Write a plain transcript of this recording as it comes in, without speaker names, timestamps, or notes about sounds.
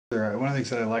One of the things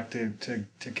that I like to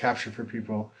capture for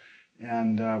people,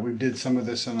 and we did some of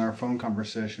this in our phone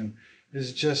conversation,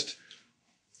 is just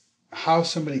how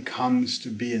somebody comes to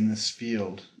be in this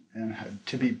field and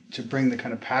to bring the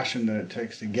kind of passion that it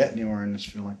takes to get anywhere in this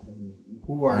field. Like,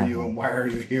 who are you and why are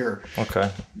you here?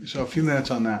 Okay. So a few minutes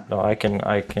on that. No, I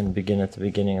can begin at the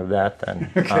beginning of that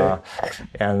then. Okay.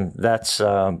 And that's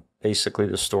basically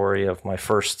the story of my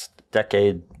first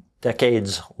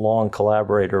decades long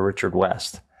collaborator, Richard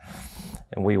West.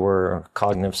 And we were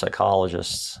cognitive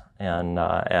psychologists and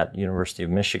at University of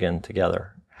Michigan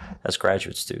together as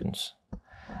graduate students.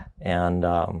 And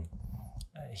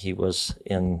he was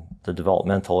in the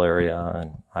developmental area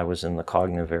and I was in the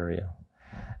cognitive area.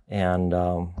 And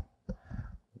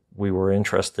we were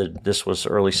interested, this was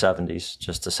early 70s,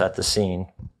 just to set the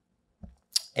scene.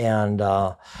 And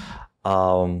the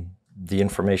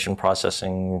information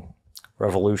processing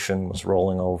revolution was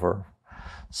rolling over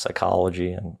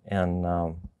psychology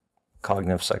and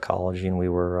cognitive psychology, and we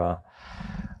were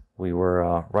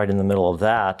right in the middle of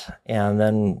that. And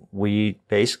then we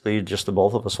basically, just the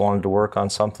both of us, wanted to work on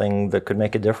something that could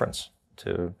make a difference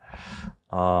to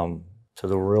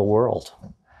the real world.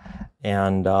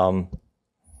 And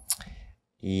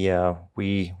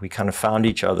we kind of found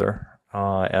each other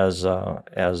as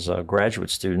graduate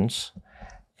students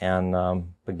and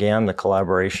began the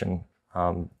collaboration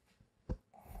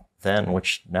then,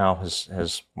 which now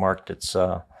has marked its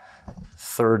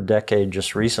third decade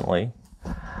just recently.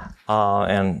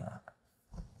 And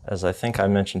as I think I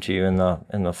mentioned to you in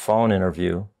the phone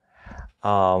interview,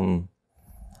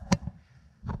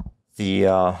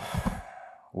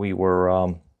 we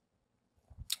were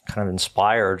kind of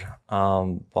inspired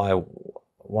by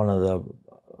one of the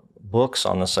books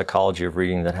on the psychology of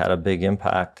reading that had a big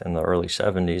impact in the early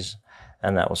 70s,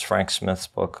 and that was Frank Smith's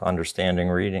book, Understanding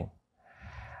Reading.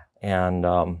 And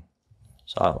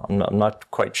so I'm not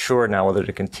quite sure now whether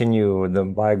to continue the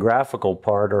biographical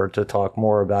part or to talk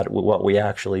more about what we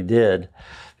actually did,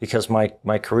 because my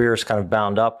career is kind of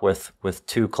bound up with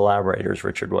two collaborators.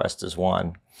 Richard West is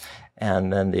one,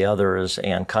 and then the other is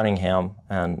Ann Cunningham,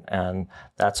 and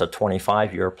that's a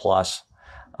 25-year plus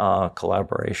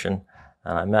collaboration.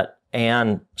 And I met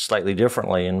Ann slightly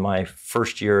differently in my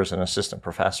first year as an assistant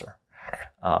professor.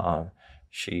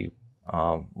 She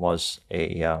was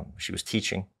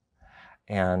teaching,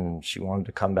 and she wanted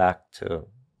to come back to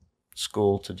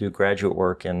school to do graduate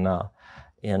work in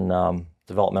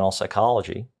developmental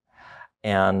psychology,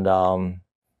 and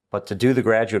but to do the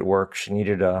graduate work, she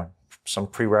needed some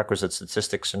prerequisite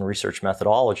statistics and research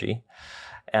methodology,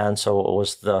 and so it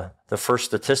was the first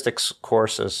statistics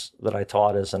courses that I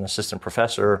taught as an assistant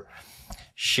professor.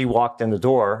 She walked in the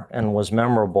door and was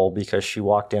memorable because she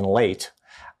walked in late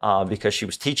because she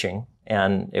was teaching,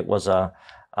 and it was a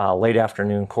late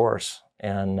afternoon course.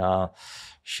 And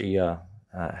she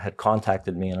had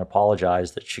contacted me and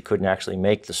apologized that she couldn't actually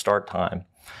make the start time.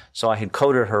 So I had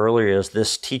coded her earlier as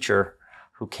this teacher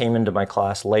who came into my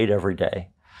class late every day.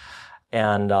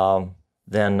 And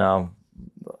then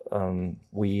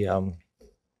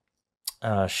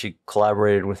she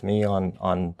collaborated with me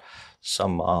on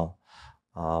some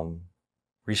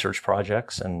research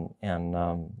projects, and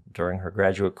during her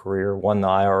graduate career won the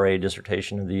IRA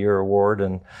Dissertation of the Year award,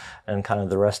 and kind of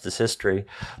the rest is history.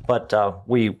 But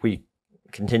we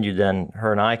continued then,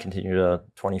 her and I continued a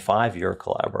 25-year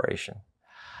collaboration.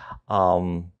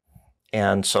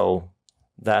 And so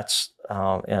that's,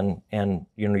 and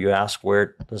you know, you ask,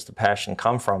 where does the passion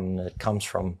come from? And it comes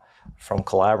from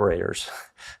collaborators.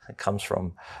 It comes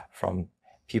from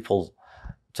people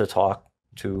to talk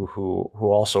to who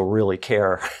also really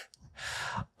care.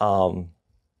 And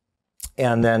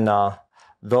then the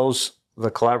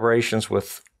collaborations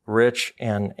with Rich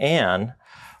and Ann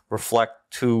reflect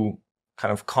two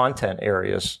kind of content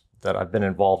areas that I've been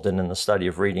involved in the study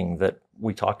of reading that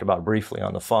we talked about briefly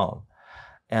on the phone.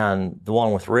 And the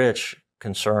one with Rich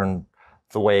concerned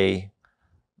the way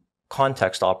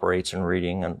context operates in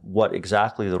reading and what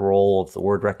exactly the role of the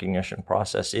word recognition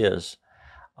process is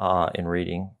in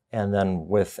reading. And then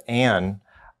with Ann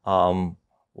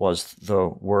was the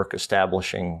work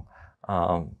establishing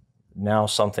now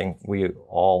something we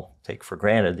all take for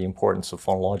granted, the importance of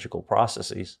phonological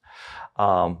processes.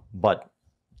 But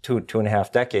two and a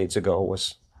half decades ago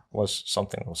was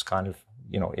something that was kind of,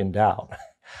 you know, in doubt.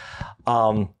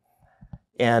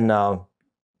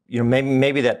 You know,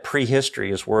 maybe that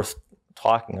prehistory is worth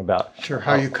talking about. Sure,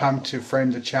 how you come to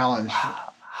frame the challenge.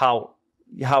 How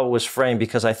it was framed,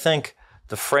 because I think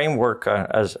the framework,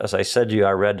 as I said to you,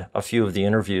 I read a few of the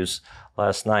interviews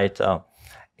last night,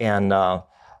 and the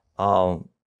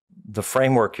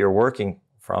framework you're working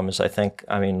from is, I think,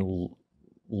 I mean,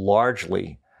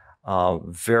 largely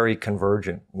very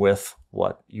convergent with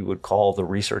what you would call the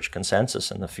research consensus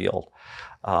in the field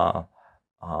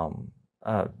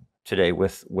today,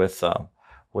 with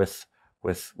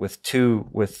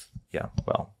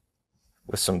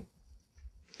some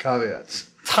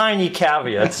caveats, tiny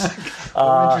caveats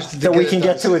that we can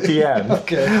get to at the end.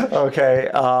 Okay.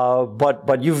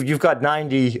 But you've got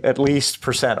 90% at least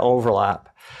overlap.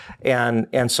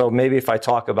 And so maybe if I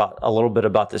talk about a little bit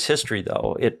about this history,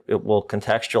 though, it will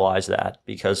contextualize that,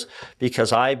 because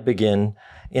I begin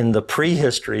in the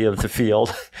prehistory of the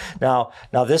field. Now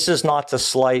this is not to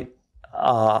slight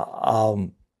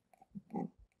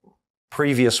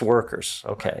previous workers,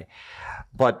 okay?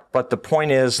 But the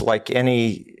point is, like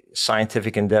any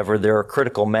scientific endeavor, there are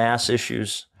critical mass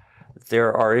issues.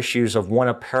 There are issues of when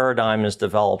a paradigm is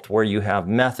developed, where you have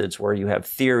methods, where you have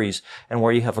theories, and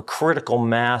where you have a critical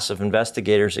mass of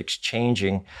investigators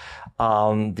exchanging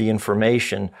the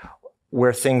information,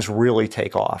 where things really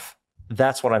take off.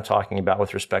 That's what I'm talking about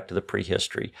with respect to the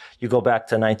prehistory. You go back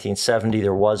to 1970,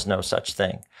 there was no such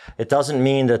thing. It doesn't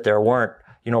mean that there weren't,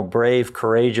 brave,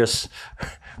 courageous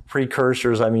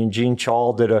precursors. I mean, Jean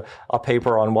Chall did a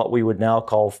paper on what we would now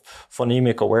call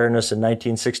phonemic awareness in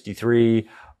 1963.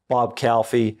 Bob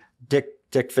Calfee, Dick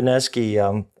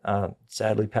Vinesky,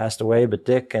 sadly passed away, but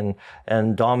Dick and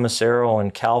Don Massaro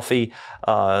and Calfee,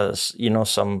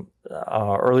 some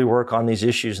early work on these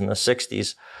issues in the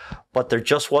 60s. But there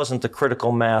just wasn't the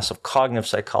critical mass of cognitive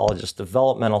psychologists,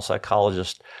 developmental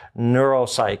psychologists,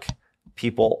 neuropsych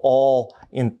people, all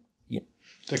in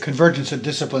the convergence of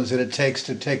disciplines that it takes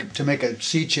to make a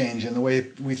sea change in the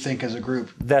way we think as a group.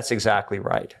 That's exactly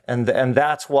right, and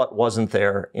that's what wasn't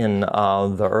there in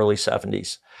the early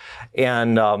 70s,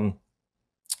 and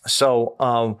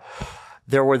so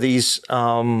there were these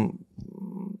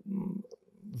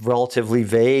relatively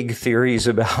vague theories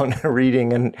about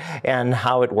reading and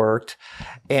how it worked,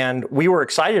 and we were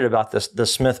excited about this. The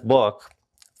Smith book,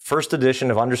 first edition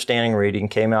of Understanding Reading,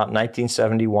 came out in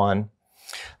 1971.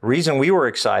 The reason we were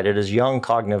excited as young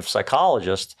cognitive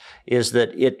psychologists is that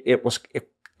it was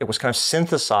kind of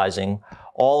synthesizing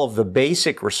all of the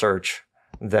basic research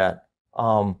that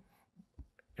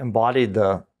embodied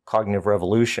the cognitive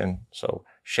revolution. So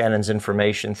Shannon's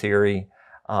information theory,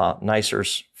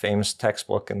 Neisser's famous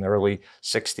textbook in the early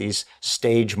 60s,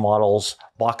 stage models,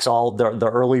 the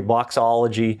early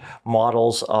boxology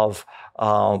models of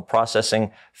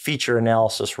processing, feature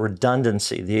analysis,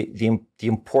 redundancy, the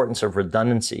importance of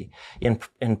redundancy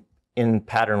in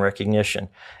pattern recognition,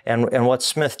 and what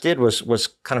Smith did was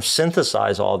kind of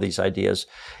synthesize all these ideas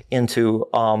into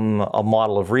a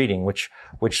model of reading, which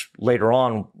later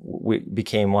on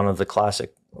became one of the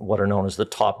classic, what are known as the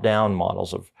top-down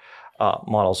models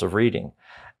of reading.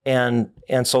 And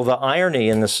so the irony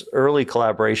in this early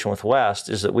collaboration with West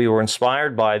is that we were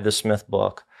inspired by the Smith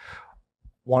book,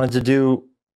 wanted to do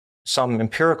some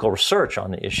empirical research on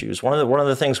the issues. One of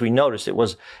the things we noticed, it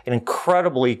was an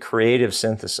incredibly creative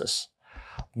synthesis,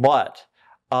 but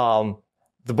the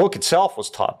book itself was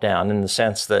top down in the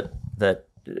sense that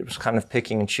it was kind of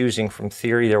picking and choosing from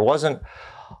theory. There wasn't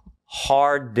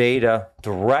hard data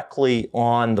directly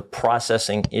on the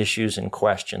processing issues in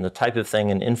question, the type of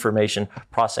thing an information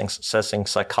processing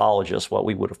psychologist, what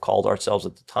we would have called ourselves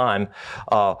at the time,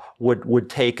 would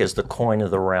take as the coin of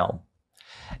the realm.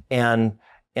 And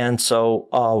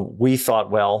so we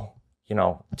thought, well,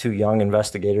 two young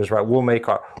investigators, right?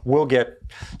 We'll get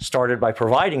started by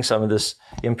providing some of this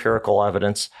empirical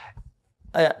evidence.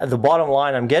 The bottom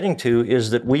line I'm getting to is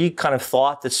that we kind of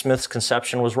thought that Smith's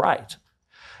conception was right.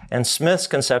 And Smith's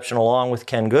conception, along with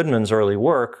Ken Goodman's early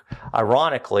work,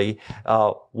 ironically,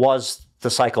 was the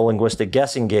psycholinguistic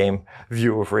guessing game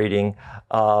view of reading,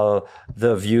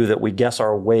 the view that we guess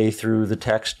our way through the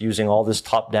text using all this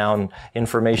top-down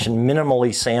information,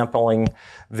 minimally sampling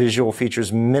visual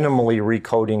features, minimally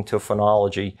recoding to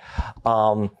phonology.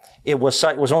 It was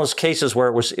one of those cases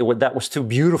where that was too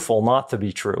beautiful not to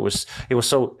be true. It was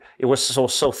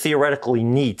so theoretically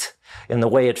neat in the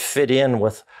way it fit in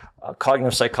with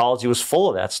cognitive psychology. Was full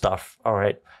of that stuff. All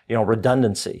right,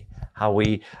 redundancy. How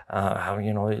you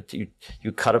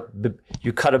cut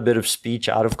a bit of speech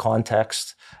out of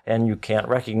context and you can't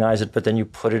recognize it, but then you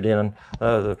put it in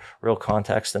the real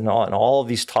context, and all of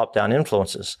these top-down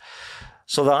influences.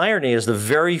 So the irony is, the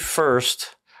very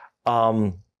first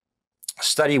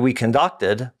study we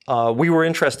conducted, we were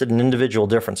interested in individual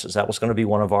differences. That was going to be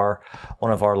one of our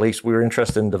leads. We were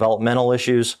interested in developmental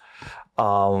issues.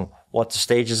 What the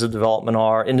stages of development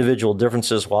are, individual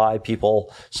differences, why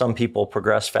some people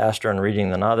progress faster in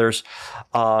reading than others.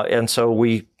 And so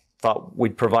we thought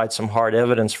we'd provide some hard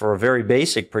evidence for a very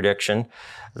basic prediction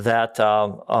that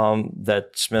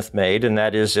that Smith made, and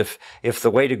that is if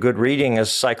the way to good reading is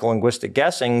psycholinguistic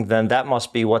guessing, then that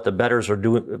must be what the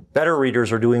better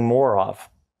readers are doing more of.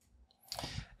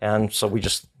 And so we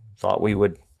just thought we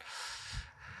would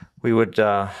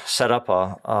set up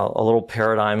a little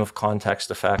paradigm of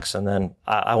context effects, and then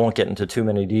I won't get into too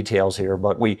many details here,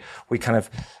 but we kind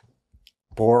of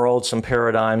borrowed some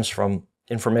paradigms from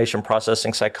information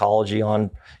processing psychology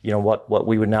on, what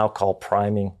we would now call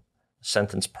priming,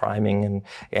 sentence priming,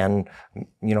 and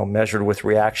measured with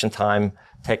reaction time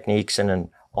techniques and an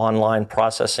online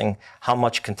processing, how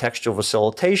much contextual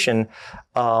facilitation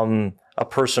a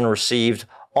person received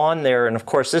on their, and of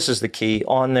course this is the key,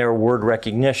 on their word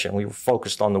recognition. We were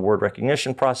focused on the word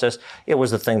recognition process. It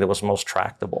was the thing that was most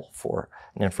tractable for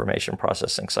an information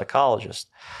processing psychologist.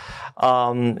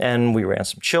 And we ran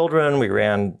some children, we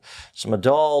ran some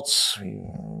adults, we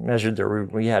measured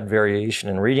we had variation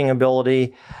in reading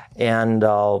ability, and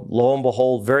lo and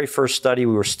behold, very first study,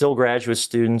 we were still graduate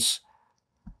students.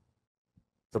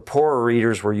 The poorer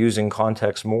readers were using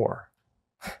context more.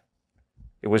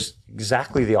 It was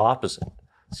exactly the opposite.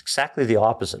 It's exactly the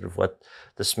opposite of what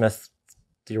the Smith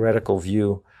theoretical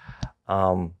view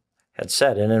had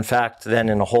said. And in fact, then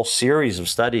in a whole series of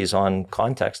studies on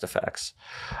context effects,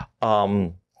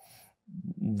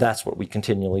 that's what we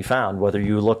continually found. Whether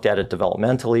you looked at it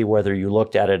developmentally, whether you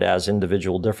looked at it as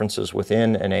individual differences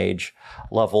within an age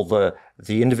level,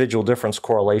 the individual difference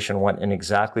correlation went in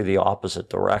exactly the opposite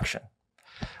direction.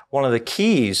 One of the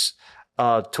keys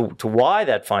to why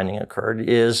that finding occurred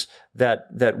is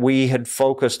that we had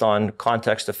focused on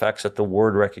context effects at the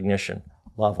word recognition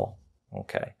level.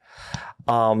 Okay,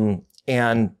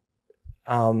 and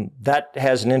that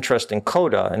has an interesting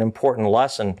coda, an important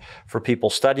lesson for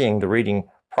people studying the reading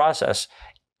process.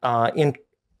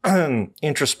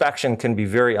 Introspection can be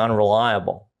very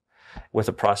unreliable with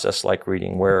a process like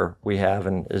reading, where we have,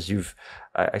 and as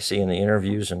I see in the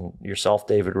interviews, and yourself,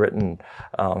 David, written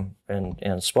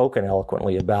and spoken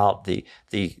eloquently about the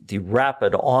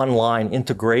rapid online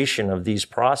integration of these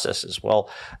processes. Well,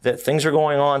 that things are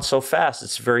going on so fast,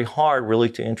 it's very hard really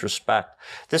to introspect.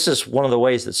 This is one of the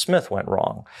ways that Smith went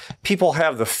wrong. People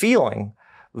have the feeling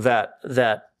that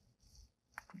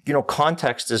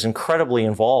context is incredibly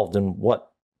involved in what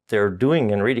they're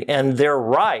doing in reading, and they're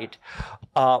right.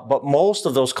 But most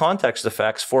of those context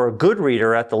effects for a good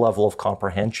reader are at the level of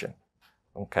comprehension.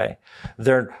 Okay,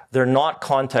 they're not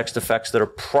context effects that are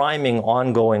priming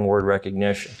ongoing word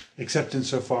recognition. Except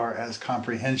insofar as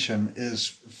comprehension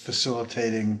is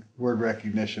facilitating word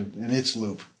recognition in its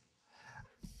loop.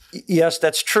 Yes,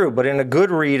 that's true. But in a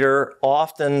good reader,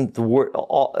 often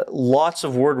lots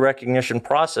of word recognition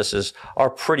processes are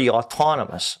pretty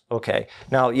autonomous. Okay.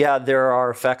 Now, yeah, there are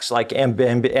effects like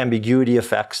ambiguity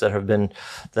effects that have been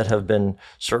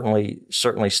certainly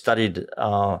studied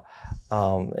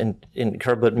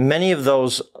but many of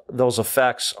those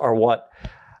effects are what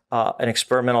an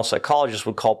experimental psychologist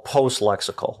would call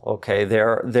post-lexical. Okay,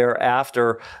 they're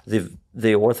after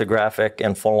the orthographic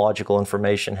and phonological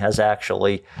information has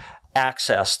actually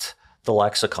accessed the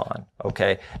lexicon.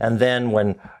 Okay, and then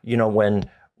when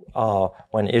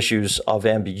issues of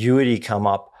ambiguity come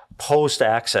up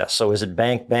post-access, so is it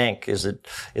bank? Is it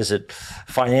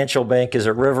financial bank? Is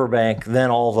it river bank?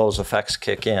 Then all those effects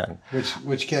kick in.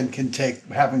 Which can take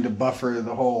having to buffer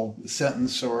the whole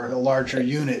sentence or a larger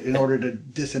unit in order to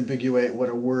disambiguate what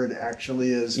a word actually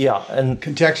is. Yeah, and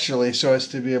contextually, so as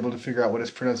to be able to figure out what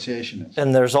its pronunciation is.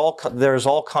 And there's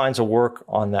all kinds of work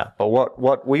on that. But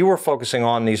what we were focusing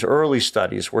on these early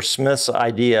studies were Smith's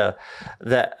idea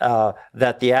that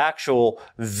the actual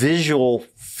visual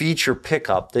feature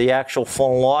pickup, the actual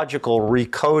phonological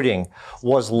recoding,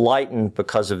 was lightened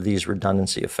because of these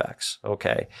redundancy effects.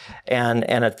 Okay, and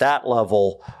at that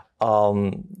level,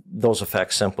 those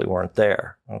effects simply weren't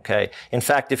there. Okay, in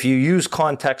fact, if you use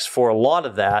context for a lot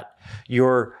of that,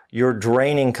 you're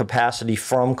draining capacity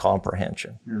from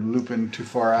comprehension. You're looping too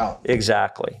far out.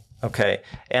 Exactly. Okay,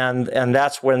 and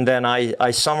that's when then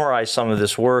I summarize some of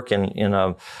this work in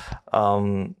a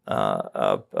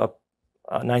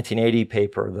 1980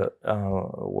 paper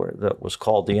that was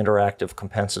called the Interactive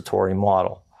Compensatory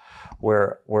Model,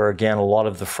 where again a lot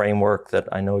of the framework that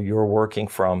I know you're working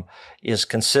from is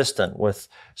consistent with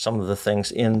some of the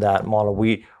things in that model.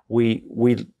 We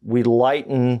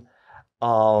lighten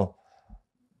the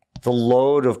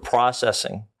load of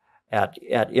processing at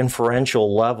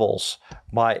inferential levels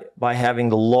by having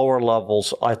the lower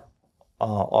levels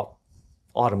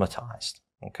automatized.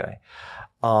 Okay.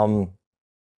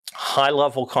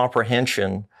 High-level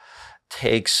comprehension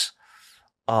takes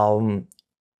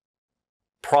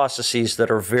processes that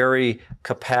are very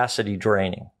capacity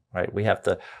draining, right? We have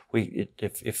to,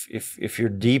 if you're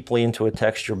deeply into a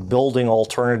text, you're building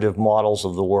alternative models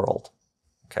of the world,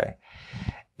 okay?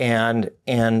 And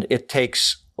it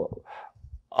takes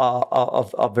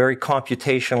a very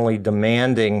computationally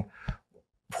demanding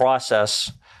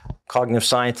process. Cognitive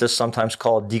scientists sometimes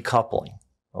call it decoupling,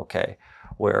 okay?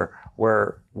 Where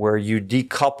you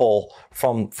decouple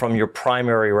from your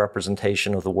primary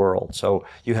representation of the world. So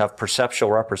you have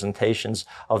perceptual representations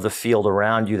of the field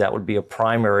around you. That would be a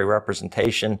primary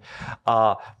representation.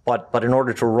 But in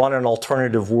order to run an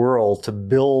alternative world, to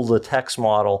build a text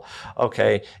model,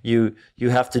 okay, you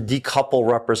have to decouple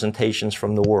representations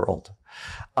from the world.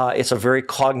 It's a very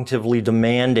cognitively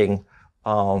demanding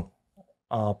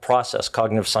process.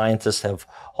 Cognitive scientists have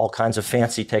all kinds of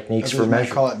fancy techniques for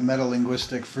measuring. Call it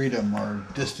metalinguistic freedom or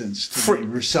distance to be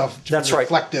yourself. That's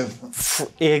reflective.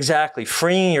 Right. Exactly.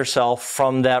 Freeing yourself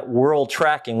from that world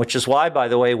tracking, which is why, by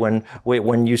the way,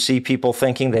 when you see people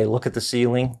thinking, they look at the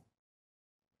ceiling,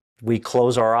 we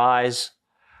close our eyes,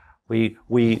 we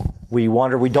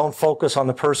wonder, we don't focus on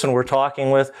the person we're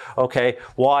talking with. Okay,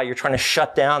 why? You're trying to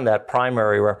shut down that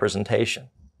primary representation.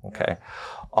 Okay.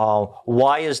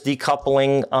 Why is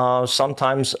decoupling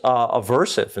sometimes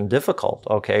aversive and difficult?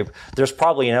 Okay, there's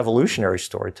probably an evolutionary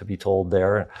story to be told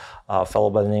there. A fellow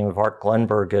by the name of Art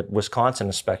Glenberg at Wisconsin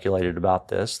has speculated about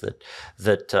this. That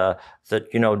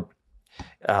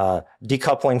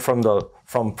decoupling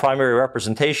from primary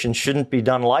representation shouldn't be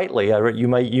done lightly. You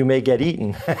may get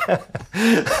eaten.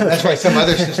 That's why some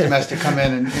other system has to come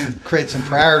in and create some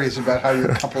priorities about how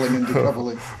you're coupling and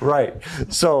decoupling. Right.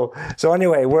 So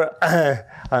anyway, we're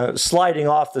sliding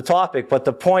off the topic, but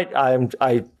the point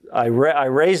I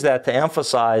raise that to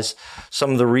emphasize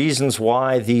some of the reasons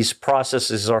why these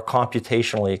processes are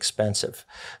computationally expensive,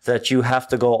 that you have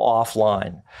to go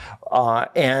offline.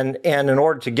 And in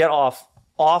order to get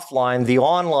offline, the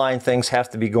online things have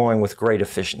to be going with great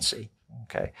efficiency.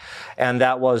 Okay, and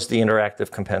that was the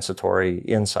interactive compensatory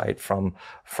insight from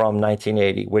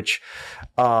 1980, which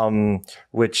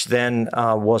then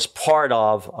was part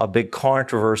of a big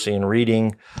controversy in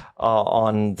reading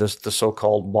on the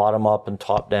so-called bottom-up and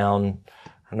top-down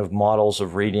kind of models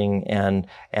of reading, and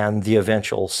the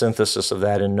eventual synthesis of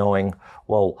that in knowing,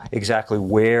 well, exactly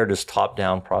where does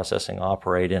top-down processing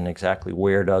operate, and exactly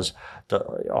where do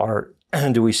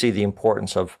we see the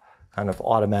importance of kind of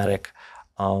automatic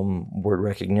word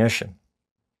recognition.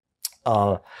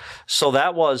 So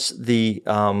that was the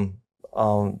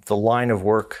line of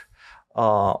work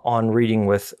on reading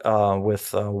with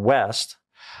West,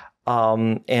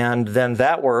 and then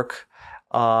that work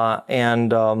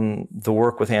and the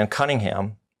work with Ann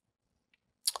Cunningham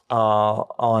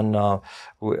on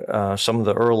some of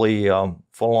the early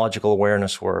phonological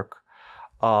awareness work.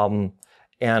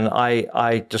 And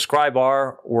I describe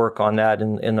our work on that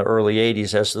in the early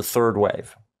 80s as the third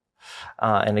wave.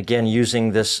 And again,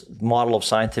 using this model of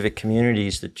scientific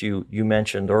communities that you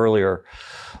mentioned earlier.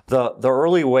 The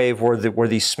early wave were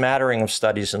these smattering of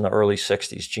studies in the early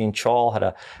 60s. Jean Chall had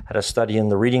a study in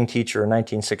The Reading Teacher in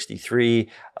 1963,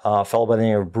 a fellow by the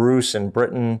name of Bruce in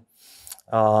Britain.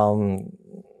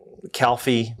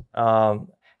 Calfee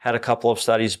had a couple of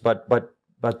studies, but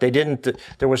they didn't,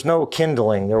 there was no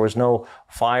kindling, there was no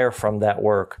fire from that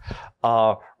work.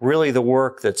 Really the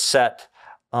work that set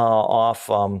off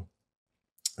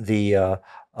the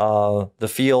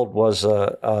field was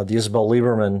the Isabel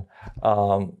Lieberman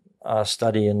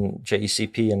study in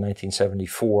JECP in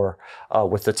 1974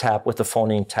 with the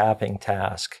phoneme tapping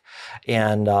task.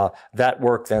 And that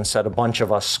work then set a bunch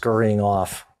of us scurrying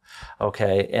off.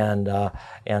 Okay, and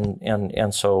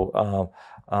so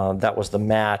that was the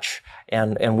match,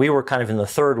 and we were kind of in the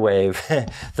third wave,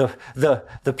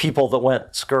 the people that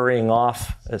went scurrying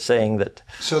off, saying that.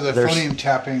 So the phoneme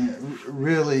tapping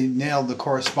really nailed the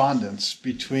correspondence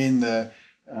between the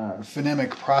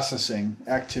phonemic processing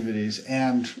activities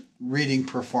and reading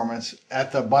performance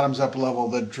at the bottoms-up level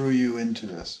that drew you into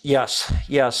this.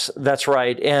 Yes, that's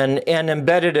right, and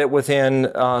embedded it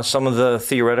within some of the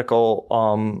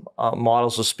theoretical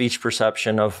models of speech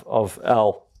perception of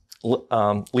L.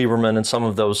 Lieberman and some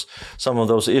of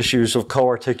those issues of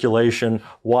co-articulation,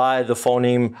 why the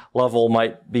phoneme level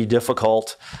might be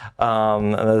difficult,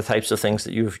 and the types of things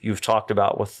that you've talked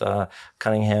about with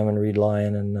Cunningham and Reed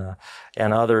Lyon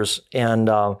and others, and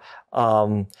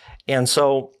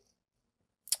so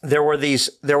there were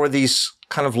these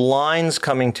kind of lines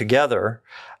coming together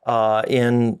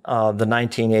in the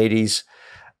 1980s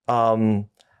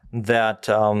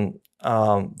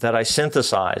that I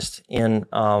synthesized in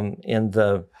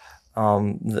the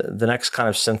the next kind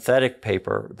of synthetic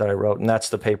paper that I wrote, and that's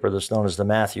the paper that's known as the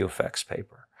Matthew effects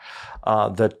paper,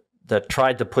 that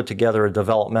tried to put together a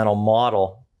developmental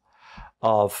model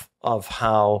of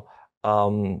how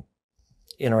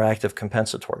interactive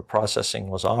compensatory processing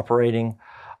was operating,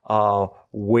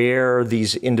 where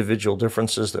these individual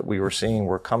differences that we were seeing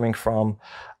were coming from,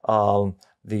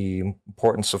 the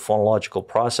importance of phonological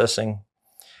processing,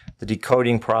 the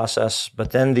decoding process,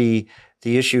 but then the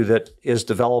issue that is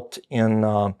developed in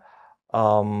the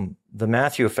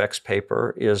Matthew effects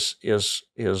paper is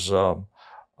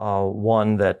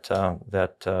one that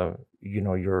you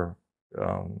know your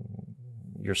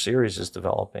series is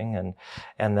developing,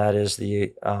 and that is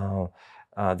the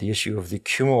issue of the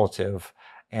cumulative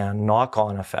and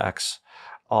knock-on effects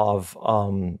of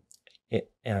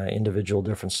individual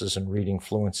differences in reading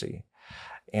fluency.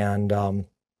 And the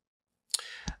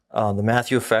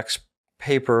Matthew effects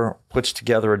paper puts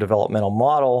together a developmental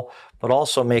model, but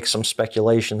also makes some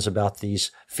speculations about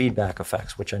these feedback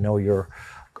effects, which I know you're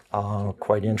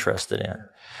quite interested in.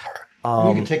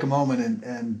 We can take a moment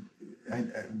and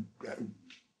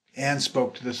Anne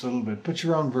spoke to this a little bit. Put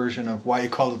your own version of why you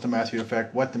called it the Matthew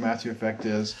effect, what the Matthew effect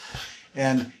is.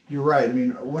 And you're right. I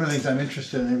mean, one of the things I'm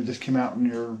interested in, it just came out in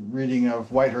your reading of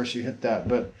Whitehurst, you hit that,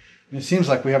 but it seems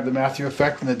like we have the Matthew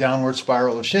effect and the downward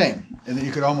spiral of shame, and that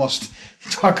you could almost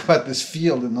talk about this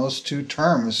field in those two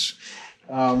terms.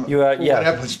 What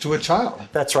happens to a child?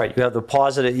 That's right. You have the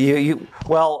positive.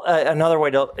 Another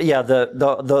way to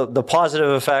the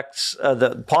positive effects,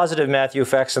 the positive Matthew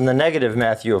effects, and the negative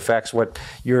Matthew effects. What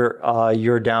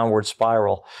your downward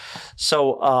spiral.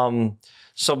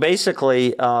 So basically,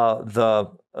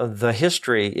 the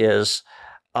history is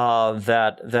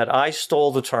that I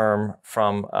stole the term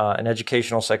from an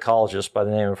educational psychologist by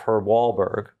the name of Herb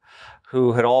Wahlberg,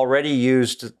 who had already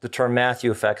used the term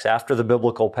Matthew effects after the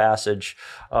biblical passage,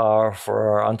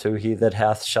 for unto he that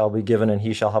hath shall be given and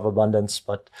he shall have abundance,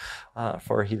 but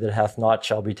for he that hath not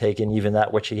shall be taken even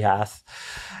that which he hath.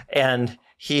 And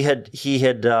he had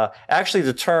actually,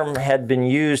 the term had been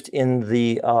used in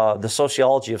the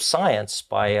sociology of science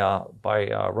by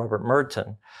Robert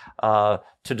Merton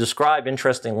to describe,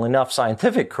 interestingly enough,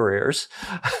 scientific careers.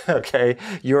 Okay,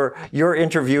 you're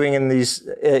interviewing in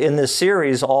this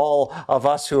series all of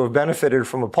us who have benefited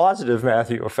from a positive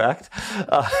Matthew effect.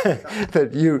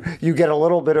 That you get a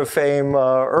little bit of fame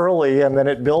early, and then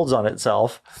it builds on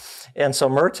itself. And so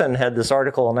Merton had this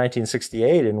article in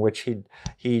 1968 in which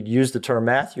he'd used the term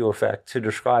Matthew effect to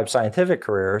describe scientific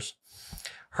careers.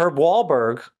 Herb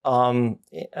Wahlberg,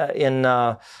 again,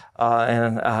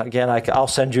 I'll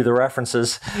send you the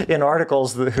references in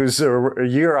articles whose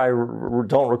year I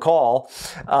don't recall,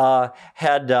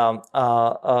 had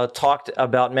talked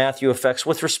about Matthew effects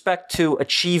with respect to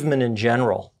achievement in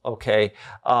general, okay,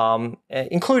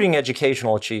 including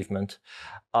educational achievement,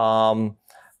 but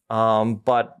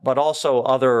also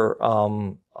other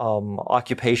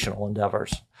occupational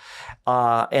endeavors.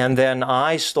 And then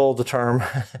I stole the term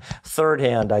third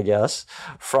hand, I guess,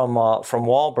 from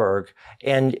Wahlberg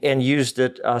and used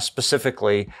it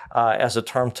specifically as a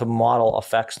term to model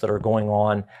effects that are going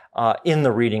on in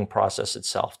the reading process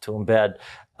itself, to embed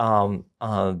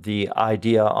the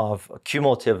idea of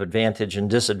cumulative advantage and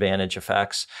disadvantage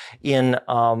effects in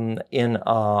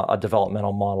a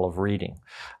developmental model of reading.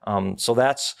 So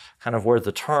that's kind of where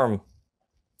the term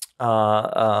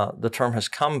has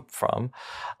come from,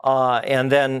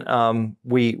 and then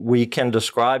we can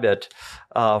describe it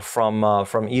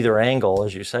from either angle,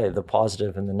 as you say, the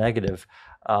positive and the negative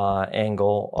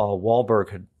angle. Wahlberg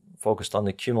had focused on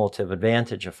the cumulative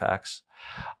advantage effects,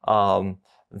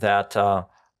 that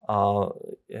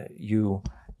you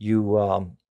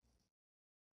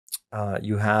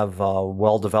have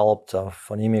well-developed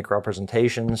phonemic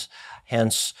representations,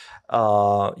 hence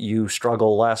you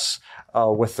struggle less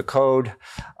with the code,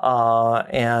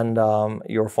 and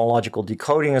your phonological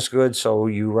decoding is good, so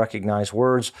you recognize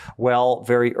words well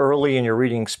very early in your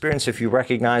reading experience. If you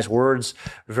recognize words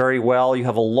very well, you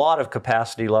have a lot of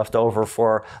capacity left over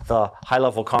for the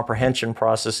high-level comprehension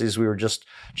processes we were just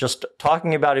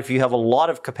talking about. If you have a lot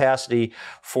of capacity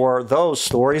for those,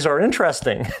 stories are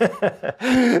interesting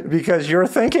because you're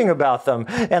thinking about them,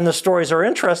 and the stories are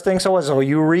interesting, so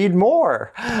you read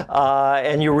more,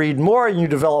 and you read more, and you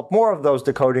develop more of those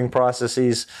decoding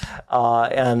processes,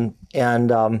 and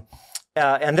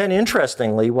then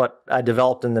interestingly, what I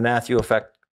developed in the Matthew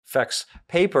effects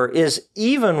paper is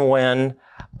even when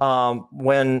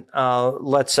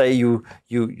let's say you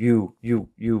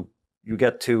you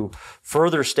get to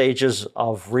further stages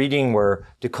of reading where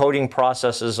decoding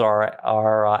processes are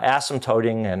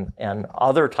asymptoting and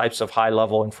other types of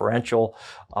high-level inferential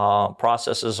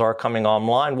processes are coming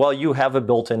online, well, you have a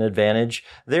built-in advantage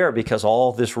there because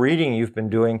all of this reading you've been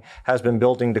doing has been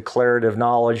building declarative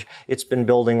knowledge. It's been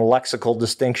building lexical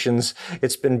distinctions.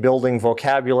 It's been building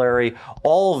vocabulary,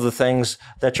 all of the things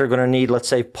that you're going to need, let's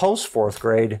say, post-fourth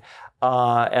grade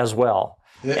as well.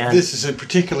 This is a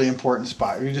particularly important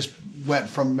spot. You just went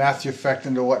from Matthew effect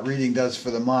into what reading does for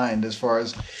the mind as far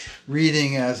as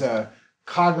reading as a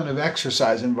cognitive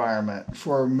exercise environment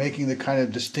for making the kind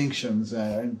of distinctions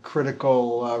and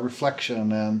critical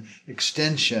reflection and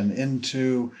extension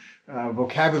into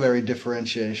vocabulary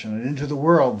differentiation and into the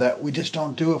world that we just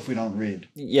don't do if we don't read.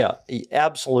 Yeah,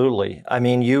 absolutely. I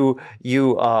mean,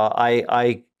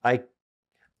 I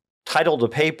titled a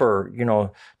paper,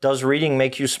 does reading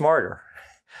make you smarter?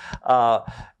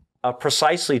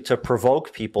 Precisely to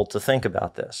provoke people to think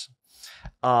about this.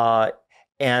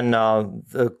 And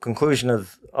the conclusion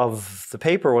of the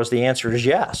paper was the answer is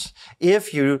yes.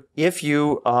 If you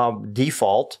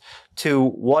default to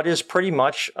what is pretty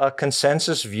much a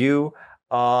consensus view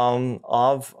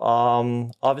of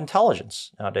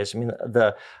intelligence nowadays. I mean,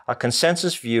 a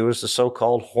consensus view is the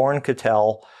so-called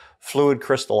Horn-Cattell fluid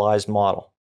crystallized model.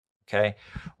 Okay,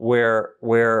 where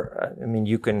I mean,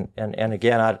 you can, and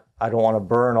again, I don't want to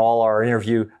burn all our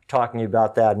interview talking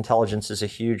about that. Intelligence is a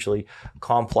hugely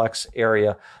complex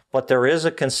area, but there is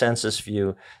a consensus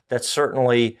view that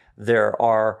certainly there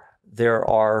are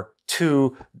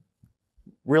two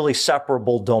really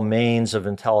separable domains of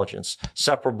intelligence.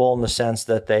 Separable in the sense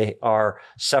that they are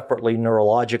separately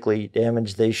neurologically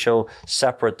damaged. They show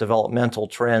separate developmental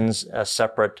trends, a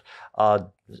separate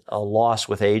loss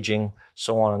with aging,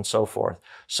 so on and so forth.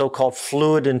 So-called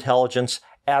fluid intelligence,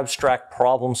 abstract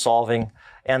problem solving,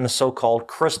 and the so-called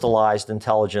crystallized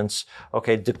intelligence,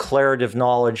 okay, declarative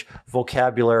knowledge,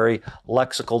 vocabulary,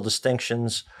 lexical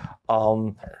distinctions,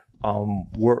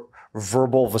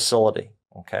 verbal facility,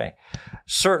 okay.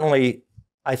 Certainly,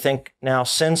 I think now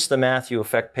since the Matthew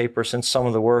Effect paper, since some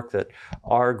of the work that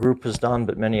our group has done,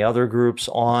 but many other groups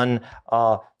on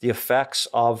the effects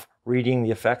of reading,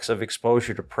 the effects of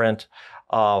exposure to print,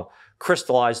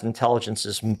 crystallized intelligence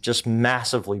is just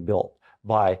massively built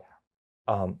by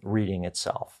reading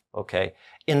itself, okay?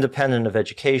 Independent of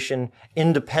education,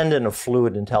 independent of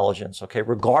fluid intelligence, okay?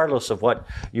 Regardless of what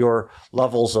your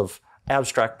levels of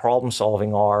abstract problem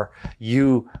solving are,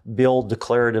 you build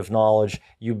declarative knowledge,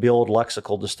 you build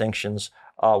lexical distinctions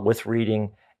with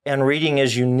reading, and reading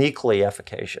is uniquely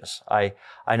efficacious. I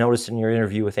noticed in your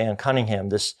interview with Ann Cunningham,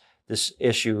 this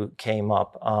issue came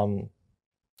up.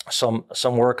 Some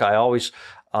work I always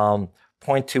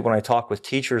point to when I talk with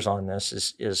teachers on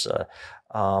this is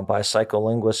by a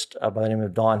psycholinguist by the name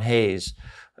of Don Hayes.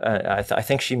 I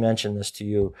think she mentioned this to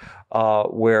you,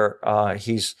 where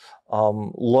he's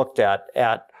looked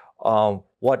at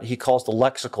what he calls the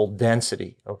lexical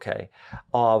density, okay,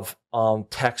 of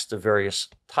text of various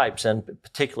types, and in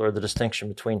particular the distinction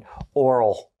between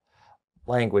oral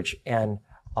language and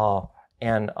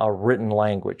a written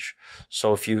language.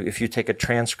 So if you take a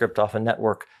transcript off a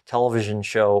network television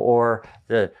show or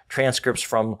the transcripts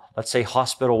from, let's say,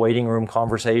 hospital waiting room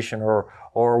conversation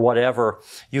or whatever,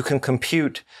 you can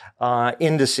compute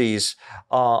indices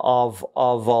of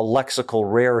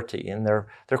lexical rarity, and they're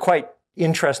quite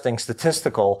interesting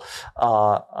statistical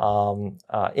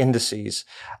indices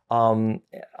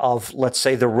of, let's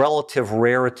say, the relative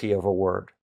rarity of a word.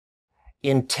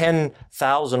 In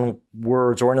 10,000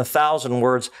 words or in 1,000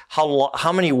 words,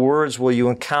 how many words will you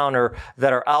encounter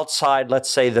that are outside, let's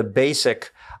say, the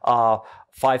basic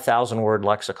 5,000 word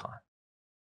lexicon?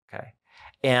 Okay.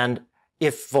 And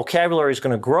if vocabulary is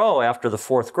going to grow after the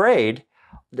fourth grade,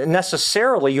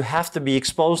 necessarily you have to be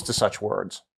exposed to such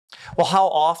words. Well, how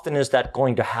often is that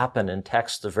going to happen in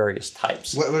texts of various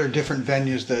types? What are different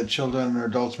venues that children or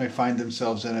adults may find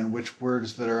themselves in, and which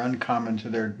words that are uncommon to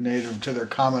their their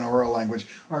common oral language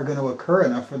are going to occur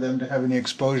enough for them to have any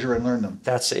exposure and learn them?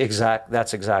 That's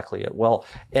exactly it. Well,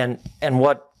 and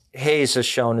what Hayes has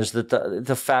shown is that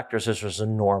the factors is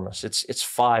enormous. It's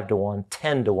 5 to 1,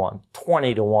 10 to 1,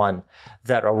 20 to 1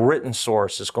 that a written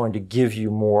source is going to give you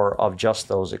more of just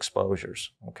those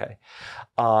exposures. Okay,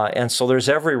 and so there's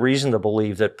every reason to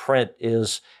believe that print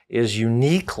is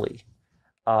uniquely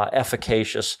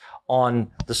efficacious on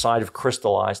the side of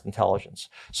crystallized intelligence.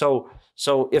 So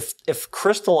if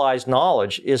crystallized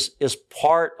knowledge is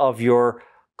part of your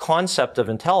concept of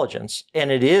intelligence, and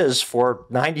it is for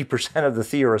 90% of the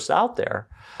theorists out there,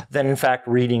 then in fact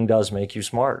reading does make you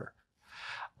smarter.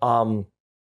 And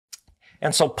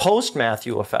so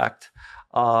post-Matthew effect,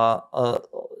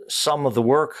 some of the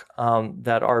work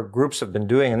that our groups have been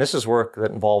doing, and this is work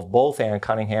that involved both Ann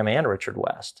Cunningham and Richard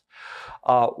West,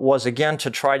 was again to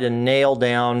try to nail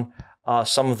down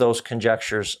some of those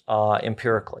conjectures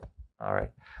empirically, all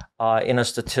right, in a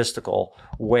statistical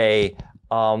way.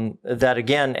 That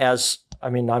again,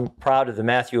 I'm proud of the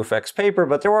Matthew Effects paper,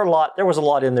 but there was a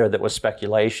lot in there that was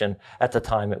speculation at the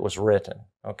time it was written.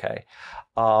 Okay,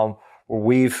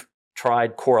 we've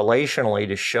tried correlationally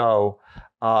to show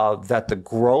that the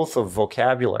growth of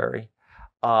vocabulary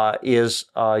is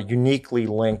uniquely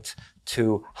linked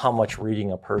to how much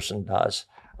reading a person does.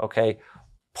 Okay,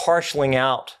 parceling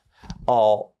out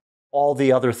all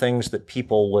the other things that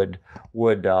people would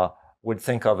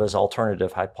think of as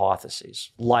alternative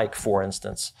hypotheses, like, for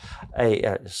instance,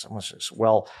 someone says,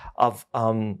 well,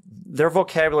 their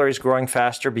vocabulary is growing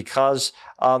faster because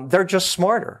they're just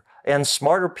smarter, and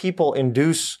smarter people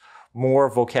induce more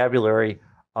vocabulary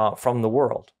from the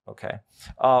world. Okay,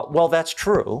 well, that's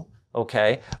true.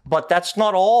 Okay, but that's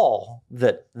not all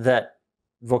that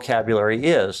vocabulary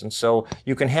is, and so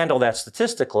you can handle that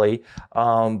statistically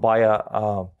by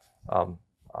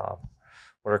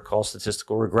what are called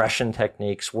statistical regression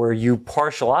techniques, where you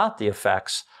partial out the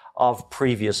effects of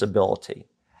previous ability.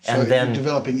 So and then you're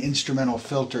developing instrumental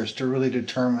filters to really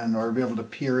determine or be able to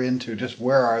peer into just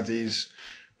where's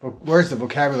the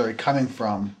vocabulary coming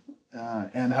from,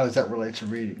 and how does that relate to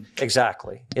reading?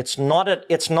 Exactly. It's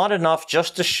not enough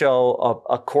just to show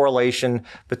a correlation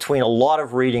between a lot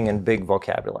of reading and big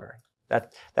vocabulary.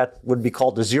 That would be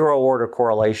called the zero-order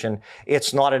correlation.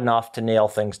 It's not enough to nail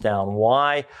things down.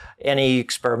 Why? Any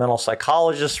experimental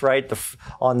psychologist, right,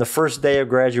 on the first day of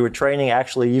graduate training,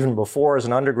 actually even before as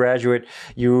an undergraduate,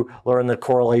 you learn that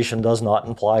correlation does not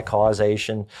imply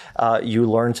causation. You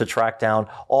learn to track down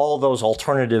all those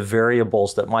alternative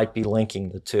variables that might be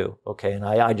linking the two. Okay, and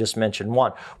I just mentioned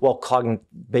one. Well,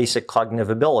 basic cognitive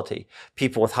ability.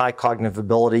 People with high cognitive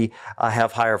ability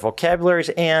have higher vocabularies,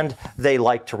 and they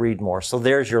like to read more. So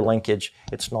there's your linkage.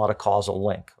 It's not a causal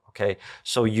link. Okay,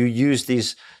 so you use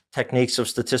these techniques of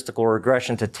statistical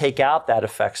regression to take out that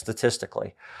effect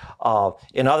statistically.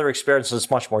 In other experiments,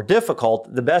 it's much more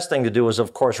difficult. The best thing to do is,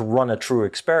 of course, run a true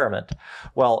experiment.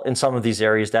 Well, in some of these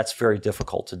areas, that's very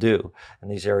difficult to do. In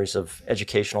these areas of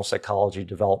educational psychology,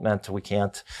 development, we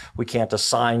can't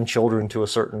assign children to a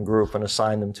certain group and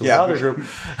assign them to another group.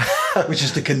 Which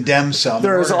is to condemn some.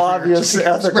 There's obvious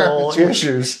ethical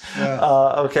issues.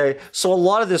 Yeah. Okay, so a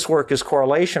lot of this work is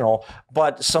correlational,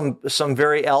 but some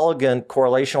very elegant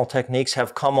correlational techniques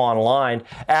have come online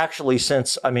actually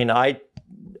since, I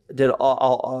did a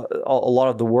lot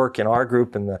of the work in our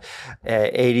group in the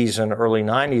 80s and early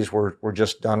 90s were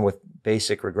just done with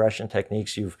basic regression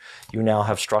techniques. You now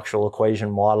have structural equation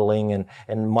modeling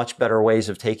and much better ways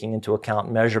of taking into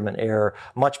account measurement error,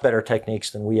 much better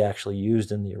techniques than we actually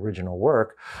used in the original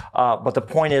work. But the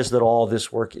point is that all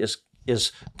this work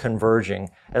is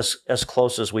converging as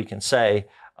close as we can say.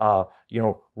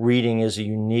 Reading is a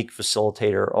unique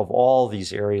facilitator of all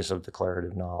these areas of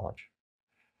declarative knowledge.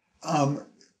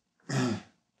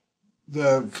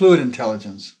 The fluid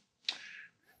intelligence.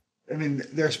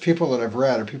 There's people that I've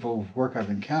read or people whose work I've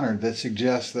encountered that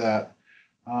suggest that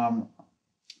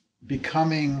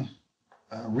becoming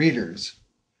readers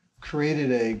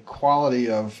created a quality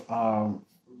of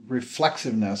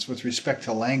reflexiveness with respect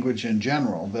to language in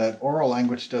general that oral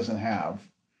language doesn't have,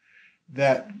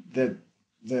 that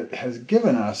has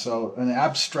given us an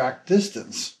abstract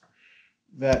distance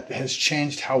that has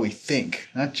changed how we think,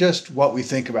 not just what we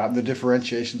think about, the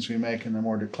differentiations we make in the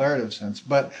more declarative sense,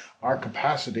 but our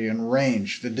capacity and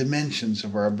range, the dimensions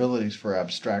of our abilities for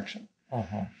abstraction.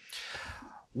 Uh-huh.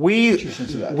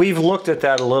 We've looked at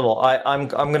that a little. I'm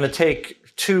going to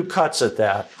take two cuts at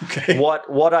that. Okay.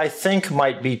 What I think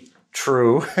might be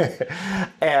true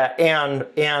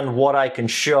and what I can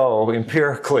show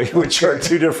empirically, which are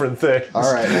two different things.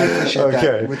 All right, I appreciate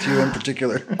that with you in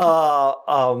particular.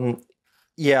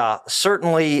 Yeah,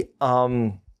 certainly.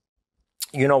 One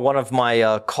of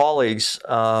my colleagues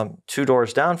 2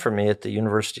 doors down from me at the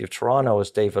University of Toronto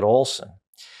is David Olson,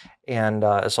 and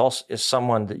is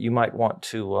someone that you might want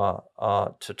to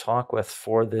talk with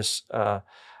for this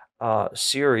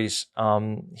series.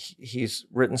 He's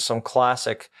written some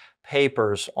classic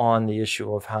papers on the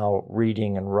issue of how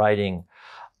reading and writing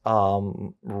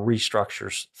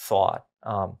restructures thought.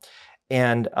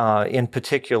 And in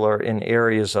particular in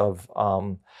areas of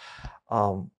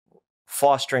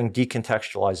fostering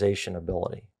decontextualization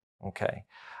ability. Okay,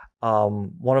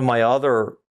 one of my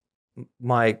other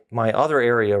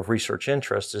area of research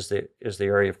interest is the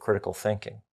area of critical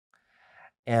thinking,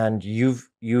 and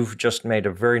you've just made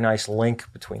a very nice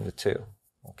link between the two.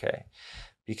 Okay,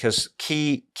 because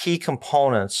key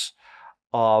components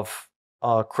of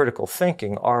critical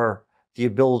thinking are the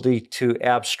ability to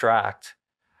abstract,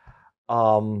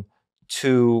 to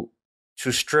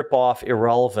strip off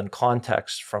irrelevant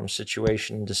context from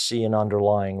situation to see an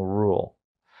underlying rule,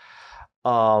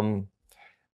 to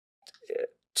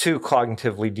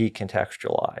cognitively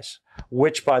decontextualize,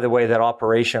 which, by the way, that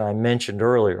operation I mentioned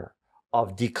earlier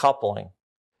of decoupling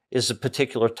is a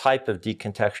particular type of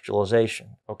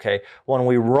decontextualization, okay? When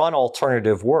we run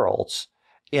alternative worlds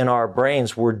in our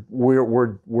brains, we're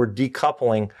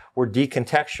decoupling, we're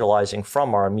decontextualizing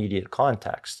from our immediate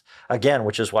context. Again,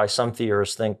 which is why some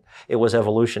theorists think it was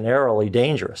evolutionarily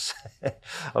dangerous,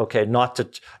 okay, not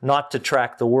to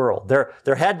track the world.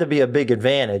 There had to be a big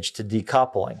advantage to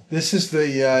decoupling. This is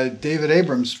the David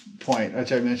Abrams point,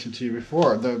 which I mentioned to you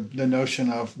before, the notion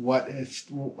of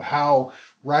how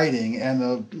writing and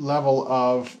the level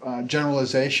of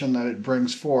generalization that it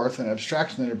brings forth and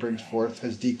abstraction that it brings forth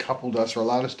has decoupled us or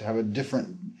allowed us to have a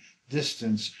different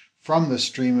distance from the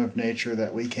stream of nature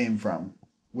that we came from,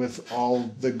 with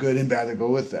all the good and bad that go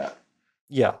with that.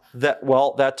 Yeah,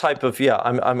 that type of,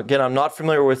 I'm not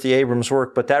familiar with the Abrams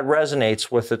work, but that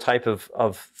resonates with the type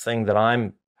of thing that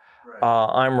I'm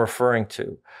referring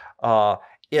to.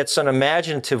 It's an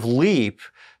imaginative leap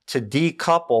to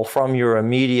decouple from your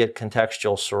immediate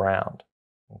contextual surround,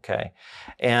 okay?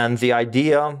 And the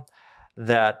idea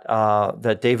that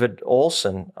David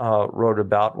Olson wrote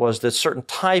about was that certain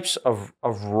types of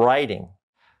writing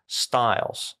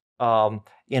styles,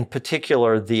 in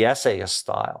particular the essayist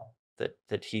style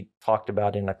that he talked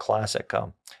about in a classic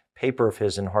paper of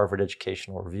his in Harvard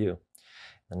Educational Review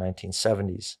in the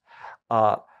 1970s,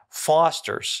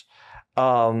 fosters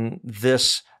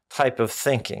this type of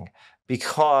thinking,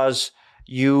 because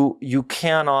you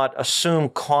cannot assume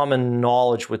common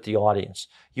knowledge with the audience.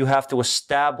 You have to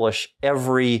establish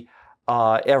every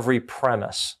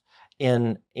premise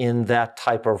in that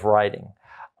type of writing.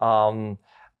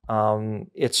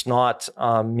 It's not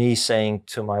me saying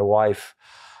to my wife,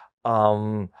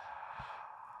 "Boy,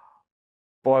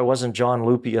 wasn't John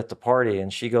loopy at the party?"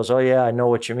 And she goes, "Oh yeah, I know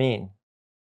what you mean."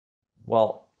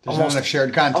 Well, there's not enough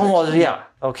shared context. Almost, yeah.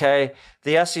 Okay.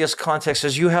 The essayist context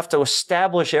is you have to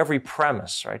establish every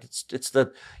premise, right? It's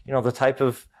the the type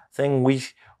of thing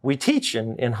we teach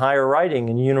in higher writing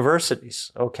in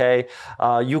universities. Okay.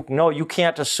 You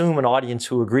can't assume an audience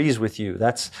who agrees with you.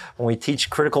 That's when we teach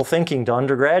critical thinking to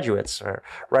undergraduates,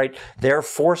 right? They're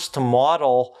forced to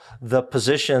model the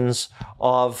positions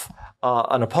of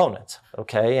an opponent,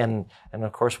 okay? And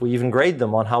of course, we even grade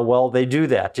them on how well they do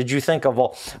that. Did you think of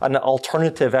an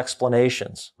alternative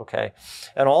explanations, okay?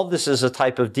 And all this is a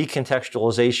type of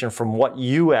decontextualization from what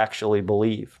you actually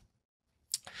believe.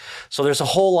 So there's a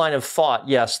whole line of thought,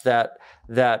 yes, that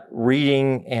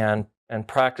reading and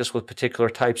practice with particular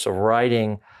types of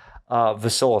writing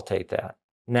facilitate that.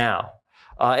 Now,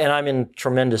 and I'm in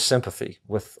tremendous sympathy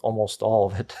with almost all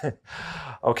of it,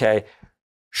 okay?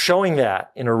 Showing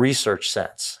that in a research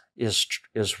sense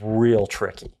is real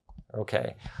tricky,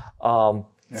 okay?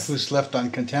 Who's left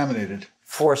uncontaminated?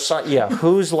 For some, yeah,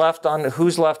 who's left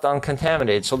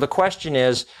uncontaminated? So the question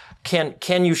is,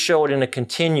 can you show it in a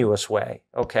continuous way?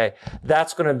 Okay,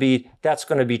 that's going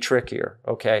to be trickier.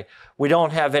 Okay, we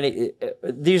don't have any.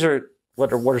 These are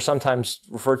what are sometimes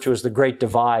referred to as the Great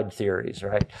Divide theories,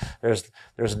 right? There's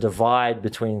a divide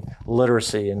between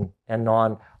literacy and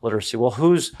non-literacy. Well,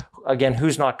 who's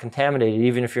not contaminated?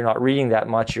 Even if you're not reading that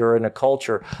much, you're in a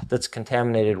culture that's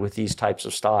contaminated with these types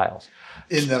of styles.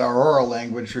 In that our oral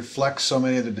language reflects so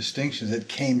many of the distinctions that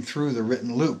came through the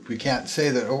written loop. We can't say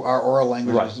that our oral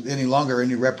language is any longer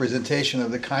any representation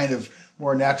of the kind of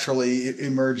more naturally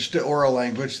emerged oral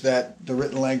language that the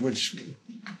written language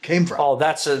came from. Oh,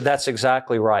 that's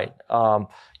exactly right.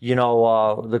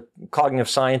 The cognitive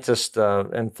scientist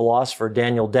and philosopher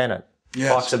Daniel Dennett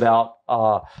talks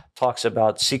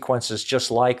about sequences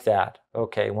just like that.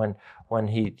 Okay, when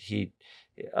he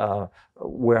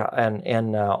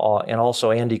and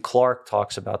also Andy Clark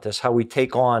talks about this, how we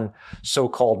take on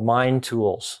so-called mind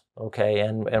tools, okay,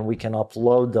 and we can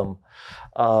upload them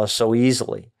so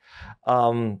easily.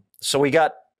 So we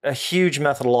got a huge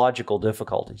methodological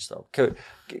difficulties, though.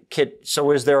 So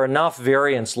is there enough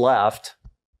variance left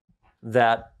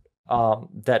that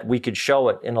we could show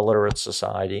it in a literate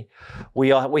society? We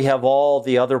have all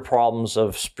the other problems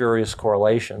of spurious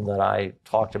correlation that I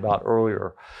talked about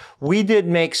earlier. We did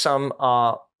make some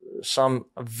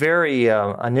very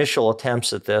initial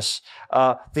attempts at this.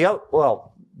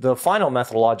 The final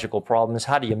methodological problem is,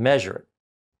 how do you measure it?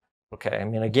 Okay, I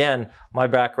mean, again, my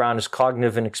background is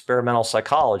cognitive and experimental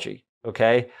psychology.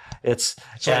 Okay, it's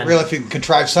so really if you can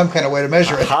contrive some kind of way to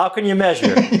measure it. How can you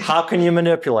measure it? How can you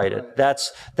manipulate it?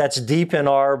 That's deep in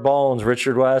our bones.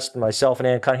 Richard West, myself, and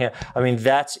Ann Cunningham. I mean,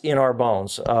 that's in our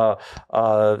bones.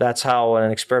 That's how an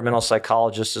experimental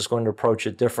psychologist is going to approach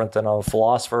it different than a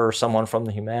philosopher or someone from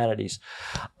the humanities.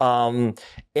 And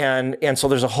so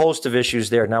there's a host of issues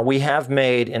there. Now we have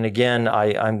made, and again,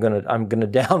 I'm gonna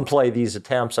downplay these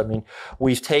attempts. I mean,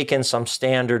 we've taken some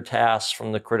standard tasks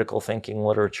from the critical thinking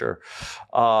literature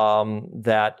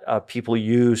that people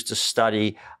use to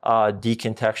study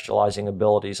decontextualizing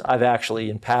abilities. I've actually,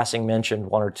 in passing, mentioned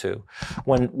one or two.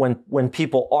 When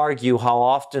people argue, how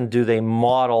often do they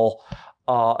model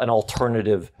an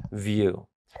alternative view?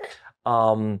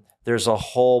 There's a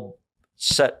whole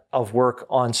set of work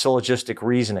on syllogistic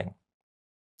reasoning.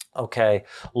 Okay,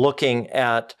 looking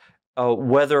at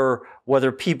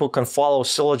whether people can follow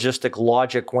syllogistic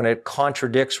logic when it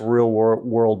contradicts real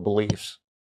world beliefs.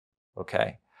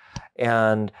 Okay,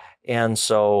 and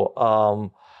so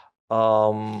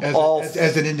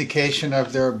as an indication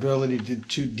of their ability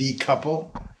to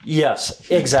decouple. Yes,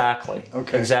 exactly.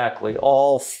 Okay, exactly.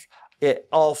 All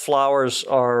flowers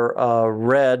are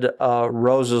red.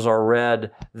 Roses are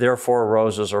red. Therefore,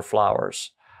 roses are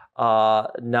flowers.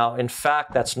 Now, in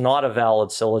fact, that's not a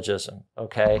valid syllogism,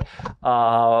 okay?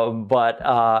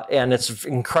 And it's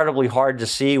incredibly hard to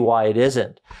see why it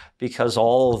isn't, because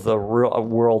all of the real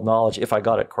world knowledge, if I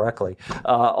got it correctly,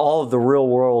 all of the real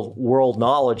world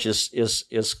knowledge is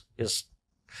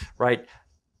right,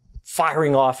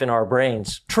 firing off in our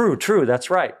brains. True, that's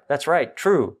right,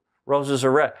 true. Roses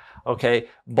are red, okay?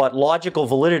 But logical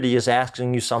validity is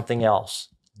asking you something else.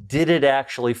 Did it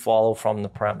actually follow from the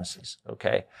premises?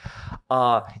 Okay.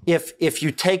 If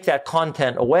you take that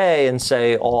content away and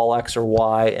say all X or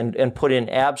Y and put in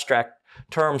abstract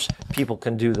terms, people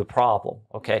can do the problem.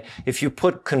 Okay. If you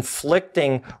put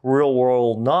conflicting real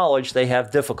world knowledge, they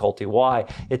have difficulty. Why?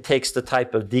 It takes the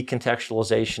type of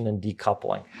decontextualization and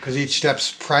decoupling. Because each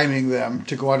step's priming them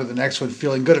to go on to the next one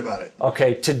feeling good about it.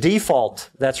 Okay. To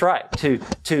default, that's right. To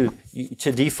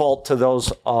default to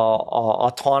those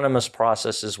autonomous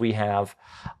processes we have.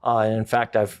 And in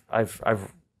fact, I've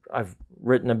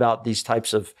written about these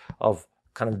types of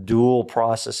kind of dual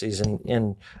processes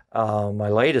in my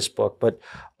latest book,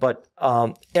 but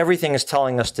everything is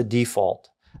telling us to default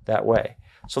that way.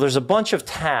 So there's a bunch of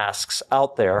tasks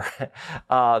out there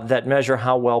that measure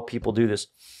how well people do this.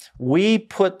 We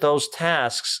put those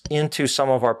tasks into some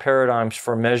of our paradigms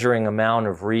for measuring amount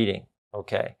of reading.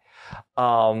 Okay,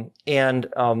 and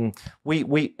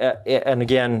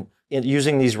again,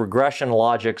 using these regression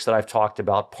logics that I've talked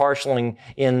about, partialing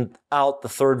out the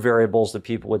third variables that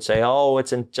people would say, oh,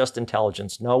 it's just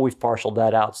intelligence. No, we've partialed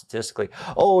that out statistically.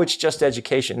 Oh, it's just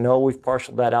education. No, we've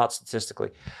partialed that out statistically.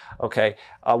 Okay,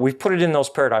 we've put it in those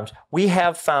paradigms. We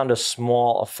have found a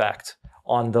small effect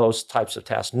on those types of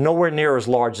tasks, nowhere near as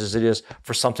large as it is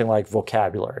for something like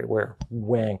vocabulary, where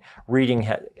reading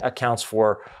accounts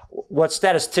for what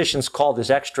statisticians call this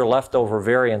extra leftover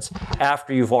variance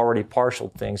after you've already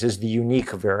partialed things, is the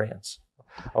unique variance.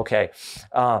 Okay,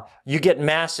 you get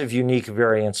massive unique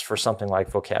variance for something like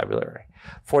vocabulary.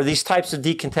 For these types of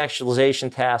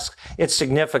decontextualization tasks, it's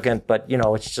significant, but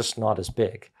it's just not as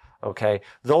big. Okay,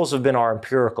 those have been our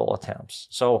empirical attempts.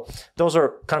 So those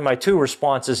are kind of my two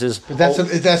responses. But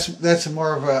that's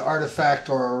more of an artifact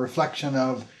or a reflection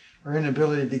of our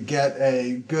inability to get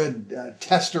a good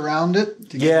test around it.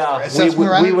 To get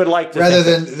we would like to, rather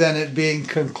than it being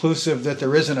conclusive that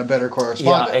there isn't a better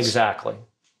correspondence. Yeah, exactly.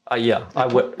 I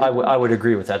would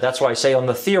agree with that. That's why I say on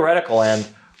the theoretical end,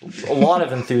 a lot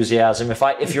of enthusiasm.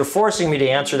 If you're forcing me to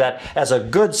answer that as a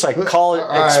good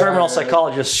experimental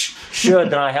psychologist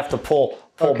should, then I have to pull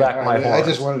back my horns. I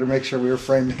just wanted to make sure we were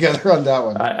framed together on that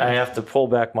one. I have to pull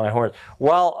back my horns.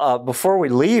 Well, before we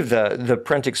leave the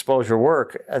print exposure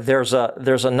work, there's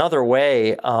another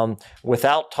way,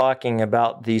 without talking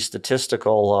about the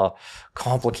statistical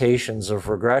complications of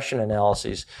regression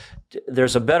analyses.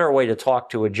 There's a better way to talk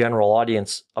to a general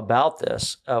audience about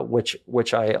this,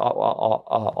 which I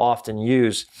often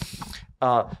use.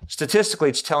 Statistically,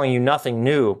 it's telling you nothing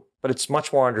new, but it's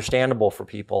much more understandable for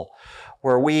people,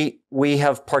 where we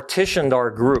have partitioned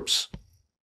our groups.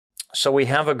 So we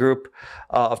have a group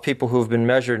of people who have been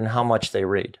measured in how much they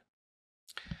read.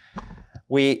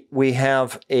 We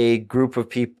have a group of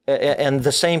people, and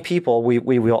the same people, we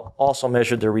will also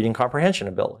measure their reading comprehension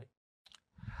ability.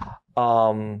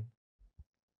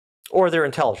 Or their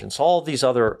intelligence, all these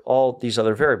other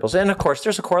variables. And of course,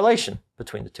 there's a correlation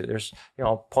between the two. There's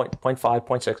 0.5,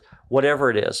 0.6, whatever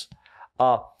it is.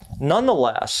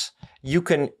 Nonetheless, you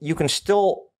can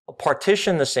still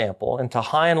partition the sample into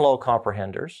high and low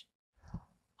comprehenders,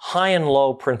 high and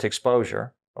low print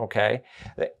exposure, okay,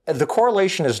 the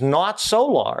correlation is not so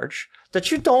large that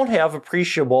you don't have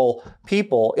appreciable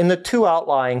people in the two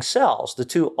outlying cells, the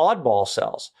two oddball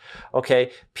cells, okay?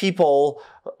 People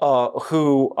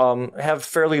who have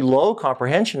fairly low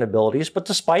comprehension abilities, but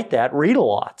despite that read a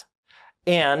lot.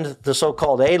 And the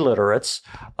so-called A-literates,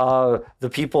 the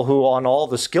people who on all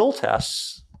the skill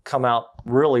tests come out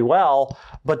really well,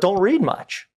 but don't read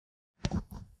much.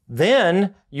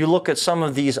 Then you look at some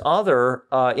of these other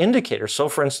indicators. So,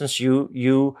 for instance, you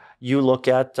look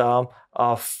at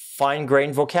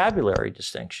fine-grained vocabulary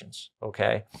distinctions.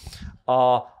 Okay,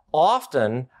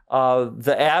 often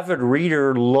the avid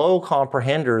reader, low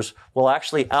comprehenders will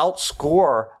actually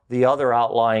outscore the other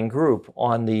outlying group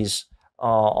on these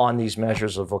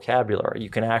measures of vocabulary. You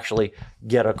can actually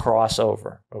get a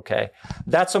crossover. Okay,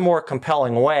 that's a more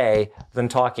compelling way than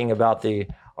talking about the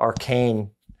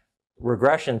arcane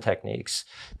regression techniques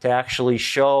to actually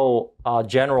show a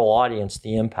general audience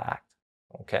the impact,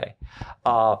 okay?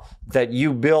 That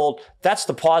you build, that's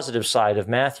the positive side of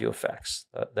Matthew effects.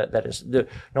 That is,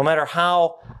 no matter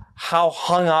how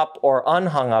hung up or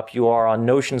unhung up you are on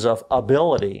notions of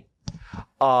ability,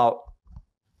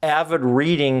 avid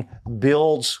reading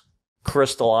builds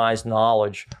crystallized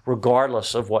knowledge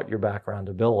regardless of what your background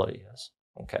ability is,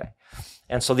 okay?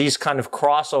 And so these kind of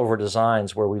crossover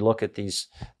designs where we look at the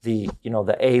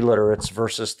A-literates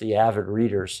versus the avid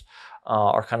readers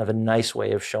are kind of a nice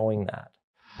way of showing that.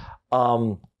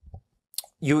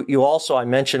 You also, I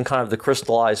mentioned kind of the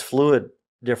crystallized fluid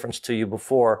difference to you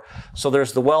before. So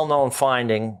there's the well-known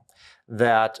finding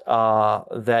that,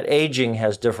 that aging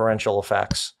has differential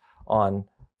effects on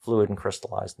fluid and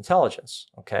crystallized intelligence,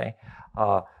 okay?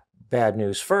 Bad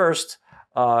news first.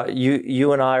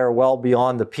 You and I are well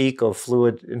beyond the peak of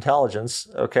fluid intelligence,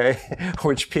 okay,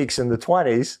 which peaks in the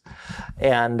 20s,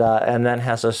 and then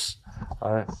has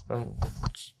a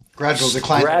gradual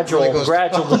decline.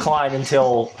 Gradual decline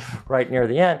until right near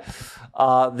the end.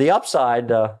 The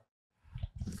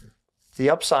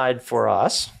upside for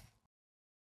us.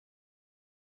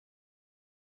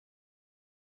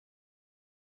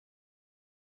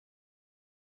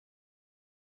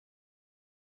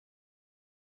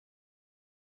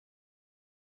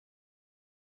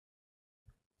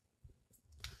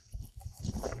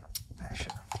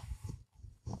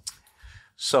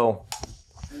 So,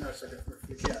 hang on a second, if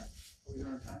we can. We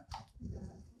don't have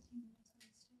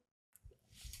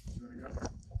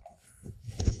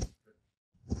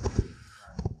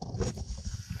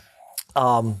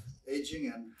time.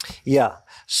 Aging and yeah.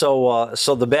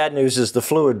 So the bad news is the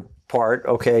fluid part.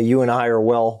 Okay, you and I are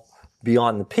well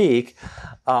beyond the peak,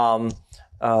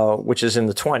 which is in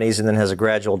the 20s, and then has a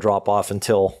gradual drop off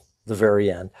until the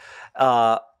very end.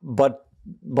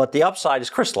 But the upside is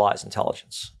crystallized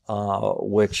intelligence,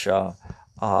 which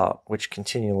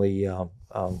continually,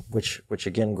 which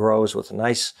again grows with a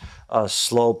nice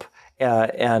slope,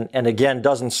 and again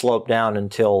doesn't slope down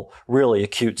until really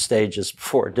acute stages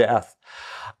before death.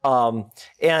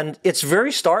 And it's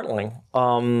very startling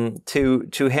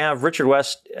to have Richard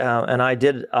West and I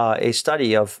did a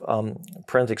study of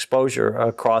print exposure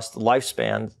across the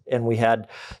lifespan, and we had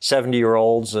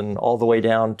 70-year-olds and all the way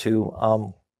down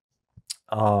to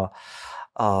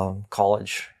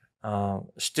college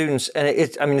students, and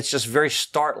it's just very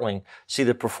startling to see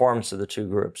the performance of the two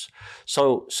groups.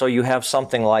 So you have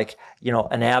something like,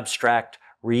 an abstract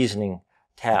reasoning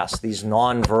task, these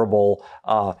nonverbal,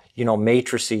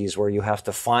 matrices where you have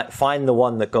to find the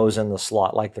one that goes in the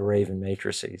slot, like the Raven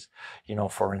matrices,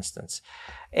 for instance.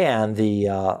 And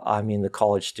the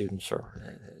college students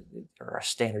are a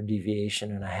standard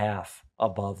deviation and a half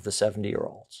above the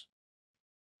 70-year-olds.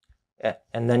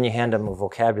 And then you hand them a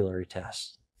vocabulary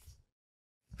test,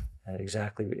 and it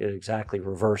exactly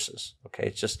reverses. Okay,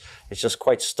 it's just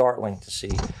quite startling to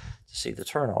see the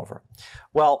turnover.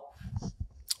 Well,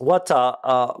 what a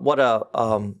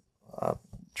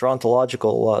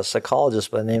gerontological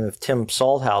psychologist by the name of Tim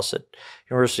Salthouse at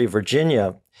University of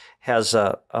Virginia has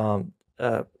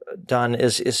done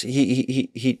is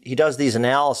he does these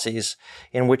analyses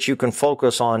in which you can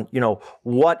focus on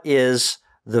what is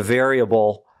the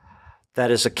variable that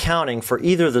is accounting for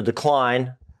either the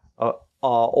decline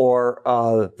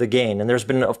or the gain. And there's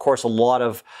been, of course, a lot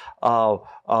of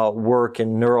work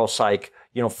in neuropsych,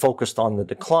 focused on the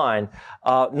decline,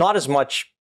 not as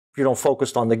much,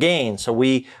 focused on the gain. So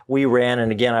we ran,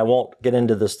 and again, I won't get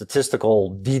into the statistical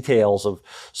details of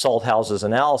Salthouse's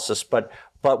analysis, but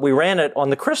we ran it on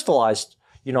the crystallized,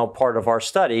 part of our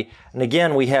study. And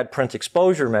again, we had print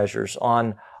exposure measures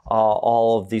on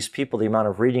all of these people, the amount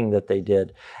of reading that they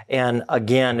did. And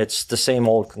again, it's the same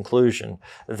old conclusion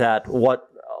that what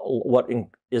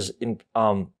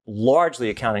largely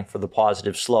accounting for the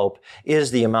positive slope is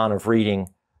the amount of reading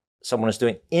someone is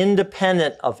doing,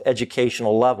 independent of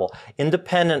educational level,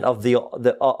 independent of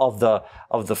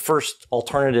the first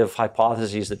alternative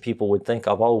hypotheses that people would think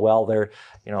of. Oh well, they're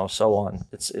so on.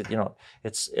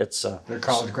 They're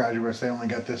college graduates. They only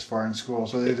got this far in school,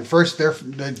 so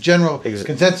the general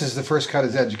consensus. The first cut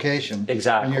is education.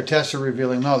 Exactly. And your tests are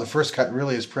revealing no. The first cut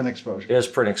really is print exposure. It is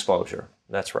print exposure.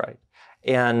 That's right.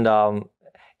 And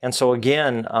so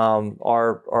again,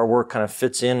 our work kind of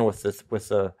fits in with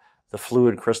the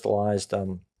fluid crystallized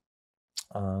kind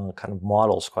of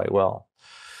models quite well.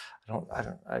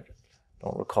 I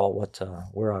don't recall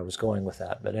where I was going with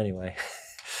that, but anyway.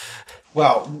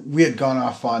 Well, we had gone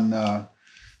off on the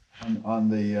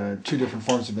two different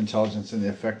forms of intelligence and the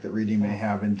effect that reading may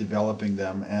have in developing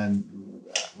them, and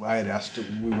I had asked.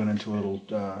 We went into a little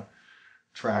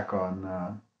track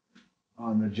on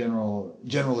the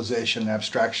generalization,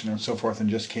 abstraction, and so forth, and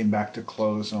just came back to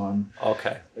close on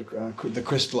the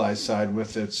crystallized side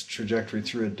with its trajectory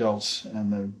through adults,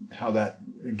 and how that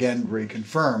again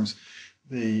reconfirms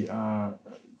the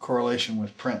correlation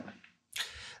with print.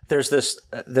 There's just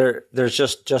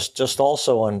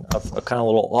also a kind of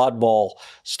little oddball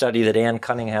study that Ann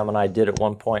Cunningham and I did at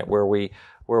one point where we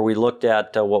looked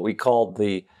at what we called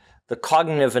the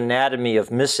cognitive anatomy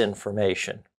of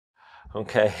misinformation.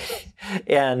 Okay,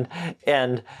 and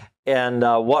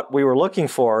what we were looking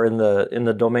for in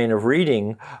the domain of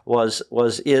reading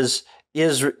is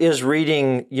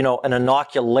reading an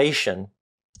inoculation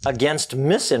against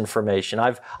misinformation.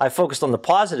 I focused on the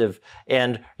positive,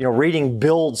 and reading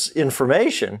builds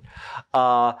information,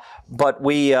 but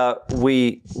we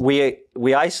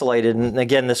isolated, and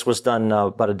again this was done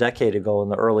about a decade ago in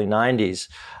the early 90s.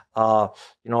 A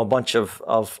bunch of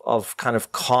kind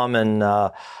of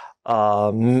common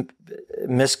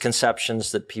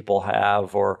misconceptions that people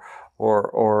have, or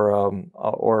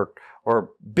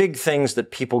big things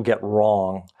that people get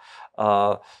wrong.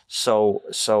 So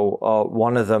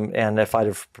one of them, and if I'd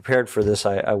have prepared for this,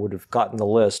 I would have gotten the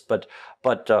list. But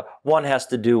one has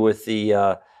to do with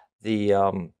the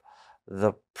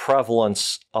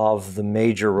prevalence of the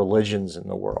major religions in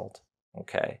the world.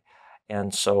 Okay,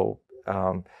 and so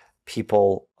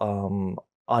people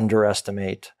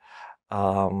underestimate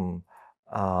how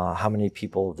many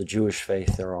people of the Jewish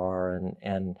faith there are,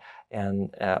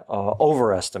 and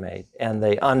overestimate, and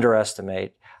they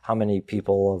underestimate how many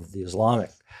people of the Islamic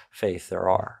faith there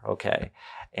are. Okay,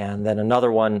 and then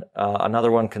another one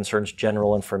concerns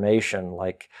general information,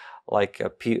 like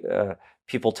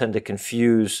people tend to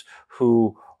confuse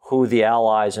who the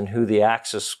Allies and who the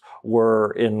Axis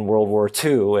were in World War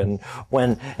II, and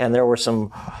when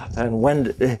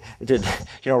did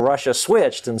Russia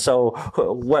switched, and so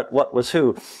what was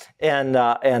who, and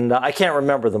I can't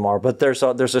remember them all, but there's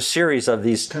a series of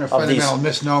these kind of fundamental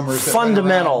misnomers,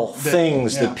 fundamental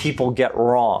things that people get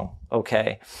wrong.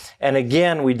 Okay, and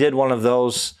again we did one of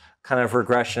those kind of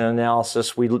regression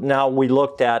analysis. We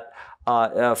looked at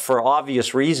for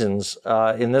obvious reasons,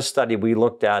 in this study, we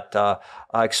looked at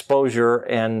exposure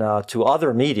and to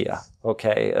other media,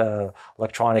 okay,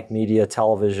 electronic media,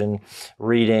 television,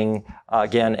 reading,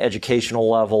 again,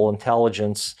 educational level,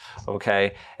 intelligence,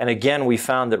 okay. And again, we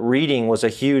found that reading was a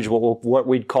huge, what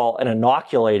we'd call an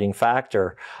inoculating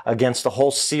factor against a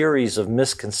whole series of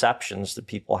misconceptions that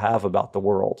people have about the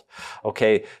world,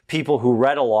 okay. People who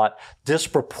read a lot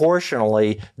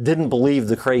disproportionately didn't believe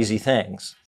the crazy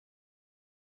things.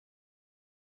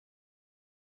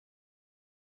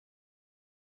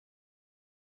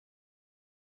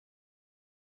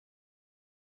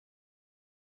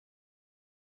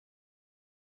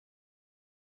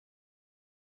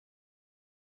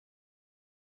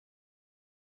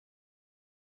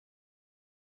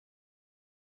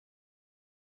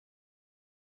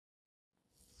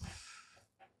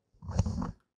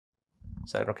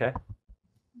 Is that okay?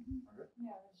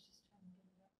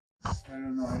 I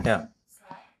don't know. Yeah.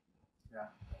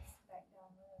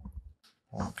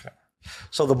 Okay.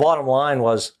 So the bottom line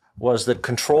was that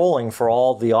controlling for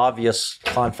all the obvious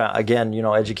confound, again,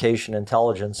 education,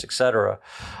 intelligence, etc.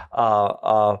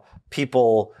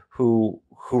 People who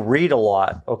read a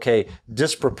lot, okay,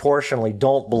 disproportionately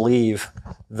don't believe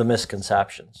the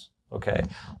misconceptions. Okay,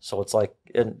 so it's like,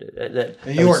 and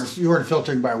you weren't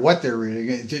filtering by what they're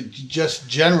reading. Just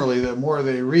generally, the more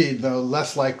they read, the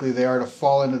less likely they are to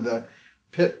fall into the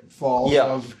pitfalls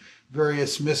of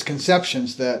various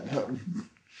misconceptions that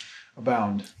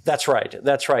abound. That's right.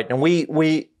 That's right. And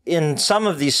we in some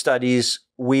of these studies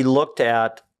we looked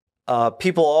at.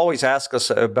 People always ask us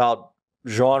about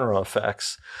genre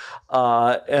effects,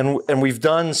 and we've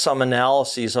done some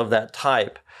analyses of that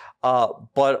type.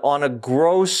 But on a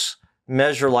gross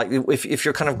measure, like if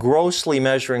you're kind of grossly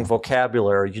measuring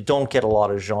vocabulary, you don't get a lot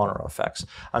of genre effects.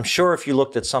 I'm sure if you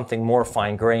looked at something more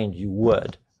fine-grained, you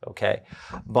would. Okay,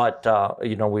 but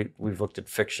you know, we've looked at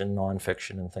fiction,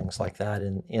 nonfiction, and things like that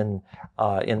in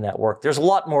that work. There's a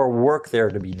lot more work there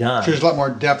to be done. So there's a lot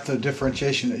more depth of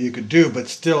differentiation that you could do, but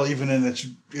still, even in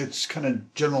its kind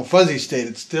of general fuzzy state,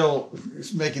 it's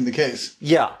making the case.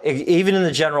 Yeah, even in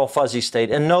the general fuzzy state.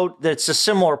 And note that it's a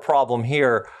similar problem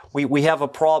here. We have a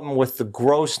problem with the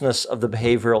grossness of the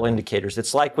behavioral indicators.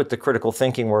 It's like with the critical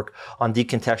thinking work on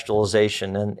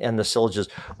decontextualization and the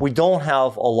syllogisms. We don't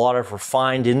have a lot of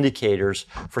refined indicators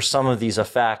for some of these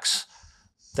effects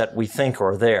that we think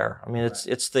are there. I mean,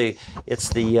 it's the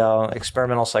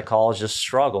experimental psychologist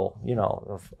struggle, you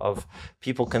know, of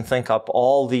people can think up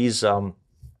all these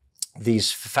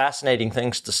fascinating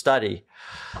things to study.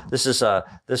 I'll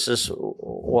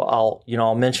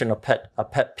mention a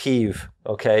pet peeve,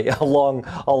 okay,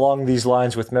 along these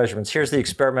lines with measurements. Here's the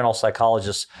experimental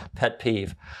psychologist's pet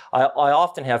peeve. I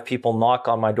often have people knock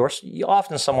on my door,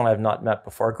 often someone I've not met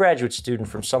before, a graduate student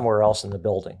from somewhere else in the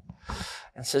building,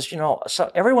 and says, you know,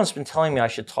 so everyone's been telling me I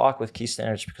should talk with Keith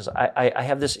Stanovich because I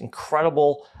have this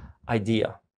incredible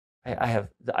idea. I have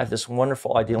this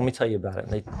wonderful idea. Let me tell you about it.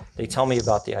 And they tell me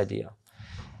about the idea.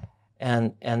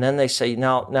 And then they say,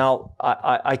 now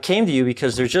I came to you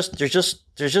because there's just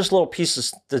little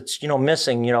pieces that's, you know,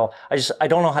 missing, you know, I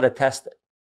don't know how to test it.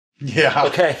 Yeah.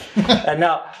 Okay. And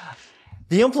now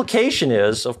the implication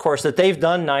is, of course, that they've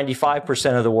done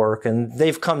 95% of the work and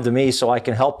they've come to me so I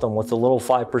can help them with the little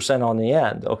 5% on the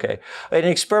end. Okay. In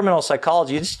experimental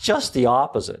psychology, it's just the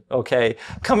opposite. Okay.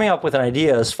 Coming up with an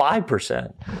idea is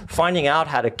 5%. Finding out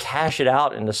how to cash it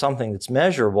out into something that's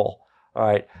measurable, all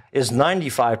right, is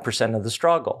 95% of the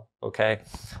struggle. Okay.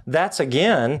 That's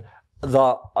again,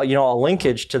 a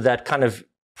linkage to that kind of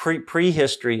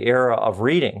prehistory era of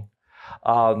reading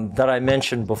that I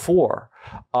mentioned before.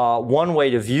 One way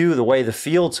to view the way the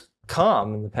field's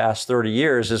come in the past 30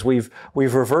 years is we've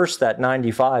reversed that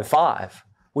 95-5.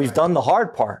 We've done the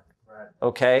hard part.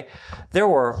 Okay, there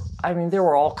were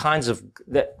all kinds of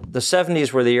the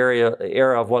 70s were the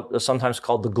era of what is sometimes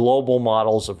called the global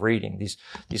models of reading. These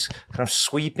kind of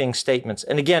sweeping statements.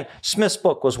 And again, Smith's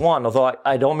book was one. Although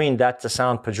I don't mean that to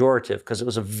sound pejorative, because it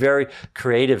was a very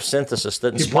creative synthesis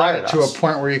that inspired us. You brought it to a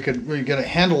point where you get a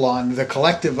handle on the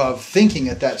collective of thinking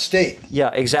at that state.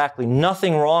 Yeah, exactly.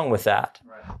 Nothing wrong with that.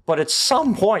 But at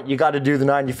some point, you got to do the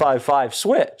 95-5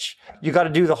 switch. You got to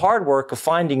do the hard work of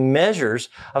finding measures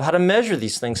of how to measure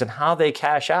these things and how they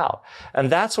cash out. And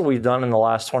that's what we've done in the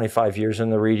last 25 years in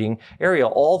the reading area.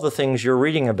 All the things you're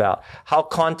reading about, how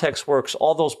context works,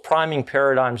 all those priming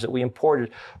paradigms that we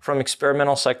imported from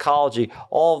experimental psychology,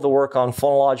 all of the work on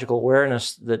phonological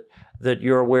awareness that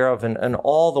you're aware of, and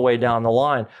all the way down the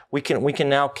line, we can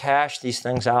now cash these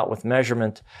things out with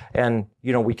measurement, and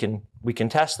you know we can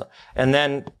test them, and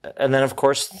then of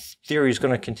course theory is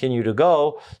going to continue to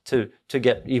go to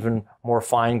get even more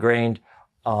fine-grained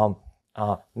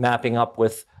mapping up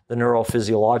with the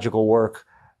neurophysiological work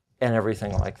and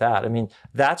everything like that. I mean,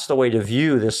 that's the way to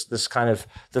view this kind of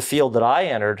the field that I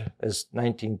entered as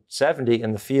 1970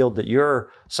 and the field that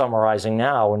you're summarizing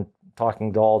now and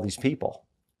talking to all these people.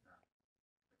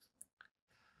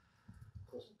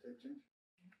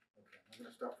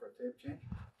 Tape change.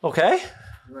 Okay.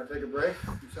 You want to take a break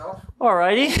yourself? All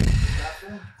righty.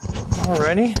 All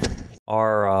righty.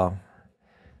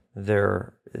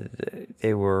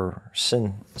 They were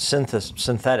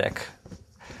synthetic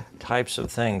types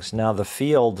of things. Now the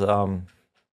field,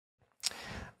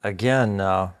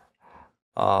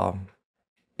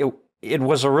 it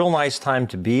was a real nice time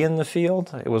to be in the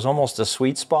field. It was almost a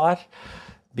sweet spot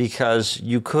because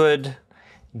you could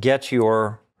get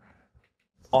your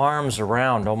arms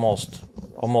around almost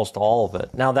all of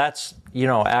it. Now that's,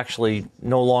 actually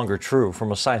no longer true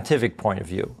from a scientific point of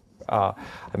view. I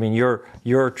mean,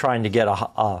 you're trying to get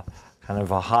a kind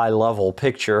of a high level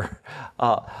picture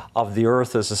of the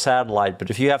Earth as a satellite, but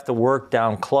if you have to work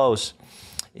down close,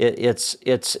 it's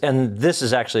and this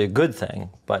is actually a good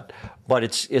thing, but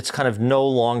it's kind of no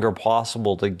longer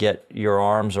possible to get your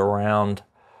arms around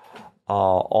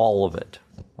all of it.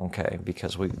 Okay,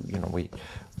 because we've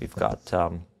got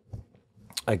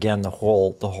again the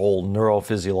whole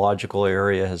neurophysiological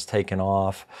area has taken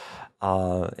off,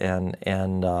 and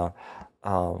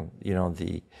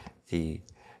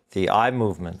the eye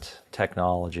movement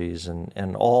technologies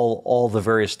and all the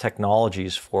various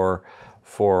technologies for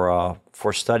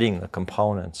studying the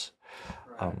components.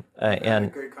 Right. I had a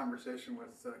great conversation with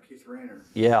Keith Rayner.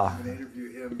 Yeah. I'm going to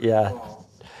interview him. Yeah. Fall.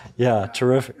 Yeah.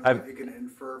 Terrific. And what you can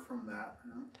infer from that.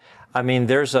 I mean,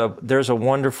 there's a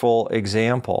wonderful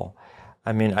example.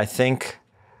 I mean,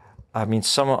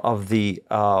 some of the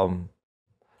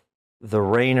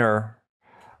Rayner,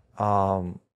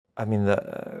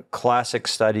 the classic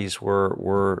studies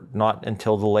were not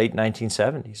until the late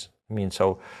 1970s. I mean,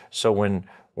 so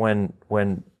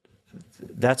when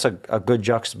that's a good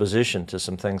juxtaposition to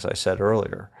some things I said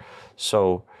earlier.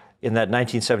 So in that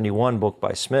 1971 book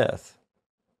by Smith,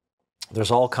 there's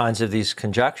all kinds of these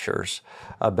conjectures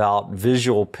about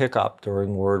visual pickup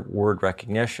during word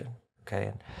recognition.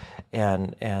 Okay,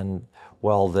 and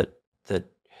well, that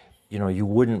you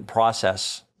wouldn't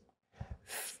process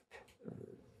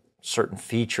certain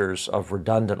features of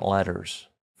redundant letters,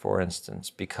 for instance,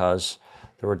 because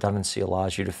the redundancy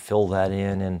allows you to fill that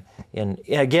in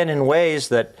again in ways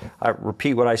that, I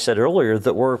repeat what I said earlier,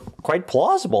 that were quite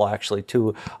plausible actually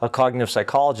to a cognitive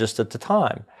psychologist at the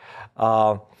time.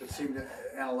 It seemed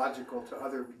analogical to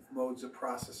other modes of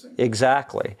processing.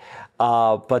 Exactly.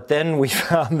 But then we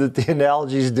found that the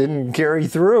analogies didn't carry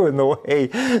through in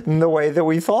the way that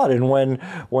we thought. And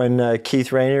when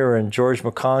Keith Rayner and George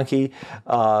McConkie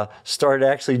started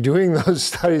actually doing those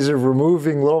studies of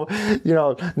removing little,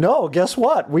 no, guess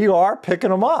what? We are picking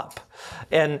them up.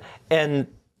 And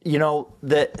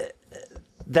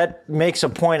that makes a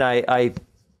point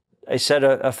I said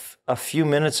a few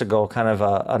minutes ago, kind of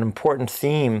an important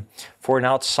theme for an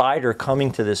outsider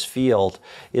coming to this field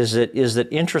is that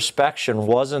introspection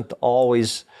wasn't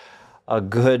always a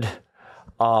good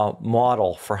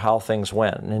model for how things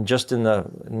went. And just in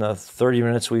the 30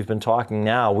 minutes we've been talking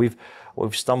now, we've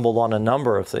stumbled on a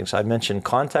number of things. I mentioned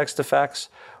context effects.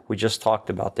 We just talked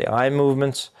about the eye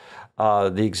movements,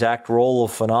 the exact role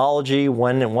of phonology,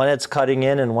 when it's cutting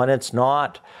in and when it's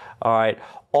not. All right.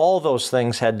 All those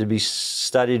things had to be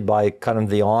studied by kind of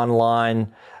the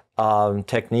online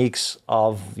techniques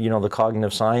of the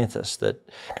cognitive scientists. That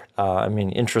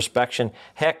introspection.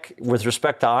 Heck, with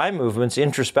respect to eye movements,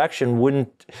 introspection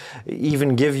wouldn't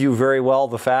even give you very well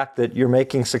the fact that you're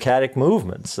making saccadic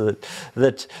movements.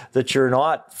 That you're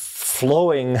not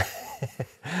flowing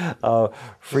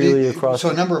freely across.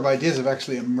 So a number of ideas have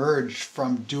actually emerged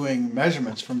from doing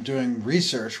measurements, from doing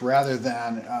research, rather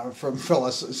than from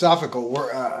philosophical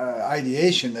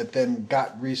ideation that then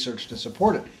got research to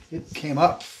support it. It came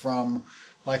up from,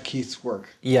 like, Keith's work.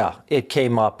 Yeah, it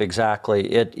came up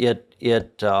exactly.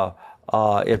 It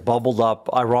bubbled up,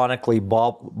 ironically,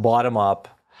 bottom up,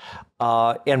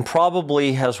 and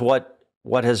probably has what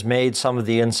has made some of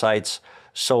the insights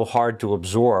so hard to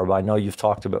absorb. I know you've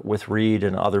talked about with Reed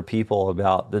and other people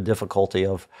about the difficulty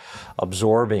of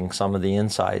absorbing some of the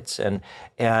insights, and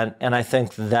I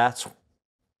think that's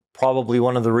probably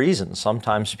one of the reasons.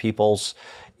 Sometimes people's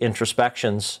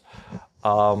introspections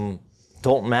don't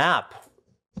map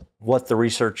what the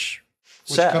research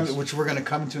says. Which we're going to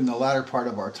come to in the latter part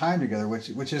of our time together,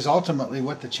 which is ultimately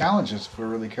what the challenge is if we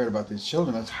really cared about these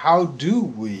children. It's how do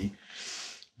we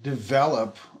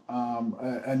develop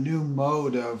a new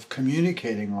mode of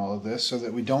communicating all of this so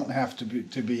that we don't have to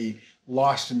be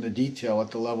lost in the detail at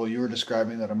the level you were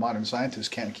describing, that a modern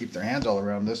scientist can't keep their hands all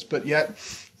around this, but yet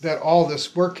that all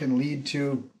this work can lead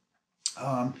to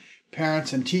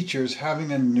parents and teachers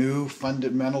having a new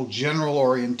fundamental general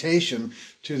orientation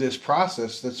to this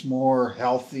process that's more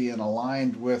healthy and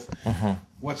aligned with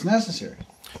what's necessary.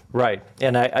 Right.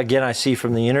 And I see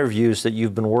from the interviews that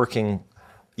you've been working,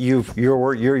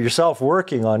 you're yourself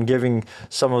working on giving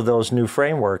some of those new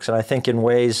frameworks, and I think in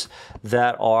ways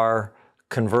that are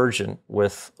convergent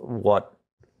with what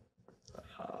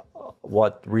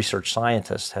research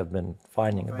scientists have been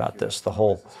finding about this. The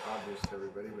whole, it's obvious to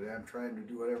everybody, but I'm trying to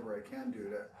do whatever I can do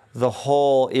to. The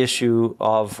whole issue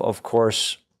of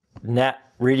course,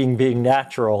 reading being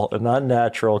natural and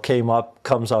unnatural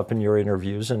comes up in your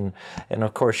interviews, and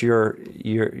of course your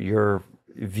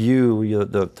view,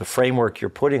 the framework you're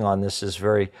putting on this is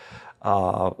very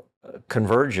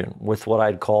convergent with what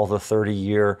I'd call the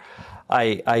 30-year.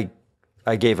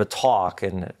 I gave a talk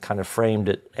and kind of framed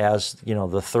it as the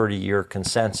 30-year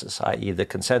consensus, i.e. the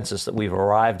consensus that we've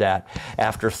arrived at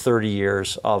after 30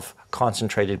 years of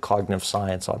concentrated cognitive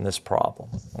science on this problem.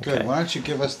 Okay? Good. Why don't you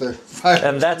give us the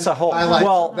and that's a whole.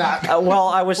 Well,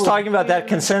 I was talking about that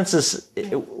consensus.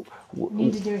 We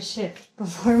need to do a shift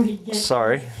before we get.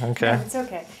 Sorry. Okay. No, it's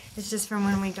okay. It's just from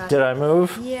when we got. Did I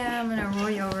move? Yeah, I'm gonna roll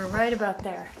you over right about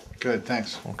there. Good.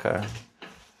 Thanks. Okay.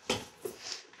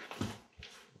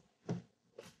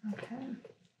 Okay.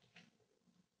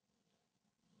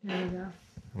 There we go.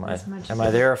 Am I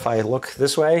there if I look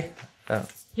this way?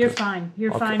 You're fine.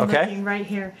 You're fine okay. looking right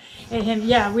here at him.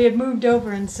 Yeah, we had moved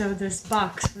over, and so this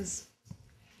box was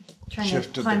trying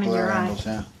to climb in your eye. Angles,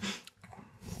 yeah.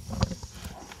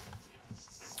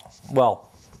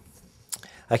 well,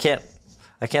 I can't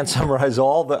summarize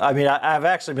all the. I mean, I've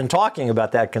actually been talking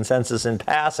about that consensus in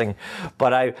passing,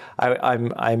 but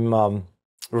I'm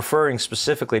referring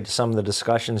specifically to some of the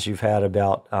discussions you've had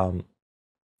about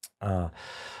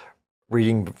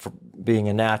reading being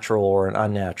a natural or an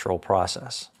unnatural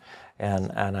process,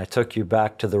 and I took you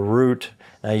back to the root.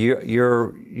 Now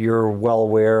you're well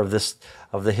aware of this,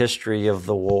 of the history of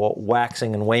the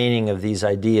waxing and waning of these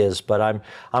ideas, but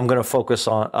I'm going to focus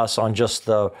on just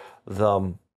the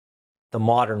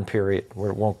modern period,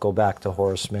 where it won't go back to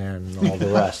Horace Mann and all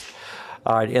the rest.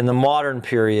 All right, in the modern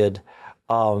period,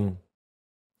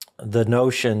 the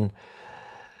notion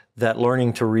that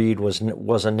learning to read was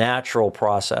a natural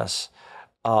process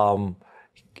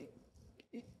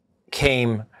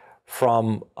came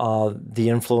from the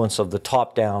influence of the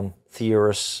top-down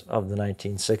theorists of the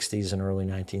 1960s and early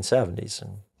 1970s,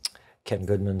 and Ken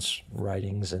Goodman's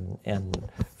writings and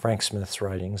Frank Smith's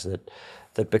writings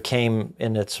that became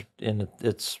in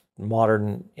its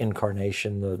modern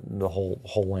incarnation the whole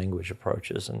language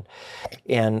approaches,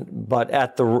 but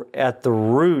at the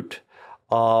root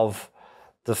of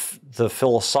the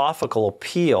philosophical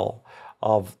appeal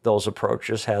of those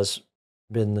approaches has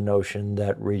been the notion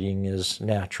that reading is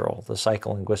natural, the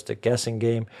psycholinguistic guessing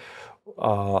game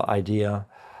idea,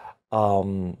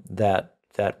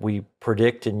 that we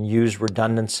predict and use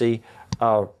redundancy.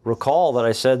 Recall that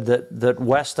I said that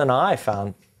West and I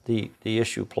found the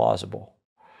issue plausible.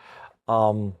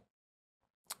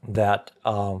 That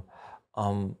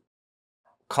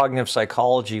cognitive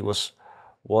psychology was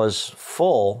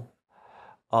full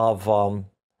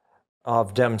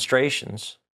of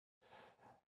demonstrations.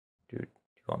 Do you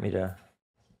want me to?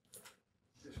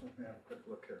 Just want me to have a quick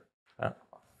look here.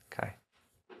 Okay.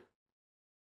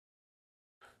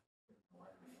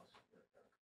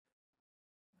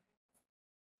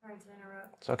 Sorry to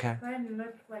interrupt. It's okay. Go ahead and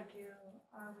look like you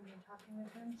are when you're talking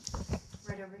with him.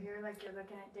 Right over here, like you're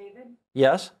looking at David.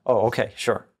 Yes? Oh, okay,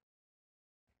 sure.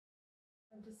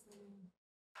 I'm just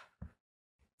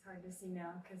it's hard to see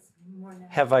now because more now.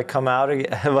 Have I come out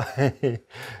again? Have I?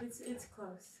 It's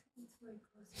close. It's way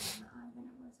closer in the eye than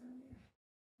it was earlier.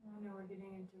 I know we're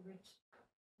getting into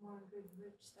more good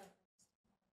rich stuff.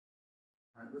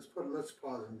 All right, let's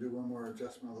pause and do one more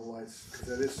adjustment of the lights, because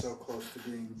that is so close to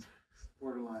being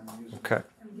borderline usable. Okay.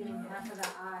 I'm getting half of the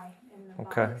eye in the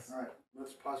Okay. box. All right,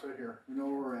 let's pause right here. We know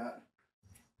where we're at.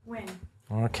 When?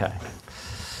 Okay.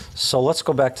 So let's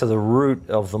go back to the root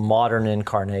of the modern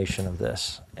incarnation of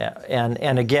this.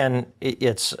 And again,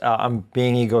 it's I'm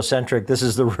being egocentric. This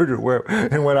is the root of where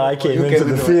and when I came into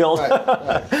the field.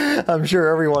 Right. I'm sure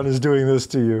everyone is doing this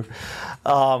to you.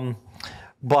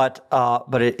 But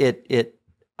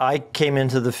I came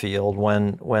into the field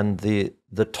when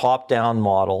the top-down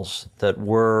models that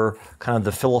were kind of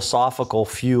the philosophical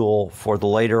fuel for the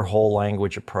later whole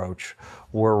language approach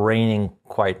were reigning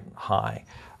quite high.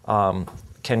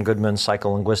 Ken Goodman's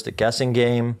psycholinguistic guessing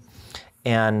game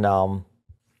and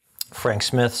Frank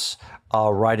Smith's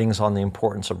writings on the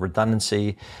importance of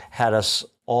redundancy had us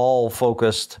all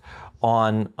focused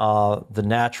on the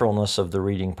naturalness of the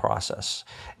reading process,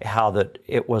 how that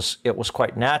it was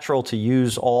quite natural to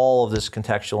use all of this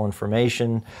contextual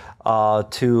information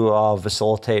to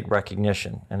facilitate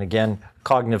recognition. And again,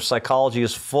 cognitive psychology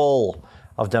is full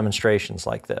of demonstrations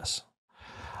like this.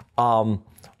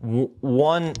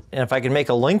 One, and if I can make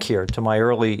a link here to my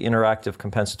early interactive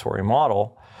compensatory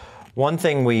model, one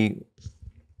thing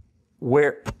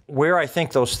where I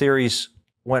think those theories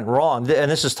went wrong,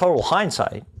 and this is total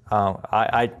hindsight,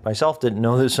 I myself didn't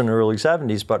know this in the early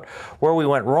 70s, but where we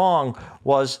went wrong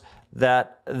was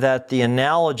that the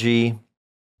analogy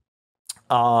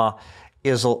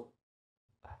is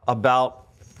about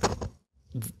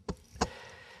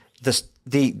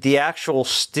the actual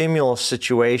stimulus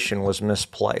situation was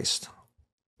misplaced.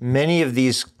 Many of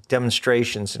these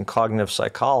demonstrations in cognitive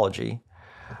psychology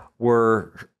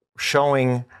were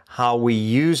showing how we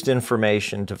used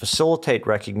information to facilitate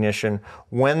recognition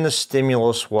when the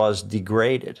stimulus was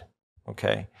degraded.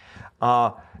 Okay,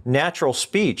 natural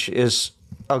speech is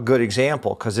a good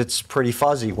example because it's pretty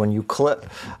fuzzy when you clip.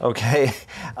 Okay,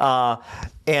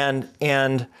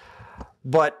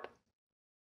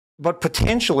 but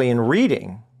potentially in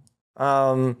reading,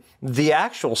 the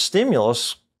actual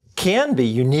stimulus can be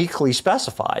uniquely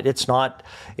specified. It's not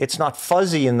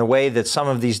fuzzy in the way that some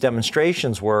of these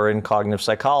demonstrations were in cognitive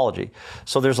psychology.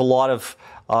 So there's a lot of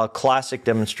classic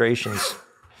demonstrations.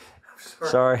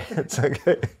 Sorry, it's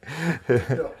okay.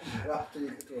 After you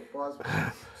get to a pause,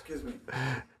 excuse me.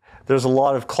 There's a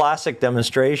lot of classic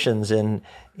demonstrations in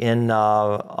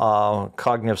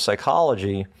cognitive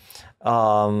psychology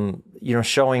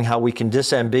showing how we can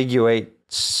disambiguate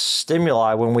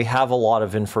stimuli when we have a lot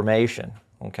of information.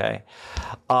 Okay.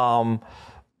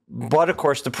 But of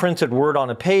course, the printed word on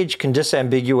a page can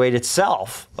disambiguate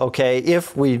itself. Okay,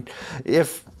 if we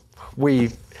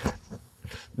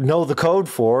know the code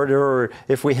for it, or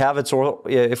if we have its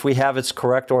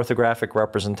correct orthographic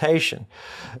representation,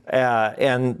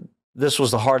 and this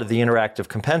was the heart of the interactive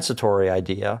compensatory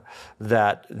idea,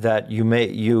 that you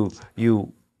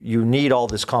need all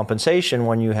this compensation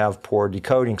when you have poor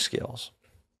decoding skills.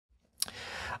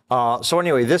 So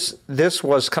anyway, this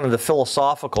was kind of the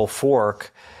philosophical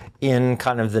fork in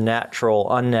kind of the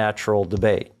natural-unnatural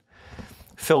debate.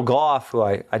 Phil Goff, who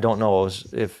I don't know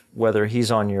whether he's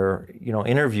on your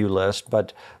interview list,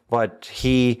 but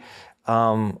he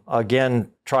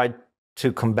again tried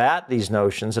to combat these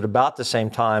notions. At about the same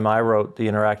time I wrote the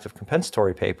interactive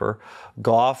compensatory paper,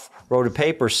 Goff wrote a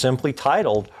paper simply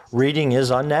titled "Reading is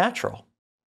Unnatural,"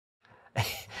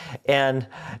 and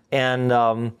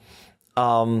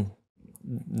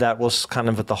that was kind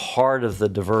of at the heart of the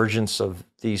divergence of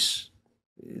these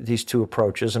two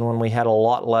approaches, and when we had a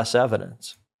lot less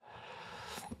evidence.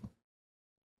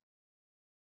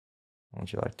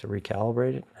 Would you like to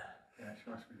recalibrate it? Yeah, she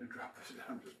wants me to drop this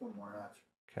down just one more notch.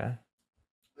 Okay.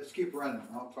 Let's keep running.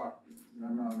 I'll talk.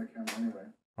 I'm not on the camera anyway.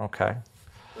 Okay.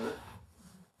 Okay.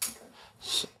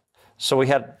 So we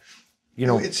had,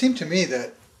 It seemed to me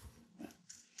that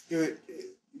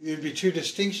there'd be two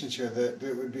distinctions here. That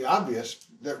it would be obvious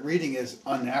that reading is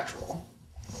unnatural,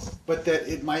 but that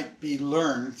it might be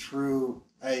learned through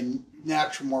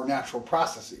more natural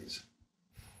processes,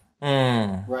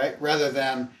 right? Rather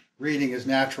than reading is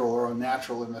natural or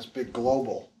unnatural in this big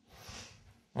global.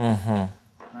 Mm-hmm. Right?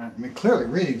 I mean, clearly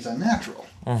reading is unnatural.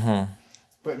 Mm-hmm.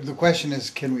 But the question is,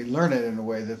 can we learn it in a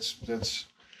way that's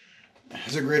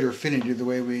has a greater affinity to the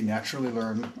way we naturally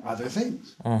learn other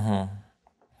things? Mm-hmm.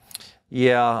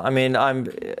 Yeah, I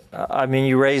mean,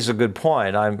 you raise a good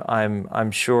point.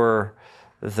 I'm sure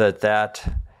that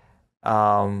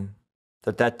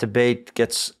debate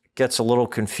gets a little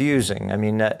confusing. I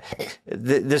mean,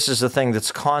 this is a thing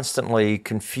that's constantly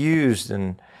confused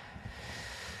in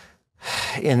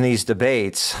these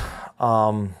debates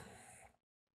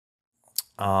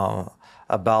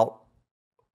about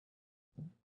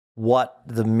what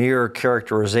the mere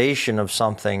characterization of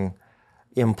something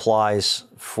implies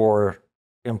for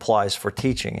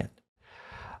teaching it,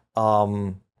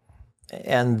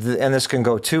 and this can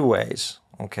go two ways,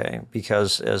 okay?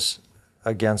 Because as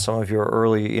again, some of your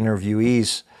early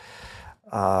interviewees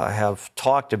have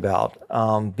talked about,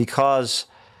 because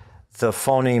the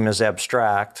phoneme is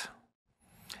abstract,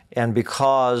 and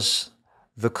because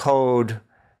the code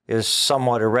is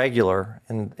somewhat irregular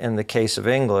in the case of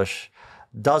English,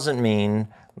 doesn't mean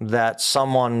that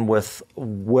someone with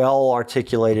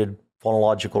well-articulated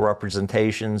phonological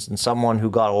representations and someone who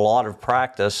got a lot of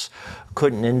practice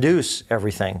couldn't induce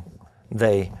everything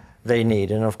they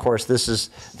need. And of course, this is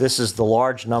the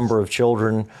large number of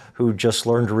children who just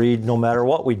learn to read no matter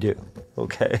what we do.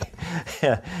 Okay,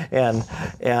 and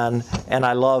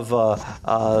I love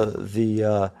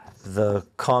the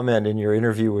comment in your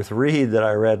interview with Reed that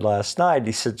I read last night.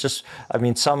 He said,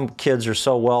 some kids are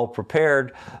so well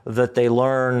prepared that they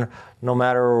learn no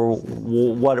matter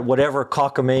whatever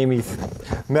cockamamie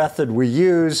method we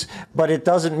use, but it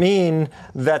doesn't mean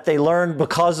that they learn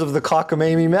because of the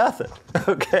cockamamie method.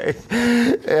 Okay,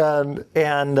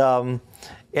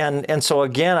 and so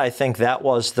again, I think that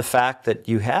was the fact that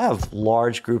you have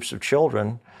large groups of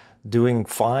children doing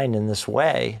fine in this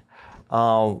way.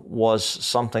 Was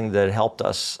something that helped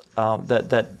us,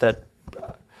 that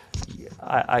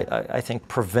I think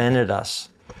prevented us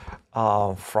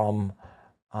from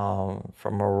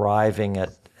arriving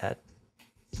at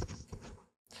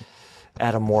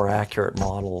a more accurate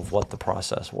model of what the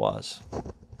process was.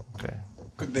 Okay.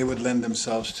 They would lend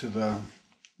themselves to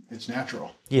it's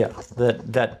natural. Yeah,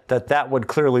 that would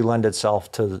clearly lend itself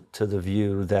to the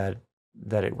view that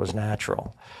it was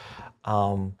natural.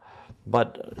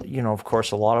 But, of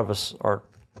course, a lot of us are,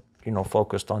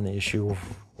 focused on the issue of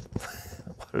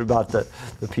what about the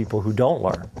people who don't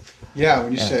learn? Yeah,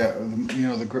 when you say,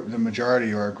 the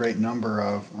majority or a great number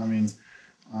of,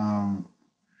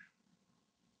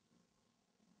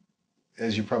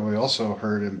 as you probably also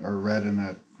heard or read in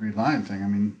that Reed Line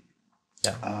thing,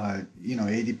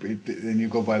 80, and you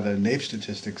go by the NAEP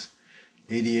statistics,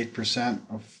 88%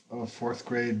 of fourth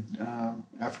grade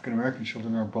African American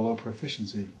children are below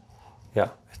proficiency.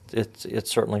 Yeah, it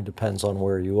certainly depends on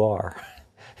where you are,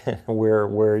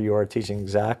 where you are teaching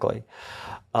exactly,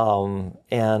 so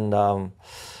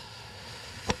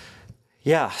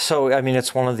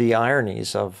it's one of the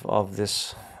ironies of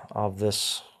this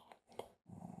this,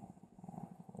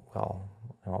 well,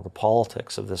 the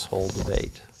politics of this whole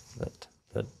debate.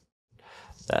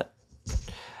 That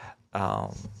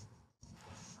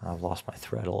I've lost my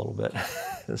thread a little bit.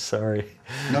 Sorry.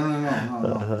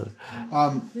 No.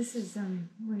 This is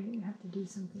we have to do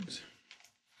something.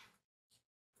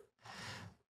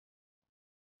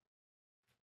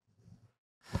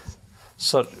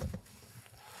 So,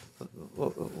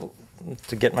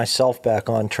 to get myself back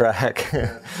on track,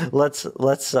 let's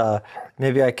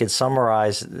maybe I could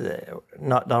summarize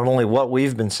not only what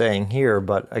we've been saying here,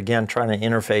 but again trying to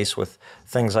interface with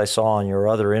things I saw in your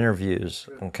other interviews.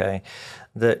 Okay,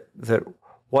 that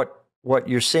what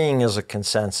you're seeing is a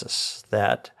consensus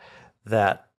that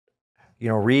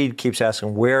Reed keeps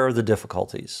asking, where are the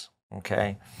difficulties?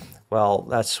 Okay,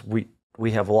 well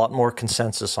we have a lot more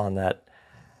consensus on that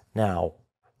now.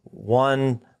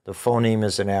 One, the phoneme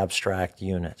is an abstract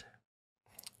unit.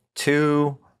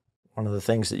 Two, one of the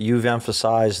things that you've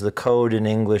emphasized, the code in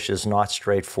English is not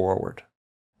straightforward.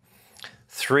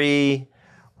 Three,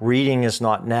 reading is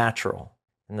not natural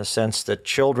in the sense that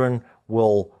children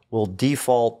will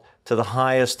default to the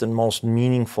highest and most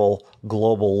meaningful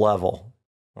global level,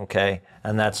 okay?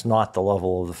 And that's not the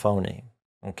level of the phoneme,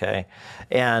 okay?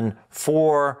 And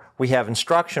four, we have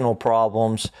instructional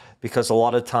problems because a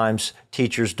lot of times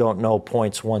teachers don't know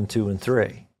points 1, 2, and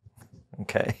 3.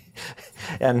 Okay,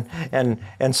 and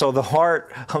so the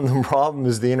heart of the problem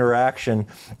is the interaction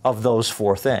of those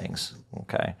four things.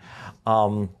 Okay,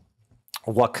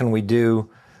 what can we do?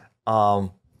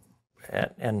 And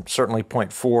certainly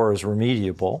point 4 is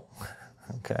remediable.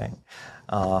 Okay,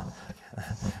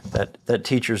 that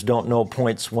teachers don't know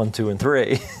points 1, 2, and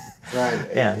 3.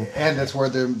 Right, and that's where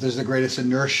there's the greatest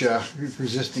inertia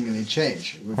resisting any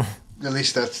change. At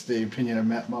least that's the opinion I've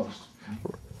met most.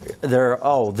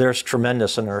 There's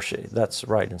tremendous inertia. That's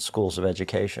right, in schools of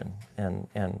education, and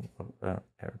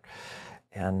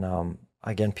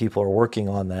again, people are working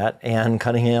on that. Anne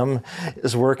Cunningham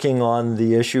is working on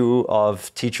the issue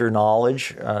of teacher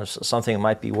knowledge, something that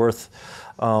might be worth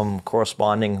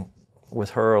corresponding with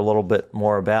her a little bit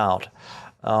more about.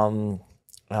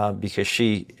 Because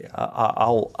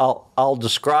I'll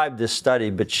describe this study,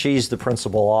 but she's the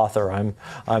principal author.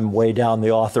 I'm way down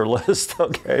the author list.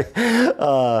 Okay,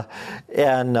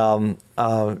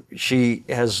 she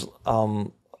has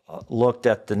looked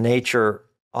at the nature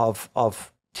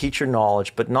of teacher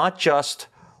knowledge, but not just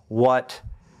what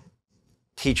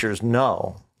teachers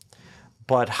know,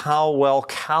 but how well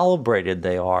calibrated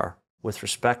they are with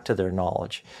respect to their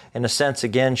knowledge. In a sense,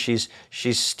 again, she's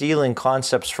stealing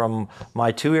concepts from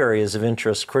my two areas of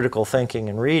interest, critical thinking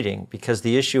and reading, because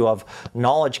the issue of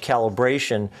knowledge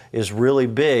calibration is really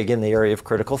big in the area of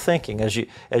critical thinking. As you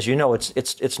know,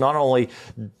 it's not only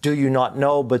do you not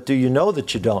know, but do you know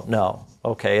that you don't know?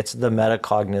 Okay, it's the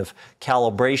metacognitive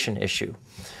calibration issue.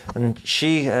 And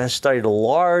she has studied a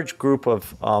large group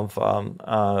of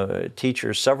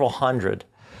teachers, several hundred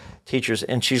teachers,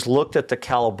 and she's looked at the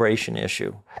calibration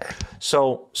issue.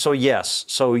 So yes,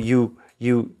 so you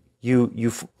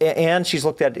and she's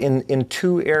looked at in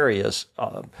two areas,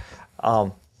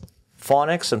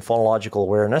 phonics and phonological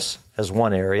awareness as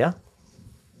one area,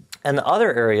 and the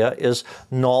other area is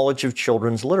knowledge of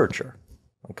children's literature.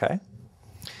 Okay,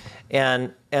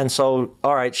 and so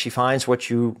all right, she finds what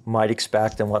you might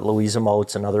expect and what Louisa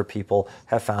Moats and other people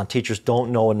have found. Teachers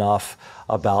don't know enough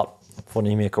about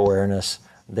phonemic awareness.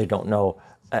 They don't know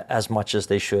as much as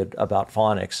they should about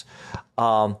phonics.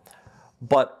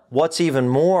 But what's even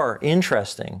more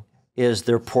interesting is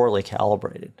they're poorly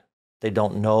calibrated. They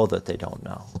don't know that they don't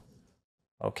know.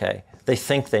 Okay? They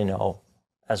think they know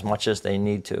as much as they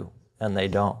need to, and they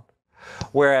don't.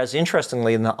 Whereas,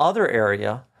 interestingly, in the other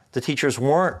area, the teachers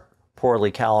weren't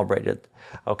poorly calibrated.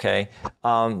 Okay?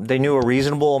 They knew a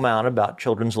reasonable amount about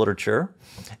children's literature,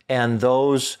 and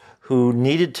those who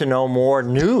needed to know more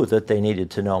knew that they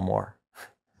needed to know more.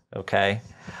 Okay,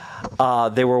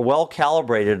 they were well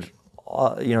calibrated.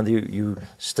 You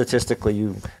statistically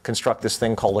you construct this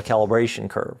thing called a calibration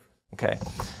curve. Okay,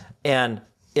 and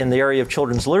in the area of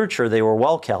children's literature, they were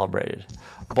well calibrated,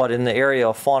 but in the area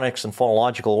of phonics and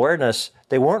phonological awareness,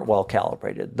 they weren't well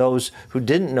calibrated. Those who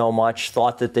didn't know much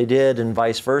thought that they did, and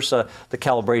vice versa. The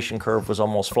calibration curve was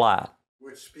almost flat.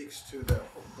 Which speaks to the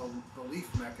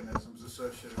belief mechanisms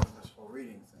associated with this whole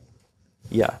reading thing.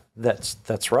 Yeah,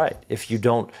 that's right. If you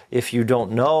don't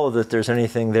know that there's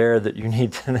anything there that you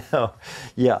need to know,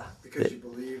 yeah. Because you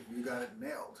believe you got it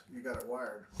nailed, you got it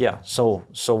wired. Yeah. So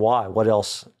why? What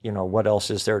else? What else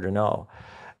is there to know?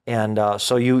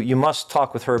 so you must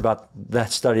talk with her about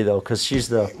that study, though, because she's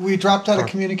the... We dropped out of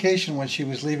communication when she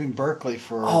was leaving Berkeley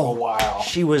for a while.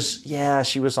 She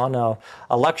was on a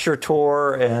lecture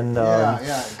tour, and...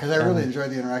 because I really enjoyed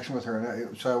the interaction with her,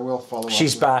 and so I will follow up.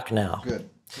 She's back now. Good.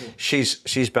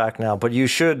 She's back now, but you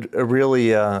should really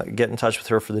get in touch with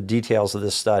her for the details of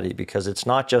this study, because it's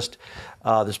not just,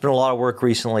 there's been a lot of work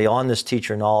recently on this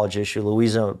teacher knowledge issue.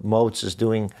 Louisa Moats is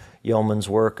doing yeoman's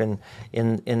work in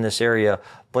this area,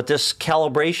 but this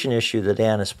calibration issue that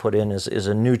Anne has put in is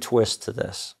a new twist to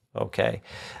this, okay?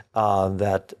 And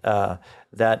of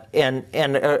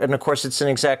course it's an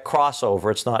exact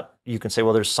crossover. It's not, you can say,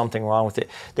 well, there's something wrong with it.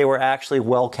 They were actually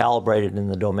well calibrated in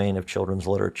the domain of children's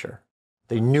literature.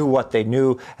 They knew what they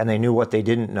knew, and they knew what they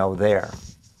didn't know there.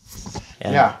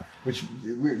 And which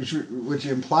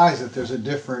implies that there's a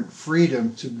different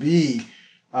freedom to be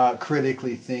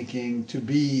critically thinking, to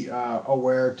be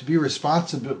aware, to be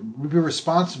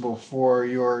responsible for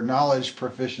your knowledge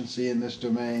proficiency in this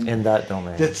domain. In that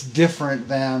domain. That's different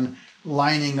than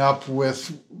lining up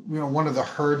with one of the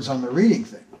herds on the reading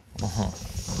thing.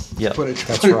 Yeah,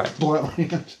 that's right. Bluntly.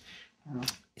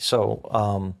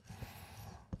 So.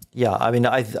 Yeah, I mean,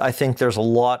 I think there's a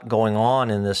lot going on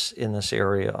in this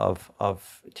area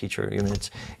of teacher. I mean,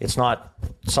 it's not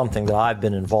something that I've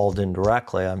been involved in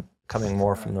directly. I'm coming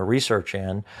more from the research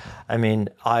end. I mean,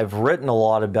 I've written a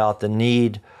lot about the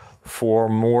need for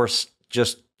more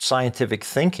just scientific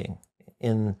thinking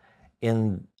in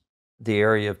the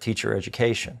area of teacher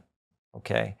education.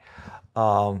 Okay,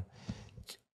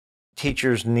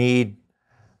 teachers need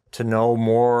to know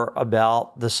more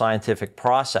about the scientific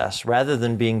process rather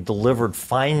than being delivered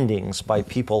findings by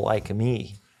people like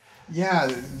me.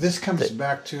 Yeah, this comes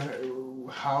back to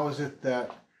how is it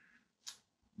that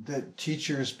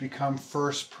teachers become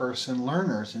first-person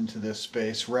learners into this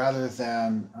space rather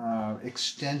than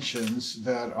extensions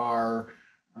that are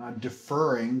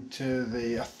deferring to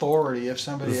the authority of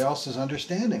somebody else's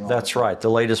understanding. That's right, the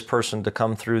latest person to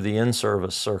come through the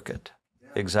in-service circuit.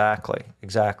 Exactly.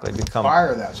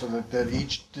 Inspire that so that the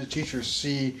teachers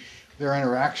see their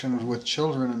interactions with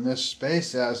children in this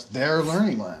space as their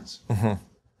learning lens. Mm-hmm.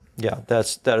 Yeah,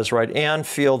 that is right, and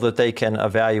feel that they can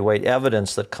evaluate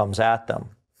evidence that comes at them.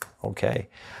 Okay,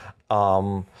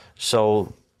 so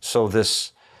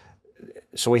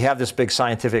we have this big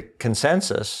scientific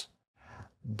consensus,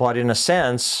 but in a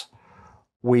sense,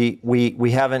 we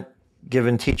haven't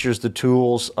given teachers the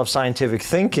tools of scientific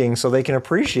thinking so they can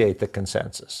appreciate the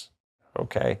consensus.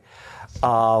 Okay,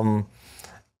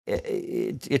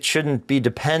 it shouldn't be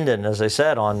dependent, as I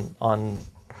said, on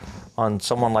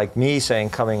someone like me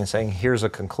coming and saying here's a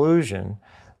conclusion,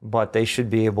 but they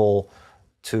should be able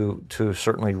to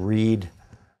certainly read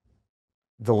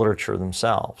the literature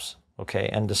themselves, okay,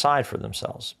 and decide for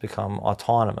themselves, become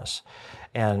autonomous,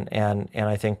 and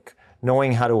I think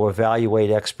knowing how to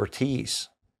evaluate expertise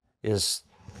is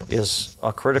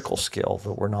a critical skill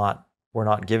that we're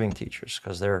not giving teachers,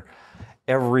 because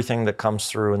everything that comes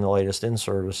through in the latest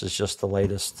in-service is just the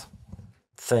latest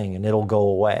thing, and it'll go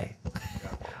away.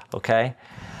 Okay?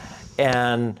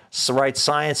 And so, right,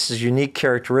 science's unique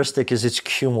characteristic is it's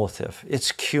cumulative.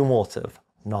 It's cumulative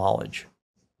knowledge.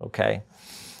 Okay?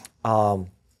 And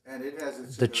it has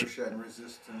its inertia and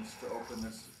resistance to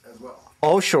openness as well.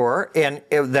 Oh, sure, and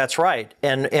that's right,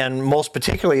 and most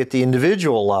particularly at the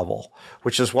individual level,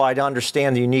 which is why to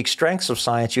understand the unique strengths of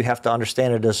science, you have to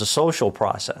understand it as a social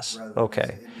process.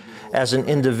 Okay, as an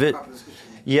individual.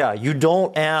 Yeah, you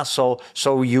don't ask. So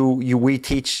we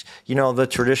teach the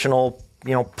traditional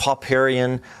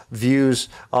Popperian views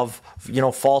of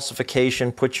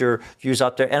falsification. Put your views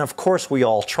out there, and of course we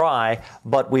all try,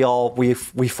 but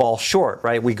we fall short,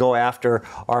 right? We go after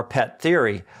our pet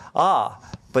theory. But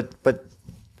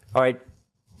all right,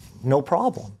 no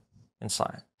problem in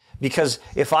science. Because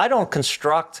if I don't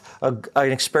construct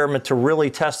an experiment to really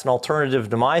test an alternative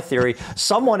to my theory,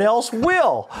 someone else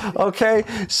will, okay?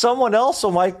 Someone else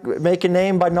might make a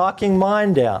name by knocking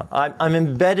mine down. I'm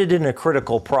embedded in a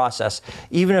critical process,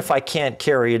 even if I can't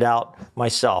carry it out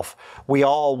myself. We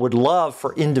all would love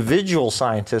for individual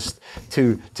scientists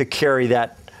to carry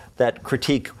that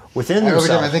critique within themselves.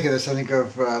 Every time I think of this, I think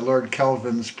of Lord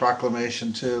Kelvin's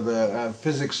proclamation to the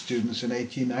physics students in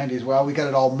 1890s. Well, we got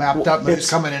it all mapped up, but it's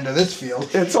coming into this field.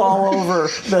 It's all over.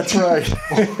 That's right.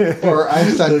 Or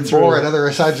Einstein and Bohr at other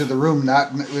sides of the room,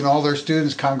 all their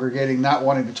students congregating, not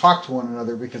wanting to talk to one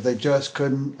another because they just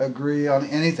couldn't agree on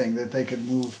anything that they could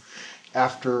move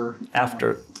after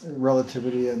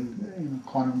relativity and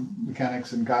quantum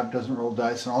mechanics and God doesn't roll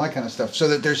dice and all that kind of stuff. So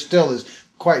that there still is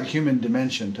quite human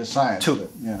dimension to science.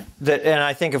 And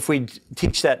I think if we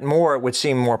teach that more, it would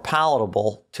seem more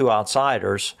palatable to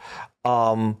outsiders.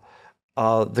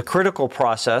 The critical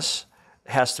process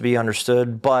has to be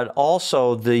understood, but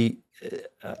also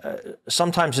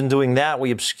sometimes in doing that,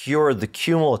 we obscure the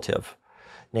cumulative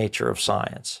nature of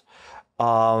science.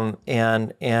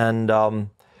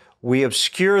 We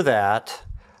obscure that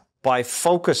by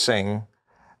focusing.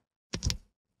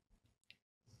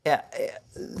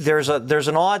 There's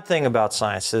an odd thing about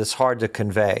science that it's hard to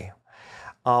convey.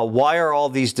 Why are all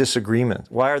these disagreements?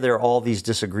 Why are there all these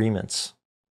disagreements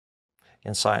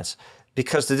in science?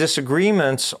 Because the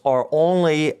disagreements are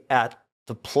only at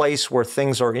the place where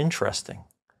things are interesting.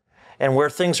 And where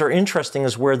things are interesting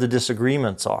is where the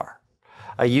disagreements are.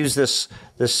 I use this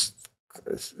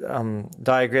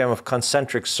diagram of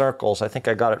concentric circles. I think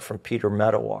I got it from Peter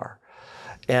Medawar.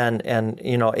 And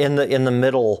you know, in the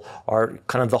middle are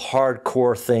kind of the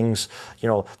hardcore things, you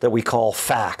know, that we call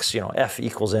facts, you know, F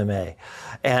equals ma.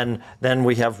 And then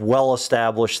we have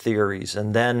well-established theories,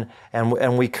 and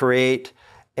we create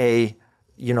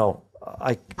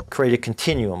I create a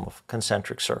continuum of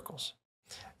concentric circles.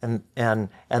 And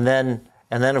then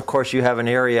of course you have an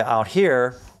area out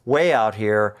here, way out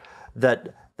here,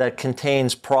 that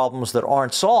contains problems that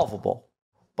aren't solvable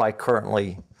by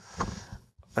currently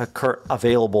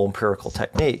available empirical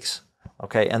techniques.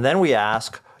 Okay, and then we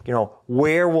ask, you know,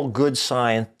 where will good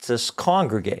scientists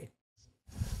congregate?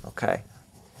 Okay,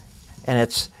 and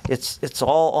it's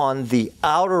all on the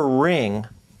outer ring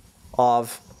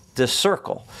of this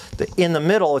circle. In the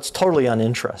middle, it's totally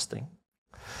uninteresting.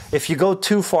 If you go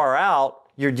too far out,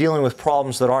 you're dealing with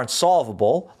problems that aren't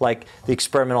solvable, like the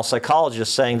experimental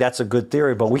psychologist saying that's a good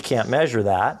theory, but we can't measure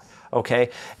that. Okay,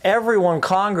 everyone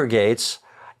congregates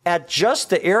at just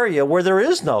the area where there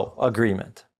is no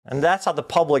agreement. And that's how the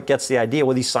public gets the idea,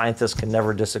 well, these scientists can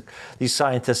never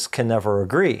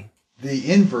agree.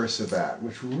 The inverse of that,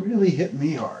 which really hit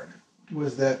me hard,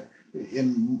 was that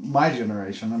in my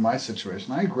generation, in my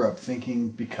situation, I grew up thinking,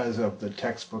 because of the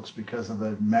textbooks, because of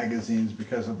the magazines,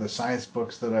 because of the science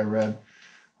books that I read,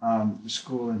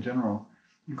 school in general,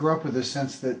 you grew up with a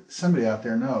sense that somebody out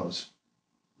there knows.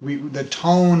 The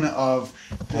tone of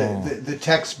the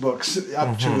textbooks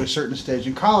up to a certain stage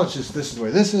in college is, this is the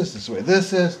way this is, this is the way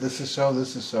this is so,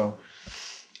 this is so.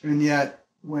 And yet,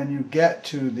 when you get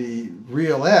to the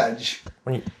real edge,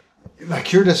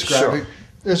 like you're describing, sure,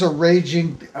 there's a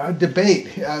raging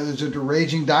debate. There's a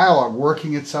raging dialogue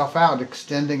working itself out,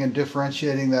 extending and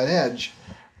differentiating that edge.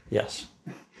 Yes.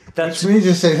 Which means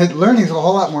to say that learning is a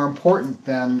whole lot more important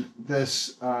than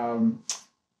this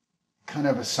kind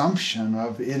of assumption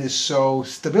of it is so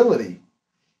stability.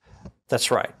 That's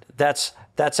right. That's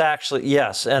actually,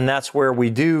 yes, and that's where we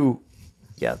do,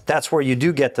 that's where you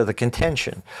do get to the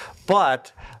contention.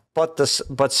 But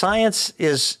science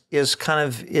is kind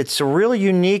of, it's a really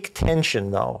unique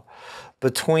tension though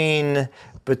between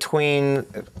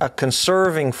a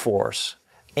conserving force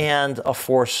and a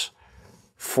force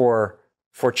for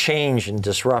change and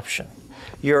disruption.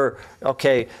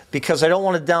 Because I don't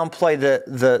want to downplay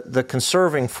the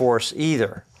conserving force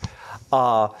either.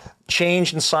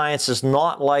 Change in science is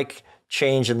not like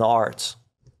change in the arts.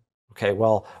 Okay,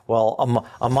 well,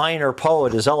 a minor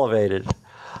poet is elevated,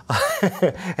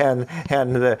 and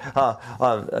a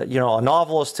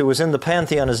novelist who was in the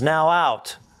Pantheon is now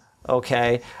out.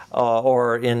 Okay,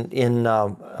 or in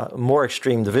more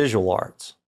extreme, the visual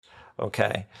arts.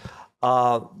 Okay.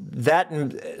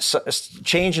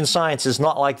 Change in science is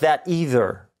not like that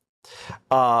either.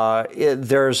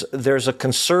 There's a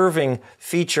conserving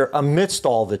feature amidst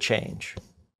all the change.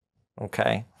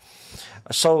 Okay,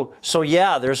 so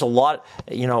yeah, there's a lot.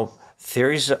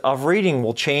 Theories of reading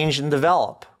will change and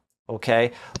develop.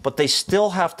 Okay, but they still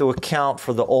have to account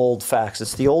for the old facts.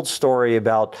 It's the old story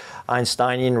about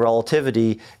Einsteinian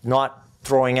relativity not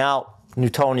throwing out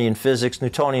Newtonian physics.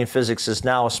 Newtonian physics is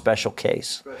now a special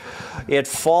case. It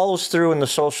follows through in the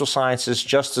social sciences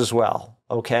just as well.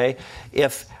 Okay,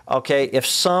 if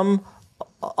some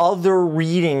other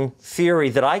reading theory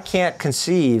that I can't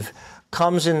conceive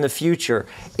comes in the future,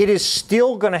 it is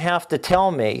still going to have to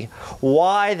tell me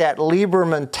why that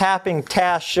Lieberman tapping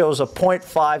task shows a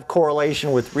 0.5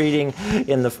 correlation with reading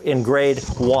in grade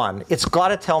 1. It's got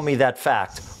to tell me that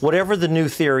fact. Whatever the new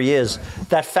theory is,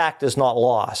 that fact is not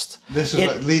lost. This is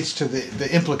what leads to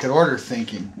the implicate order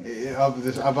thinking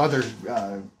of other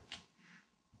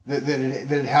that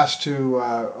it has to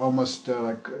almost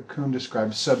like Kuhn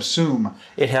described, subsume.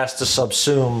 It has to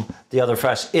subsume the other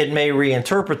facts. It may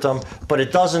reinterpret them, but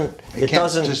it doesn't. It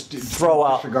doesn't just throw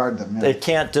out. Disregard them. Yeah. It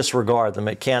can't disregard them.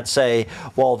 It can't say,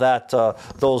 well, that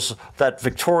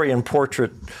Victorian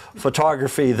portrait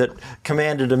photography that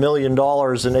commanded $1 million in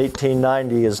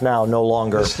 1890 is now no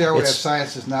longer. The stairway of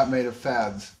science is not made of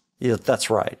fads. Yeah,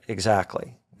 that's right.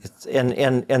 Exactly.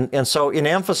 And so in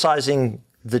emphasizing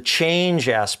the change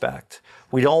aspect,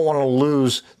 we don't want to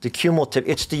lose the cumulative.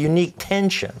 It's the unique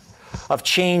tension of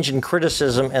change and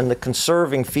criticism and the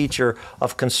conserving feature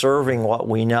of conserving what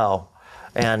we know.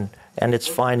 And it's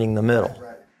finding the middle.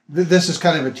 Right. This is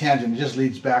kind of a tangent. It just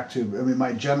leads back to, I mean,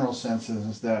 my general sense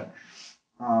is that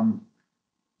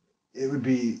it would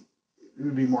be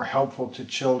more helpful to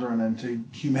children and to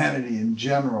humanity in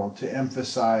general to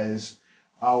emphasize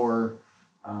our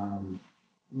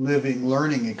living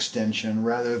learning extension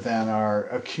rather than our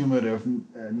accumulative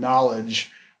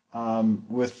knowledge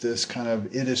with this kind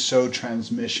of it is so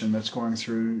transmission that's going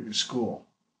through school.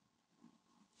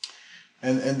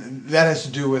 And that has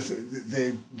to do with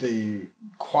the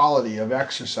quality of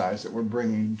exercise that we're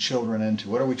bringing children into.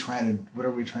 What are we trying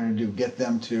to do? Get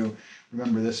them to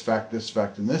remember this fact,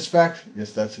 and this fact.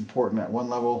 Yes, that's important at one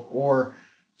level. Or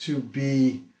to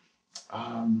be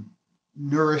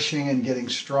nourishing and getting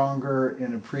stronger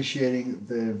in appreciating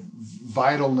the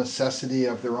vital necessity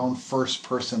of their own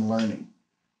first-person learning.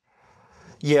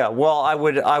 Yeah, well, I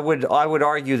would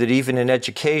argue that even in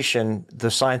education, the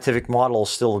scientific model is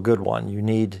still a good one. You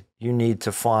need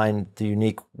to find the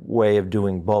unique way of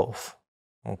doing both.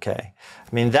 Okay, I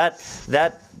mean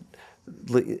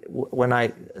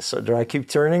so do I keep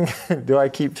turning? Do I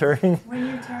keep turning? When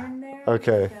you turn there,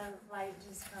 okay, the light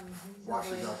just comes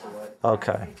Washes out the light.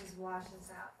 Okay. It just washes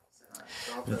out.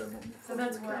 So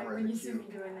that's why when you see me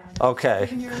doing that. Okay.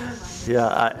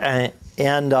 Yeah,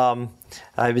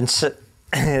 I've been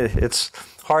it's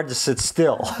hard to sit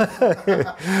still.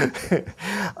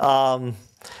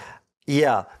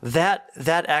 Yeah,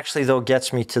 that actually though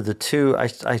gets me to the two. I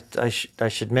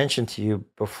should mention to you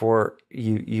before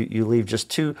you leave just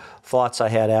two thoughts I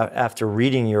had after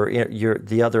reading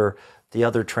the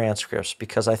other transcripts,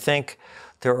 because I think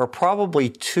there are probably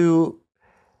two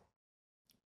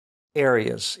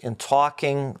areas in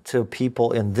talking to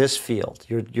people in this field.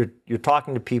 You're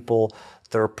talking to people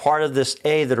that are part of this,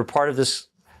 A, that are part of this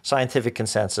scientific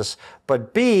consensus,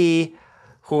 but B,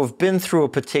 who have been through a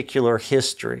particular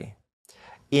history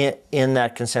in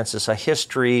that consensus, a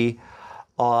history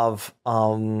of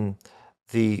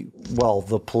the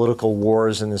political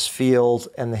wars in this field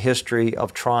and the history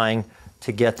of trying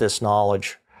to get this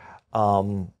knowledge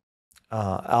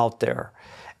out there.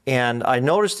 And I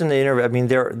noticed in the interview, I mean,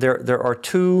 there are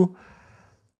two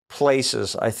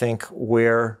places, I think,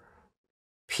 where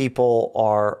people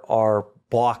are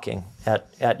balking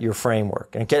at your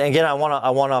framework. And again, I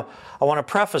want to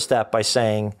preface that by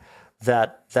saying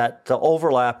that the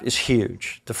overlap is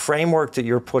huge. The framework that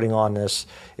you're putting on this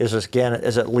is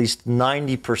at least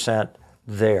 90%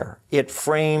 there. It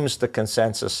frames the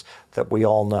consensus that we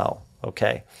all know.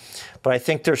 Okay. But I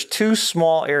think there's two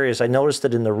small areas. I noticed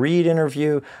it in the Reed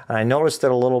interview, and I noticed it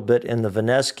a little bit in the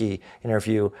Vinesky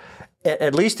interview.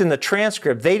 At least in the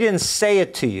transcript, they didn't say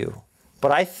it to you,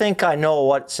 but I think I know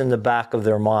what's in the back of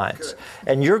their minds. Good.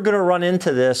 And you're going to run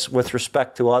into this with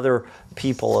respect to other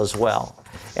people as well.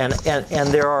 And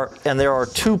there are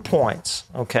 2 points.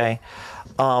 Okay,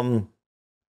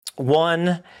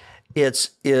 one is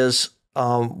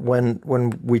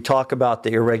when we talk about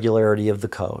the irregularity of the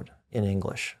code in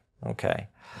English. Okay,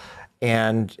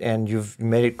 and you've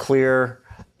made it clear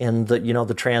in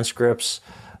the transcripts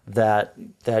that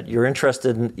you're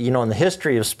interested in in the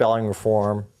history of spelling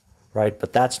reform, right?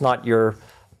 But that's not your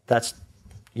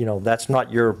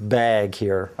bag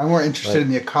here. I'm more interested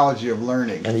in the ecology of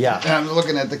learning. And yeah, and I'm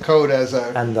looking at the code as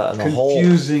a the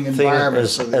confusing whole environment.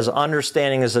 Thing as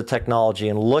understanding as a technology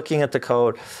and looking at the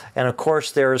code. And of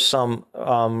course, there's some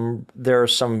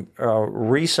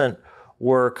recent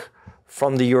work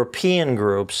from the European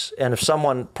groups, and if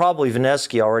someone, probably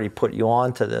Vinesky already put you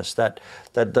on to this, that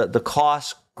the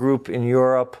COS group in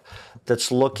Europe that's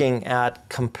looking at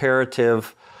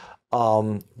comparative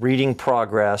reading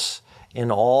progress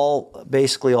in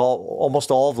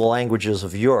almost all of the languages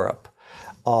of Europe,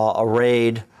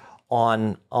 arrayed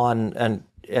on an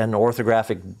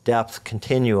orthographic depth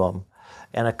continuum,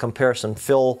 and a comparison.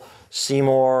 Phil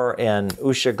Seymour and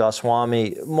Usha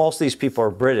Goswami, most of these people are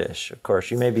British, of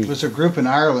course. You may be... There's a group in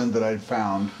Ireland that I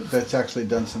found that's actually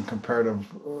done some comparative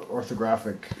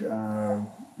orthographic,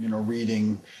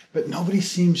 reading, but nobody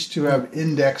seems to have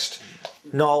indexed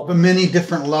No. the many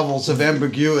different levels of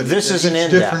ambiguity. This is an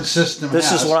index. Different system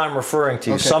This has. is what I'm referring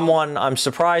to. Okay. I'm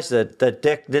surprised that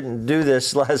Dick didn't do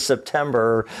this last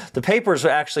September. The papers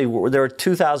actually, there were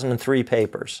 2003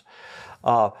 papers.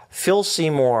 Phil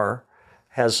Seymour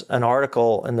has an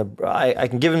article in the, I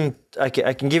can give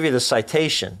you the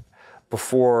citation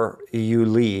before you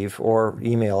leave, or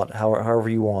email it however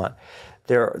you want.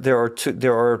 There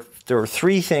are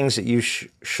three things that you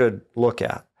should look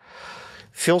at.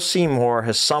 Phil Seymour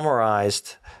has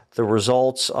summarized the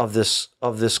results of this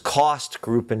COST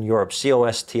group in Europe,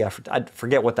 COST. I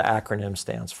forget what the acronym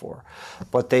stands for,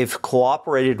 but they've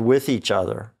cooperated with each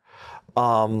other,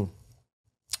 and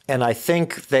I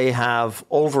think they have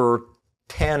over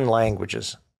 10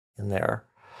 languages in there,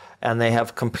 and they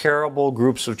have comparable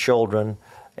groups of children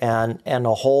and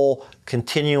a whole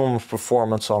continuum of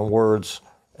performance on words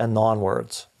and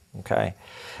non-words. Okay,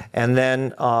 and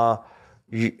then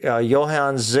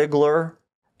Johann Ziegler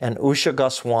and Usha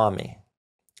Goswami.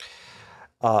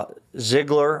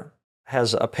 Ziegler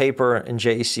has a paper in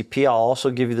JECP I'll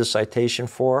also give you the citation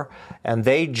for, and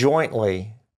they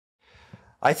jointly,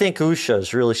 I think Usha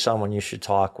is really someone you should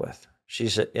talk with.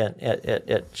 She's in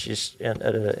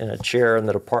a chair in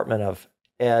the Department of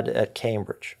Ed at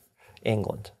Cambridge,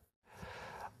 England.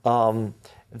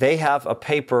 They have a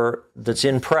paper that's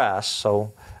in press,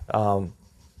 so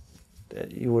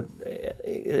you would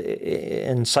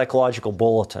in Psychological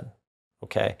Bulletin,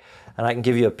 okay, and I can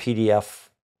give you a PDF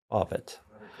of it.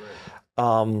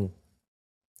 And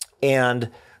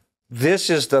this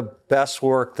is the best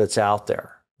work that's out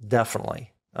there, definitely.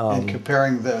 And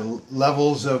comparing the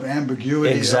levels of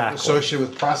ambiguity associated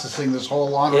with processing this whole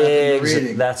long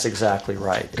reading. That's exactly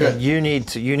right. Good. And you need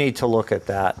to look at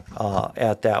that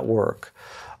work,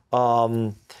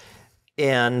 and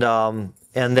then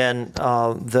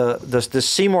the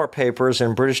Seymour papers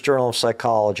in British Journal of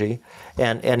Psychology,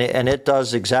 and it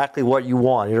does exactly what you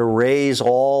want. It arrays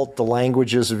all the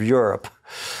languages of Europe,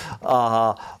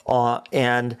 and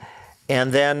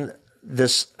then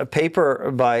this paper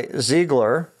by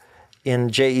Ziegler in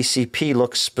JECP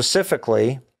looks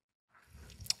specifically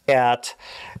at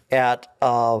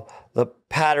the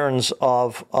patterns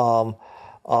of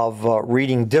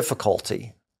reading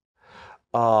difficulty.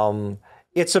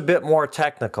 It's a bit more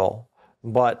technical,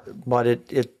 but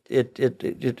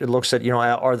it looks at,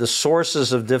 are the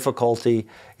sources of difficulty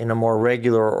in a more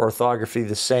regular orthography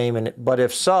the same? But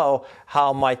if so,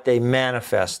 how might they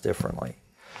manifest differently?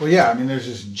 Well, yeah, there's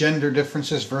just gender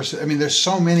differences versus, there's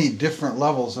so many different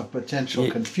levels of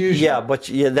potential confusion. Yeah, but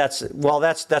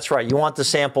that's right. You want the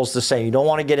samples the same. You don't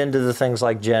want to get into the things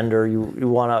like gender. You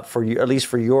want to, at least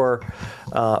for your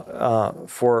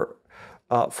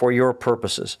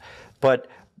purposes. But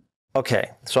okay,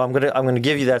 so I'm gonna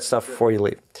give you that stuff before you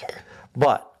leave.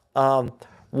 But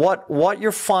what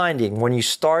you're finding when you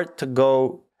start to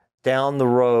go down the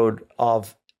road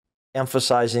of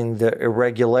emphasizing the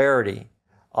irregularity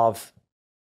of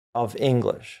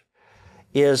English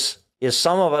is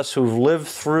some of us who've lived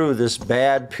through this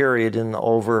bad period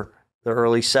over the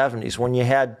early 70s, when you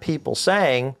had people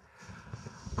saying,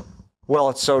 well,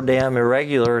 it's so damn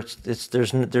irregular,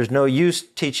 there's no use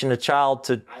teaching a child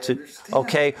to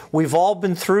okay, we've all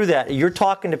been through that. You're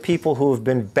talking to people who have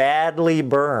been badly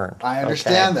burned. I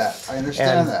understand that. I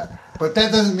understand that. But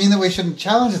that doesn't mean that we shouldn't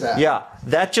challenge that. Yeah,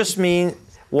 that just means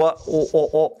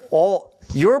all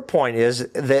your point is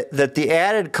that the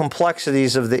added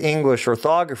complexities of the English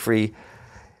orthography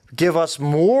give us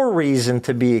more reason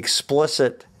to be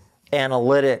explicit,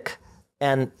 analytic,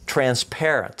 and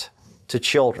transparent to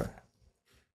children.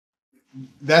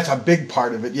 That's a big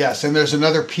part of it, yes. And there's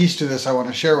another piece to this I want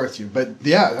to share with you. But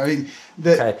yeah,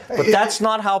 okay. But that's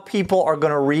not how people are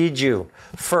going to read you.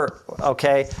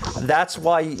 That's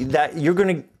why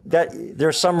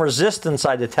there's some resistance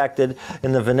I detected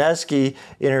in the Vinesky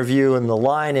interview and the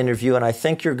Line interview, and I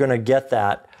think you're going to get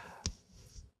that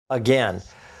again,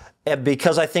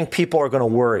 because I think people are going to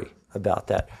worry about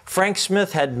that. Frank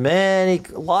Smith had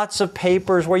lots of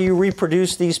papers where you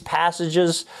reproduce these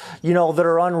passages, that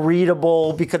are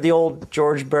unreadable because the old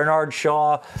George Bernard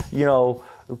Shaw,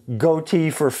 goatee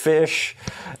for fish,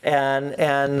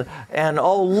 and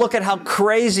oh, look at how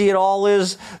crazy it all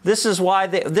is. This is why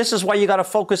you got to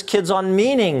focus kids on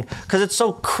meaning, because it's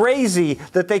so crazy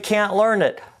that they can't learn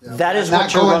it. Yeah, that is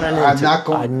what you're running into. I'm not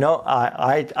going.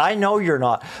 I know you're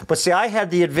not. But see, I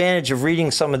had the advantage of reading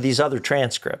some of these other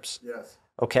transcripts. Yes.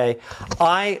 Okay.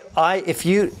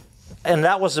 And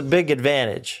that was a big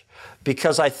advantage,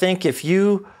 because I think if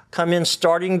you come in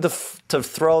starting to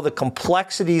throw the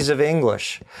complexities of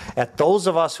English at those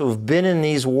of us who've been in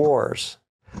these wars,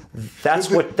 That's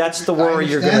the worry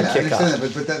you're going to kick up.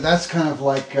 But that's kind of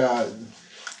like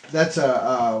that's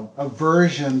a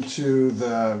aversion to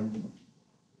the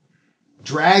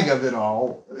drag of it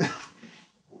all.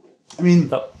 I mean,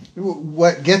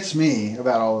 what gets me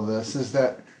about all of this is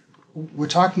that we're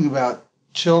talking about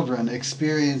children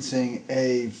experiencing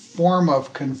a form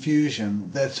of confusion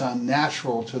that's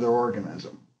unnatural to their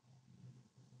organism.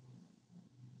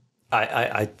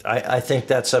 I think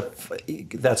that's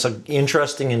an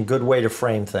interesting and good way to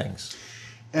frame things.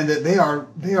 And that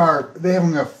they're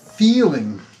having a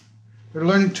feeling. They're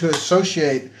learning to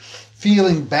associate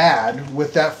feeling bad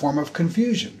with that form of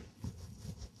confusion.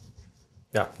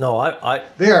 Yeah. No,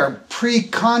 they are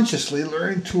pre-consciously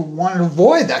learning to want to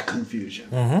avoid that confusion.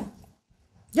 Mm-hmm.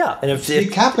 Yeah, and if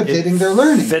decapitating their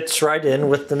learning fits right in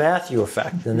with the Matthew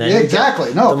effect, and then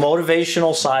exactly the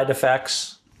motivational side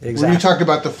effects. Exactly. When you talked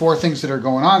about the four things that are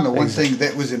going on, the one thing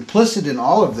that was implicit in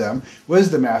all of them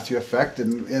was the Matthew effect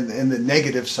and the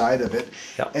negative side of it,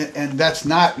 and that's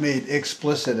not made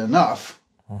explicit enough.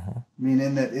 Mm-hmm. I mean,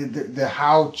 in the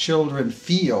how children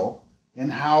feel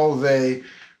and how they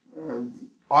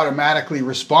automatically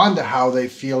respond to how they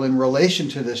feel in relation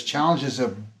to this challenge is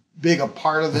as big a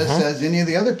part of this as any of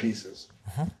the other pieces.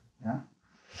 Mm-hmm. Yeah.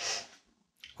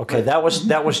 Okay, that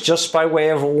was just by way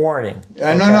of a warning. No,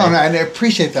 and I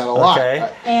appreciate that a lot.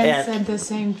 Anne said the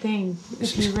same thing.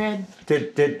 If you read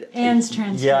Anne's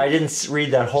transcript. Yeah, I didn't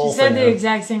read that whole thing. She said the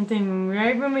exact same thing.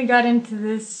 Right when we got into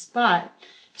this spot,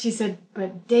 she said,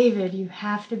 "But David, you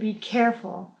have to be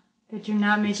careful that you're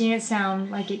not making it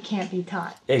sound like it can't be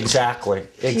taught." Exactly.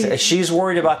 She's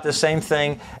worried about the same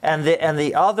thing, and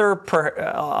the other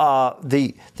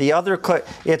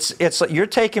it's you're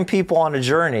taking people on a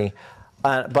journey.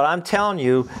 But I'm telling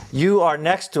you, you are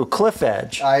next to a cliff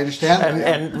edge. I understand.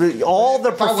 And all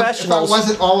the professionals. If I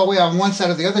wasn't all the way on one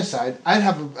side or the other side,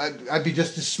 I'd be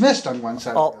just dismissed on one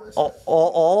side or the other side.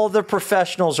 All the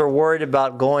professionals are worried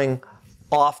about going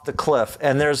off the cliff,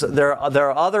 and there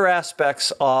are other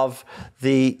aspects of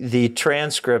the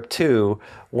transcript too.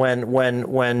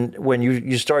 When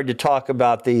you started to talk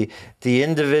about the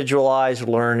individualized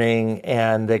learning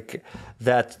and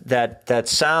that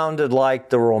sounded like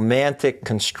the romantic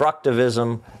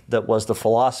constructivism that was the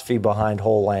philosophy behind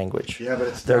whole language. Yeah, but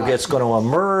it's not. It's going to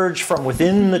emerge from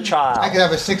within the child. I could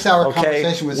have a 6-hour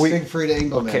conversation with Siegfried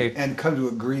Engelmann and come to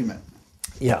agreement.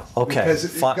 Yeah. Okay.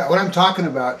 Because what I'm talking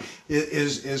about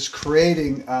is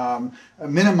creating,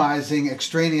 minimizing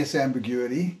extraneous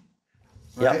ambiguity.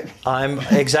 Right? Yep. I'm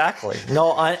exactly.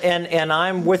 No, and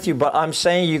I'm with you, but I'm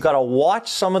saying you got to watch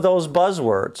some of those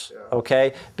buzzwords,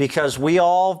 okay? Because we've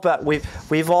all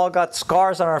got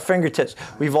scars on our fingertips.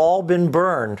 We've all been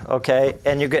burned, okay?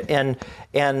 And you get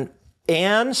and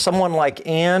Anne, someone like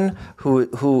Anne,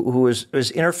 who is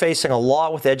interfacing a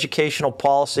lot with educational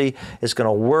policy, is going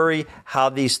to worry how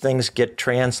these things get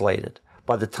translated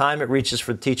by the time it reaches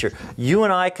for the teacher. You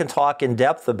and I can talk in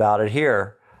depth about it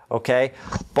here. Okay,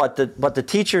 but the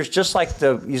teacher's just like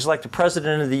he's like the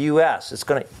president of the U.S. It's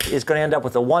going to end up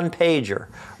with a one-pager,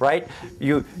 right? I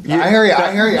hear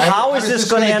you. How is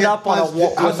this going to end up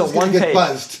with a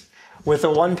one-page? With a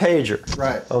one-pager,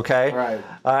 right? Okay, right.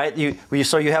 All right.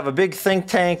 So you have a big think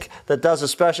tank that does a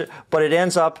special, but it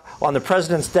ends up on the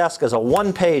president's desk as a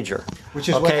one-pager, which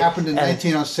is what happened in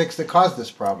 1906 that caused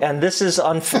this problem. And this is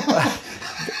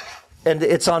And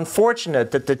it's unfortunate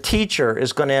that the teacher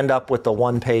is going to end up with the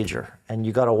one-pager, and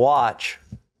you got to watch,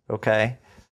 okay,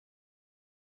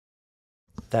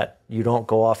 that you don't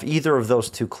go off either of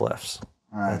those two cliffs.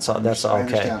 All right. That's I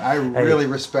okay. Understand. I really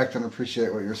respect and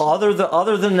appreciate what you're saying.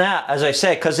 Other than that, as I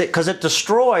say, because it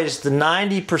destroys the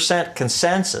 90%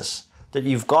 consensus that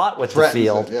you've got with the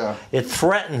field. It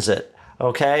threatens it.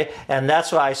 Okay, and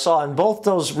that's what I saw in both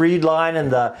those Reed line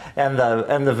and the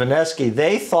Vinesky.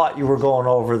 They thought you were going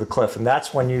over the cliff, and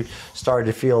that's when you started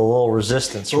to feel a little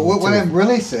resistance. But what I'm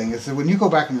really saying is that when you go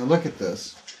back and you look at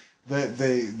this,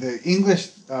 the English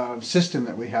system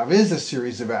that we have is a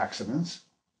series of accidents.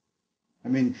 I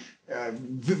mean,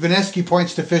 Vinesky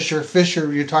points to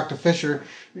Fisher. You talk to Fisher.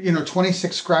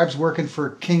 26 scribes working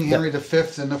for King Henry V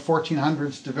in the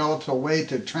 1400s developed a way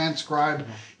to transcribe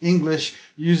English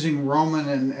using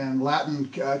Roman and Latin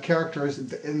characters.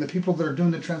 And the people that are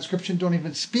doing the transcription don't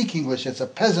even speak English. It's a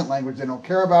peasant language they don't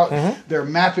care about. They're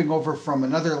mapping over from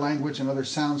another language, another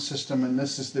sound system, and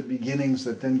this is the beginnings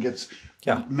that then gets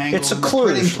mangled. It's a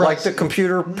kludge, like the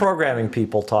computer programming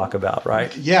people talk about,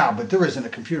 right? Yeah, but there isn't a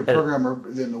computer programmer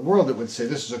in the world that would say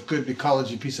this is a good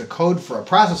ecology piece of code for a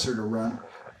processor to run.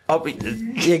 Oh,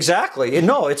 exactly.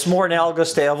 No, it's more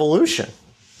analogous to evolution.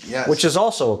 Yes. which is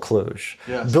also a kludge,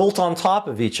 Yes. built on top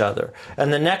of each other.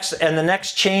 And the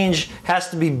next change has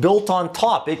to be built on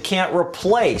top. It can't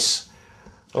replace.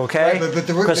 Okay, Right, but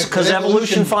because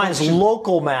evolution finds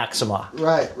local maxima.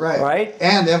 Right.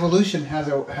 And evolution has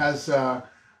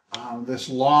this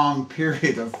long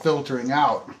period of filtering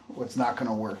out what's not going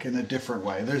to work in a different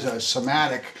way. There's a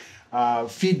somatic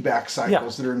feedback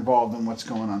cycles that are involved in what's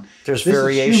going on. There's this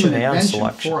variation is human and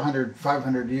selection. 400,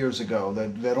 500 years ago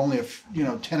that only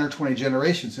 10 or 20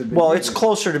 generations had been. Well, it's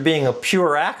closer to being a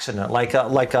pure accident, like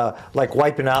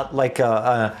wiping out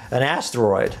an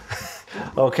asteroid.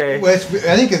 Okay. Well,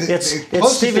 I think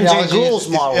it's Stephen Jay Gould's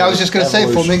model. I was just going to say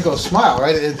Flamingo Smile,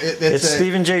 right? It's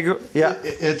Stephen Jay Gould. Yeah.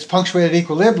 It's punctuated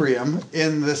equilibrium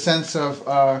in the sense of,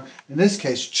 in this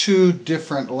case, two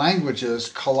different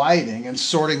languages colliding and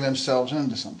sorting themselves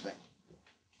into something.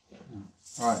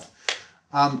 All right.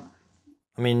 I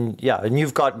mean, yeah, and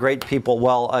you've got great people.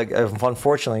 Well,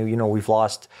 unfortunately, we've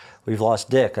lost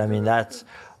Dick. I mean, that's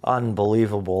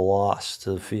unbelievable loss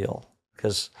to the field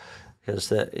because you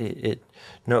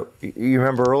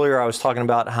remember earlier I was talking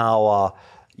about how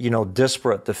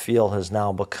disparate the field has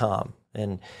now become,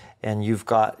 and you've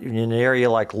got in an area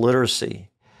like literacy,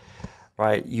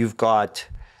 right? You've got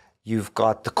the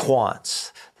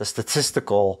quants, the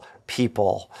statistical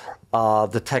people,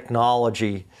 the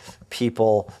technology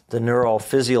people, the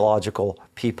neurophysiological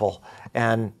people,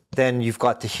 and then you've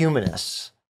got the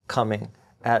humanists coming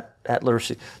at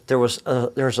literacy. There's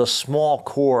a small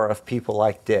core of people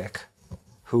like Dick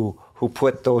who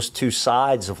put those two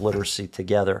sides of literacy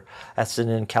together. That's an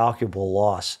incalculable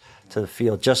loss to the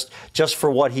field. Just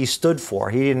for what he stood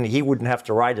for. He wouldn't have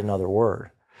to write another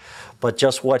word. But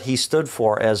just what he stood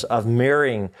for as of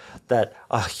marrying that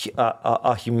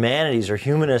a humanities or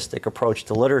humanistic approach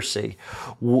to literacy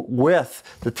with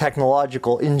the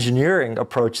technological engineering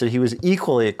approach that he was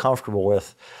equally comfortable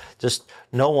with.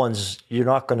 You're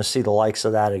not going to see the likes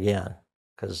of that again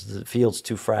because the field's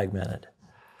too fragmented.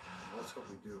 Let's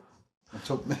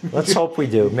hope we do. Let's hope we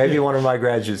do. Maybe one of my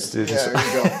graduate students.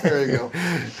 Yeah, there you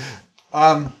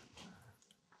go.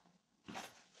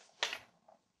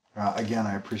 Again,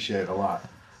 I appreciate a lot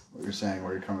what you're saying,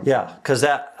 where you're coming from. Yeah, because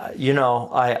that, I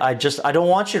don't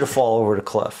want you to fall over the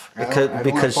cliff. I don't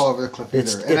want to fall over the cliff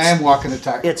either. And I am walking the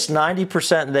talk. It's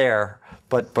 90% there,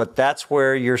 but that's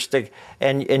where you're sticking.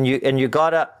 And you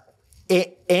gotta,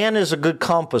 Anne is a good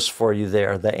compass for you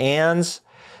there. The Anne's,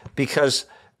 because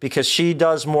she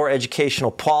does more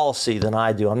educational policy than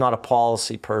I do. I'm not a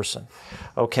policy person,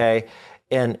 okay?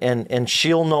 And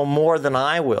she'll know more than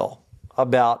I will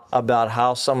about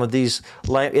how some of these,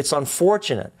 it's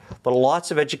unfortunate, but lots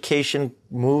of education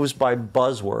moves by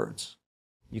buzzwords.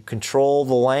 You control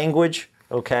the language,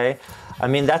 okay? I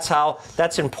mean, that's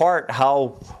in part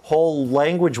how whole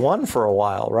language won for a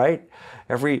while, right?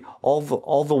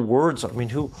 All the words, I mean,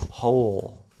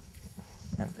 whole,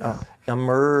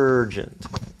 emergent,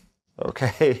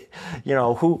 okay?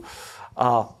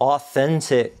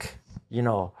 Authentic,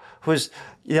 who's,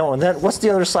 and then what's the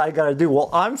other side got to do? Well,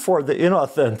 I'm for the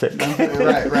inauthentic.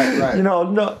 Right.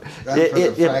 No.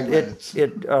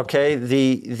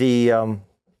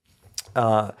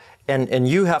 And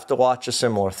you have to watch a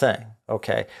similar thing.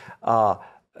 Okay, how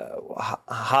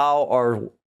are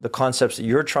the concepts that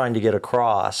you're trying to get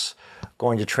across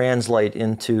going to translate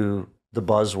into the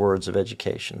buzzwords of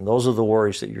education? Those are the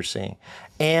worries that you're seeing.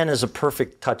 Anne is a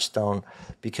perfect touchstone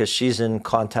because she's in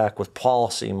contact with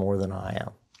policy more than I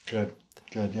am. Good.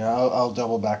 Yeah, I'll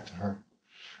double back to her.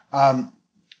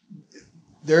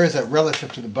 There is a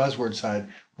relative to the buzzword side.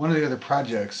 One of the other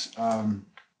projects. Let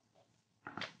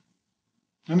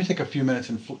me take a few minutes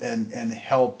and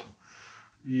help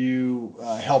you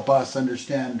help us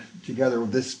understand together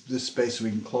this space so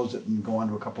we can close it and go on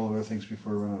to a couple of other things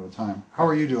before we run out of time. How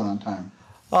are you doing on time?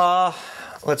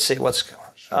 Let's see what's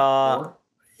going.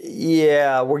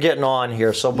 Yeah, we're getting on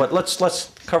here. So, but let's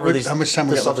cover these. How much time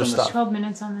we got left other on stuff? this? 12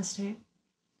 minutes on this tape.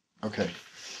 Okay.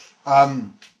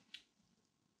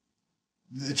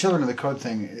 The Children of the Code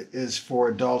thing is for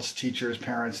adults, teachers,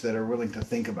 parents that are willing to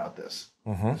think about this.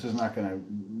 Mm-hmm. This is not going to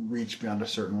reach beyond a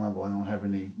certain level. I don't have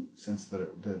any sense that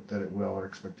it will or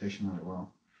expectation that it will.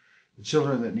 The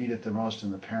children that need it the most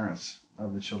and the parents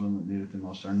of the children that need it the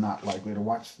most are not likely to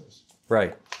watch this.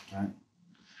 Right.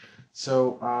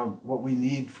 So what we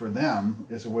need for them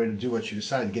is a way to do what you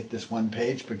decided, get this one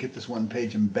page, but get this one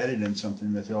page embedded in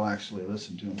something that they'll actually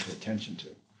listen to and pay attention to.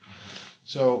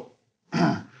 So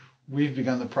we've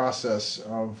begun the process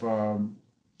of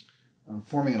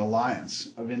forming an alliance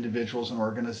of individuals and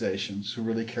organizations who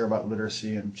really care about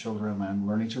literacy and children and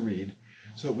learning to read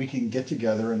so that we can get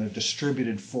together in a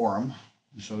distributed forum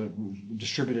So that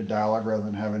distributed dialogue rather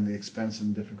than having the expense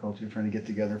and difficulty of trying to get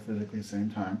together physically at the same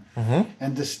time.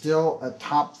 And distill a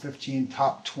top 15,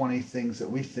 top 20 things that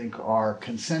we think are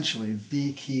consensually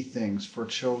the key things for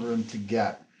children to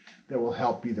get that will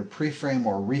help either pre-frame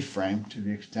or reframe to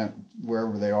the extent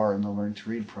wherever they are in the learning to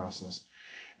read process.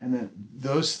 And then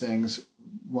those things,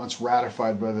 once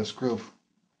ratified by this group,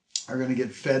 are going to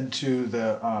get fed to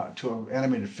an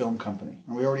animated film company.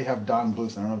 And we already have Don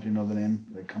Bluth. I don't know if you know the name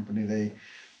of the company. They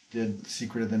did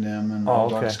Secret of the Nim and All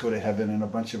Dogs Go to Heaven and a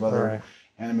bunch of other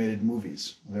animated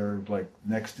movies. They're like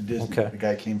next to Disney. The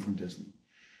guy came from Disney.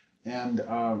 And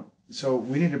so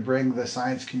we need to bring the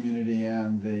science community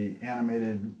and the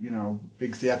animated,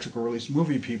 big theatrical release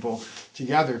movie people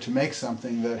together to make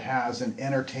something that has an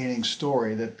entertaining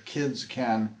story that kids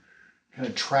can kind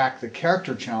of track the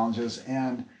character challenges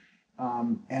and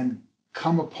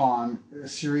come upon a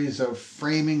series of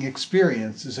framing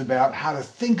experiences about how to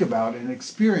think about and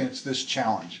experience this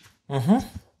challenge.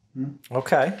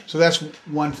 Okay. So that's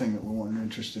one thing that we're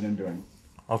interested in doing.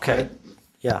 Okay. Right?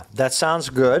 Yeah, that sounds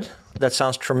good. That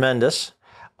sounds tremendous.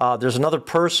 There's another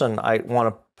person I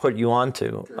want to put you on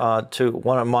to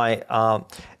one of my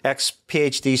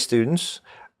ex-PhD students,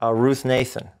 Ruth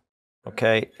Nathan.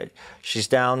 Okay, she's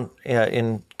down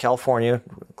in California,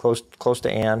 close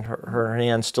to Ann. Her and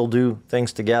Ann still do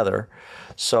things together.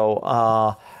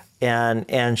 So,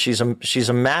 and she's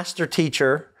a master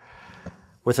teacher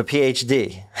with a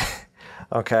PhD.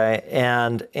 Okay,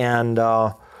 and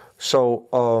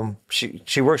so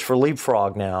she works for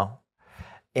Leapfrog now,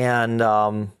 and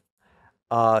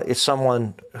it's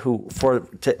someone who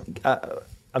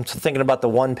I'm thinking about the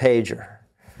one pager.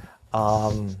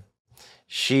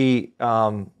 She,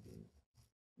 has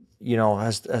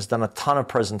done a ton of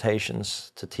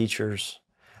presentations to teachers,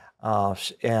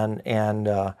 and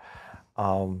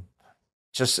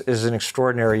just is an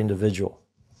extraordinary individual.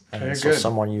 And so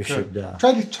someone you should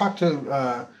try to talk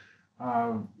to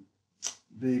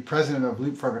the president of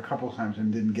Leapfrog a couple of times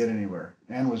and didn't get anywhere.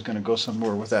 Ann was going to go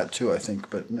somewhere with that too, I think,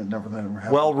 but never let him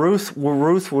happen. Well, Ruth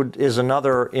is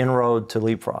another inroad to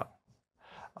Leapfrog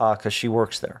because she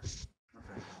works there.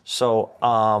 So,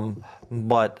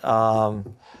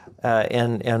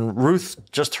 and Ruth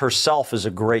just herself is a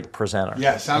great presenter.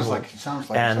 Yeah, sounds like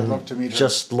and I'd love to meet her.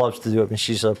 Just loves to do it. And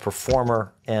she's a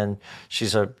performer, and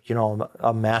she's a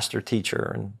master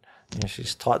teacher, and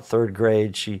she's taught third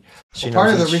grade.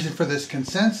 Part of the reason for this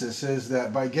consensus is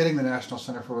that by getting the National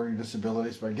Center for Learning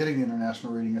Disabilities, by getting the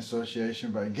International Reading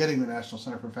Association, by getting the National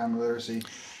Center for Family Literacy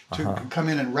to come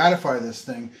in and ratify this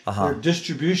thing, there are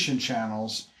distribution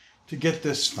channels to get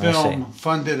this film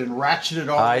funded and ratcheted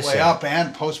all the way up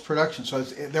and post-production. So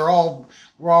we're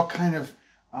all kind of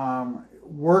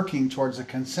working towards a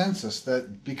consensus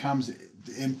that becomes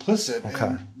implicit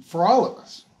for all of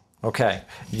us. Okay,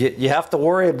 you have to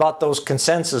worry about those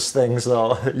consensus things,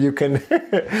 though. You can,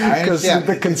 because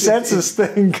the consensus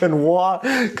thing can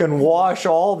wash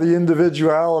all the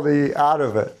individuality out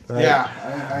of it. Right?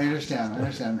 Yeah, I understand.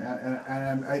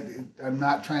 And I'm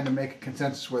not trying to make a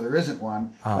consensus where there isn't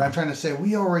one. But I'm trying to say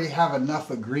we already have enough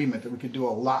agreement that we could do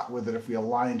a lot with it if we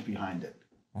aligned behind it.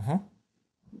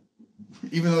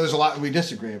 Even though there's a lot we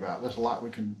disagree about, there's a lot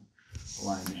we can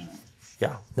align behind.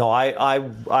 Yeah, no,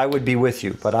 I would be with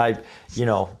you, but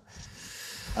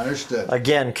understood.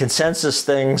 Again, consensus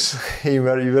things, you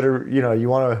better, you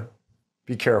want to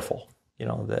be careful,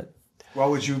 that.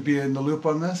 Well, would you be in the loop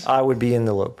on this? I would be in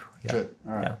the loop. Yeah. Good.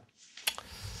 All right.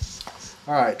 Yeah.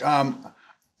 All right.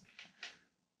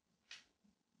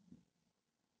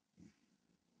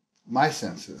 My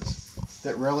sense is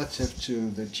that relative to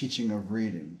the teaching of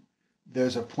reading,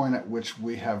 there's a point at which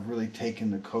we have really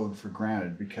taken the code for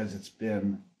granted because it's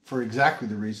been, for exactly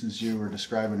the reasons you were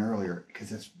describing earlier,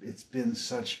 because it's been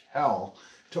such hell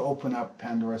to open up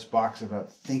Pandora's box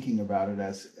about thinking about it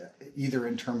as either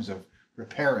in terms of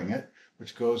repairing it,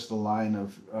 which goes the line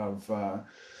of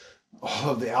all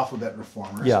of the alphabet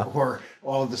reformers or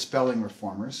all of the spelling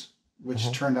reformers,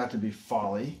 which turned out to be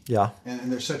folly. Yeah.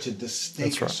 And there's such a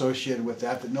distinct associated with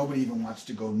that nobody even wants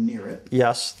to go near it.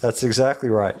 Yes, that's exactly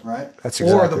right. Right? That's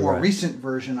exactly right. Or the more recent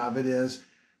version of it is,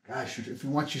 gosh,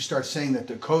 once you start saying that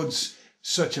the code's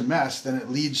such a mess, then it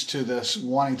leads to this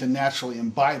wanting to naturally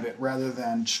imbibe it rather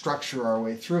than structure our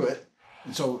way through it.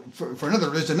 And so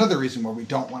there's another reason why we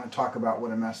don't want to talk about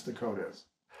what a mess the code is.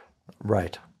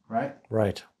 Right. Right?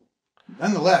 Right.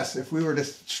 Nonetheless, if we were to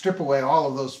strip away all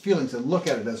of those feelings and look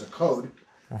at it as a code,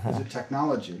 as a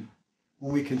technology,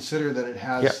 when we consider that it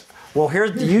has... Yeah. Well,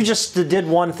 you just did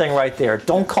one thing right there.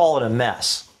 Don't call it a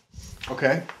mess.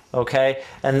 Okay. Okay?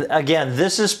 And again,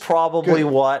 this is probably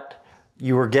what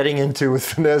you were getting into with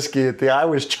Fineski. I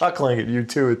was chuckling at you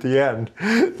too at the end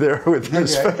there with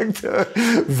respect to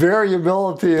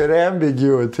variability and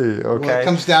ambiguity. Okay, well, it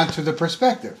comes down to the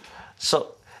perspective.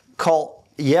 So, I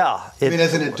mean,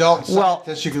 as an adult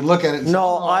scientist, you can look at it and say,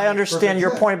 no, I understand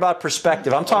your point about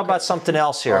perspective. I'm talking about something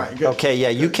else here. Right, okay, yeah,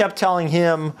 you kept telling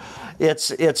him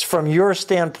it's from your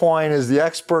standpoint as the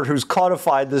expert who's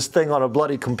codified this thing on a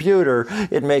bloody computer,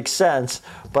 it makes sense.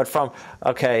 But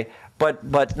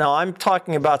but now I'm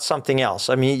talking about something else.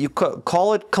 I mean, you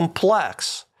call it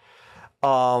complex,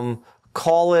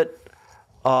 call it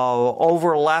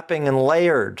overlapping and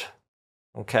layered,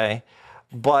 okay,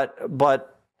 but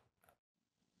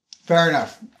fair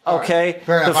enough. Okay,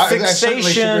 fair enough. The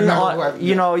fixation on,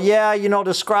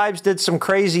 the scribes did some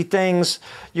crazy things.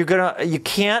 You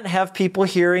can't have people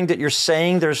hearing that you're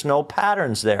saying there's no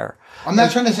patterns there. I'm not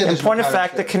trying to say there's in point no of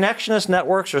fact, the connectionist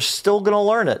networks are still going to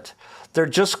learn it. They're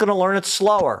just going to learn it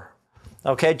slower.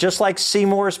 Okay, just like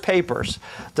Seymour's papers.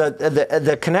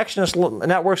 The connectionist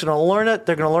networks are going to learn it.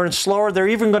 They're going to learn it slower. They're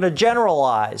even going to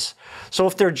generalize. So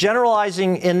if they're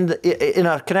generalizing in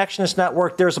a connectionist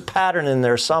network, there's a pattern in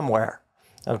there somewhere.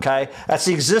 Okay, that's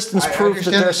the existence proof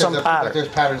that there's some pattern. There's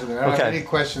patterns in there. I don't have any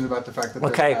question about the fact that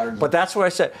there's patterns. But that's what I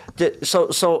said.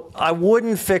 So I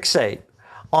wouldn't fixate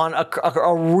on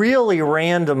a really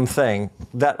random thing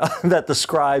that the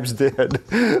scribes did,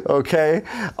 okay?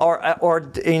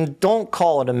 And don't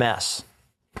call it a mess.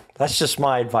 That's just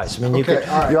my advice. I mean,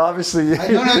 you obviously... No.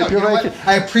 You know what?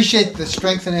 I appreciate the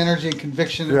strength and energy and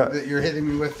conviction that you're hitting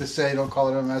me with to say don't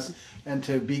call it a mess and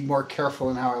to be more careful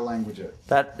in how I language it.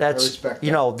 That's I respect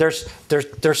that.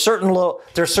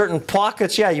 There's certain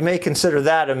pockets. Yeah, you may consider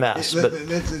that a mess. What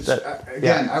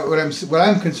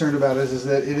I'm concerned about is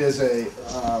that it is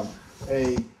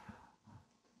a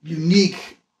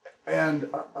unique and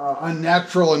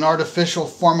unnatural and artificial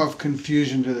form of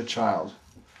confusion to the child.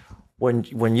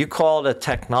 When you call it a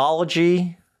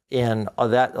technology, and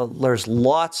there's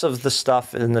lots of the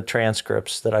stuff in the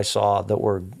transcripts that I saw that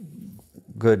were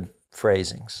good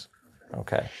phrasings.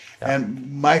 Okay. Yeah.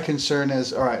 And my concern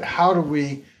is, all right, how do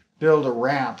we build a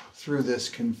ramp through this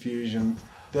confusion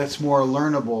that's more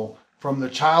learnable from the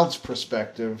child's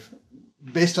perspective,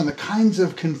 based on the kinds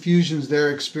of confusions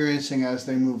they're experiencing as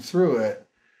they move through it,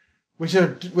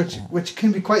 which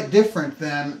can be quite different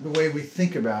than the way we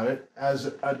think about it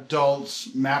as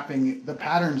adults mapping the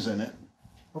patterns in it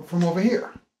from over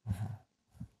here.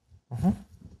 Mm-hmm.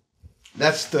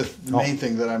 That's the main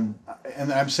thing that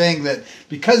I'm saying that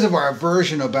because of our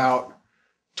aversion about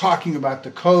talking about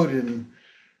the code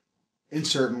in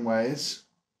certain ways,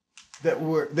 that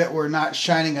we're not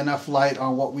shining enough light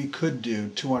on what we could do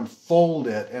to unfold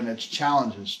it and its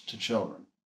challenges to children.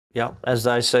 Yeah, as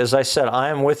I said, I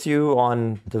am with you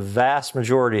on the vast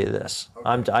majority of this.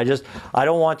 Okay. I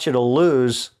don't want you to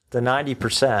lose the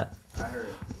 90%. I heard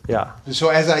it. Yeah. So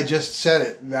as I just said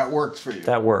it, that worked for you.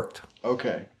 That worked.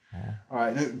 Okay. Yeah. All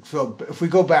right. So if we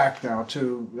go back now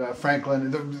to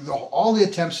Franklin, all the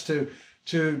attempts to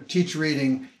teach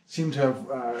reading seem to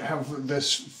have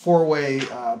this four-way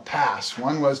pass.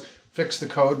 One was fix the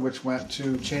code, which went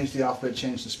to change the alphabet,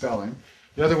 change the spelling.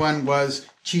 The other one was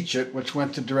teach it, which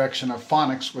went to direction of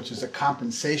phonics, which is a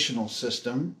compensational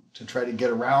system to try to get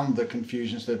around the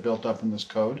confusions that built up in this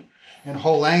code. And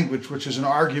whole language, which is an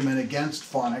argument against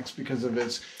phonics because of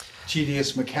its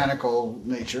tedious mechanical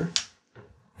nature.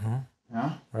 Mm-hmm.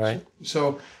 Yeah. Right.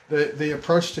 So the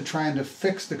approach to trying to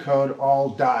fix the code all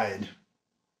died,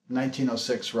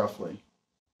 1906 roughly.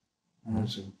 And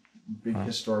there's a big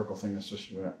historical thing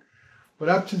associated with that. But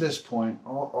up to this point,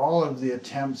 all of the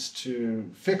attempts to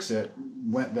fix it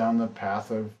went down the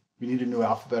path of we need a new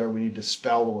alphabet or we need to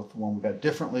spell the one we got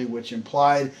differently, which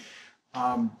implied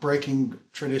breaking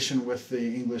tradition with the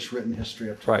English written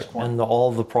history up to this point. And all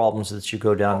the problems that you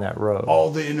go down that road. All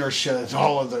the inertia,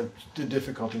 all of the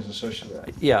difficulties associated with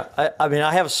that. Yeah, I mean,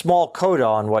 I have a small coda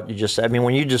on what you just said. I mean,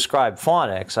 when you describe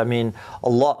phonics,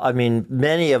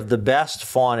 many of the best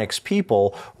phonics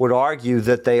people would argue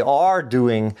that they are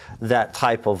doing that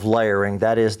type of layering.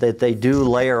 That is, that they do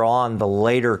layer on the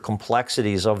later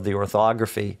complexities of the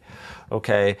orthography.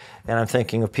 Okay, and I'm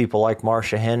thinking of people like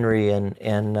Marcia Henry and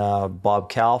Bob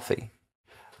Calfee.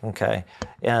 Okay,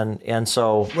 and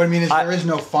so what I mean is there is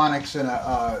no phonics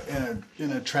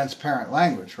in a transparent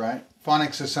language, right?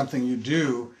 Phonics is something you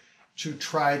do to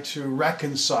try to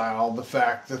reconcile the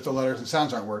fact that the letters and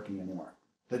sounds aren't working anymore.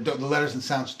 The letters and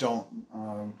sounds don't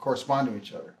correspond to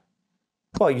each other.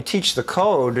 Well, you teach the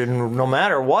code, and no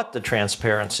matter what the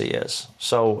transparency is.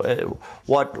 So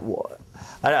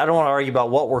I don't want to argue about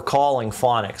what we're calling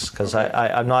phonics, because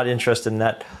I'm not interested in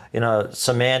that,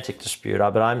 semantic dispute.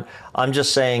 But I'm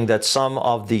just saying that some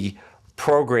of the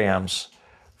programs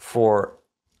are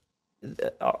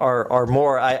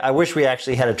more. I wish we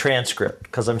actually had a transcript,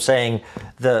 because I'm saying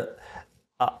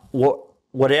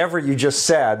whatever you just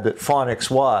said that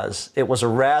phonics was, it was a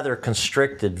rather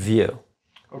constricted view.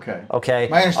 Okay.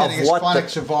 My understanding is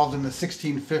phonics evolved in the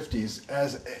 1650s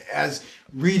as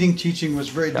reading teaching was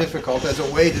very difficult as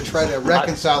a way to try to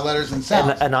reconcile letters and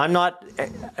sounds. And I'm not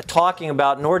talking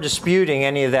about nor disputing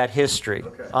any of that history.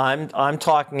 Okay. I'm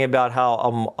talking about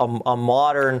how a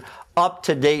modern,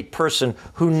 up-to-date person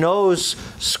who knows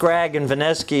Scragg and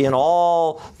Vinesky and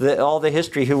all the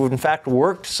history, who in fact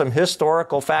worked some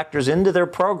historical factors into their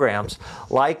programs,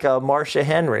 like Marcia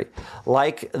Henry,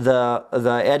 like the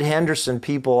Ed Henderson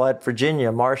people at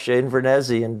Virginia, Marcia Inverness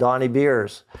and Donnie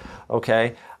Beers.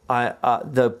 Okay,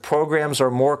 the programs are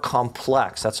more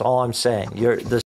complex. That's all I'm saying.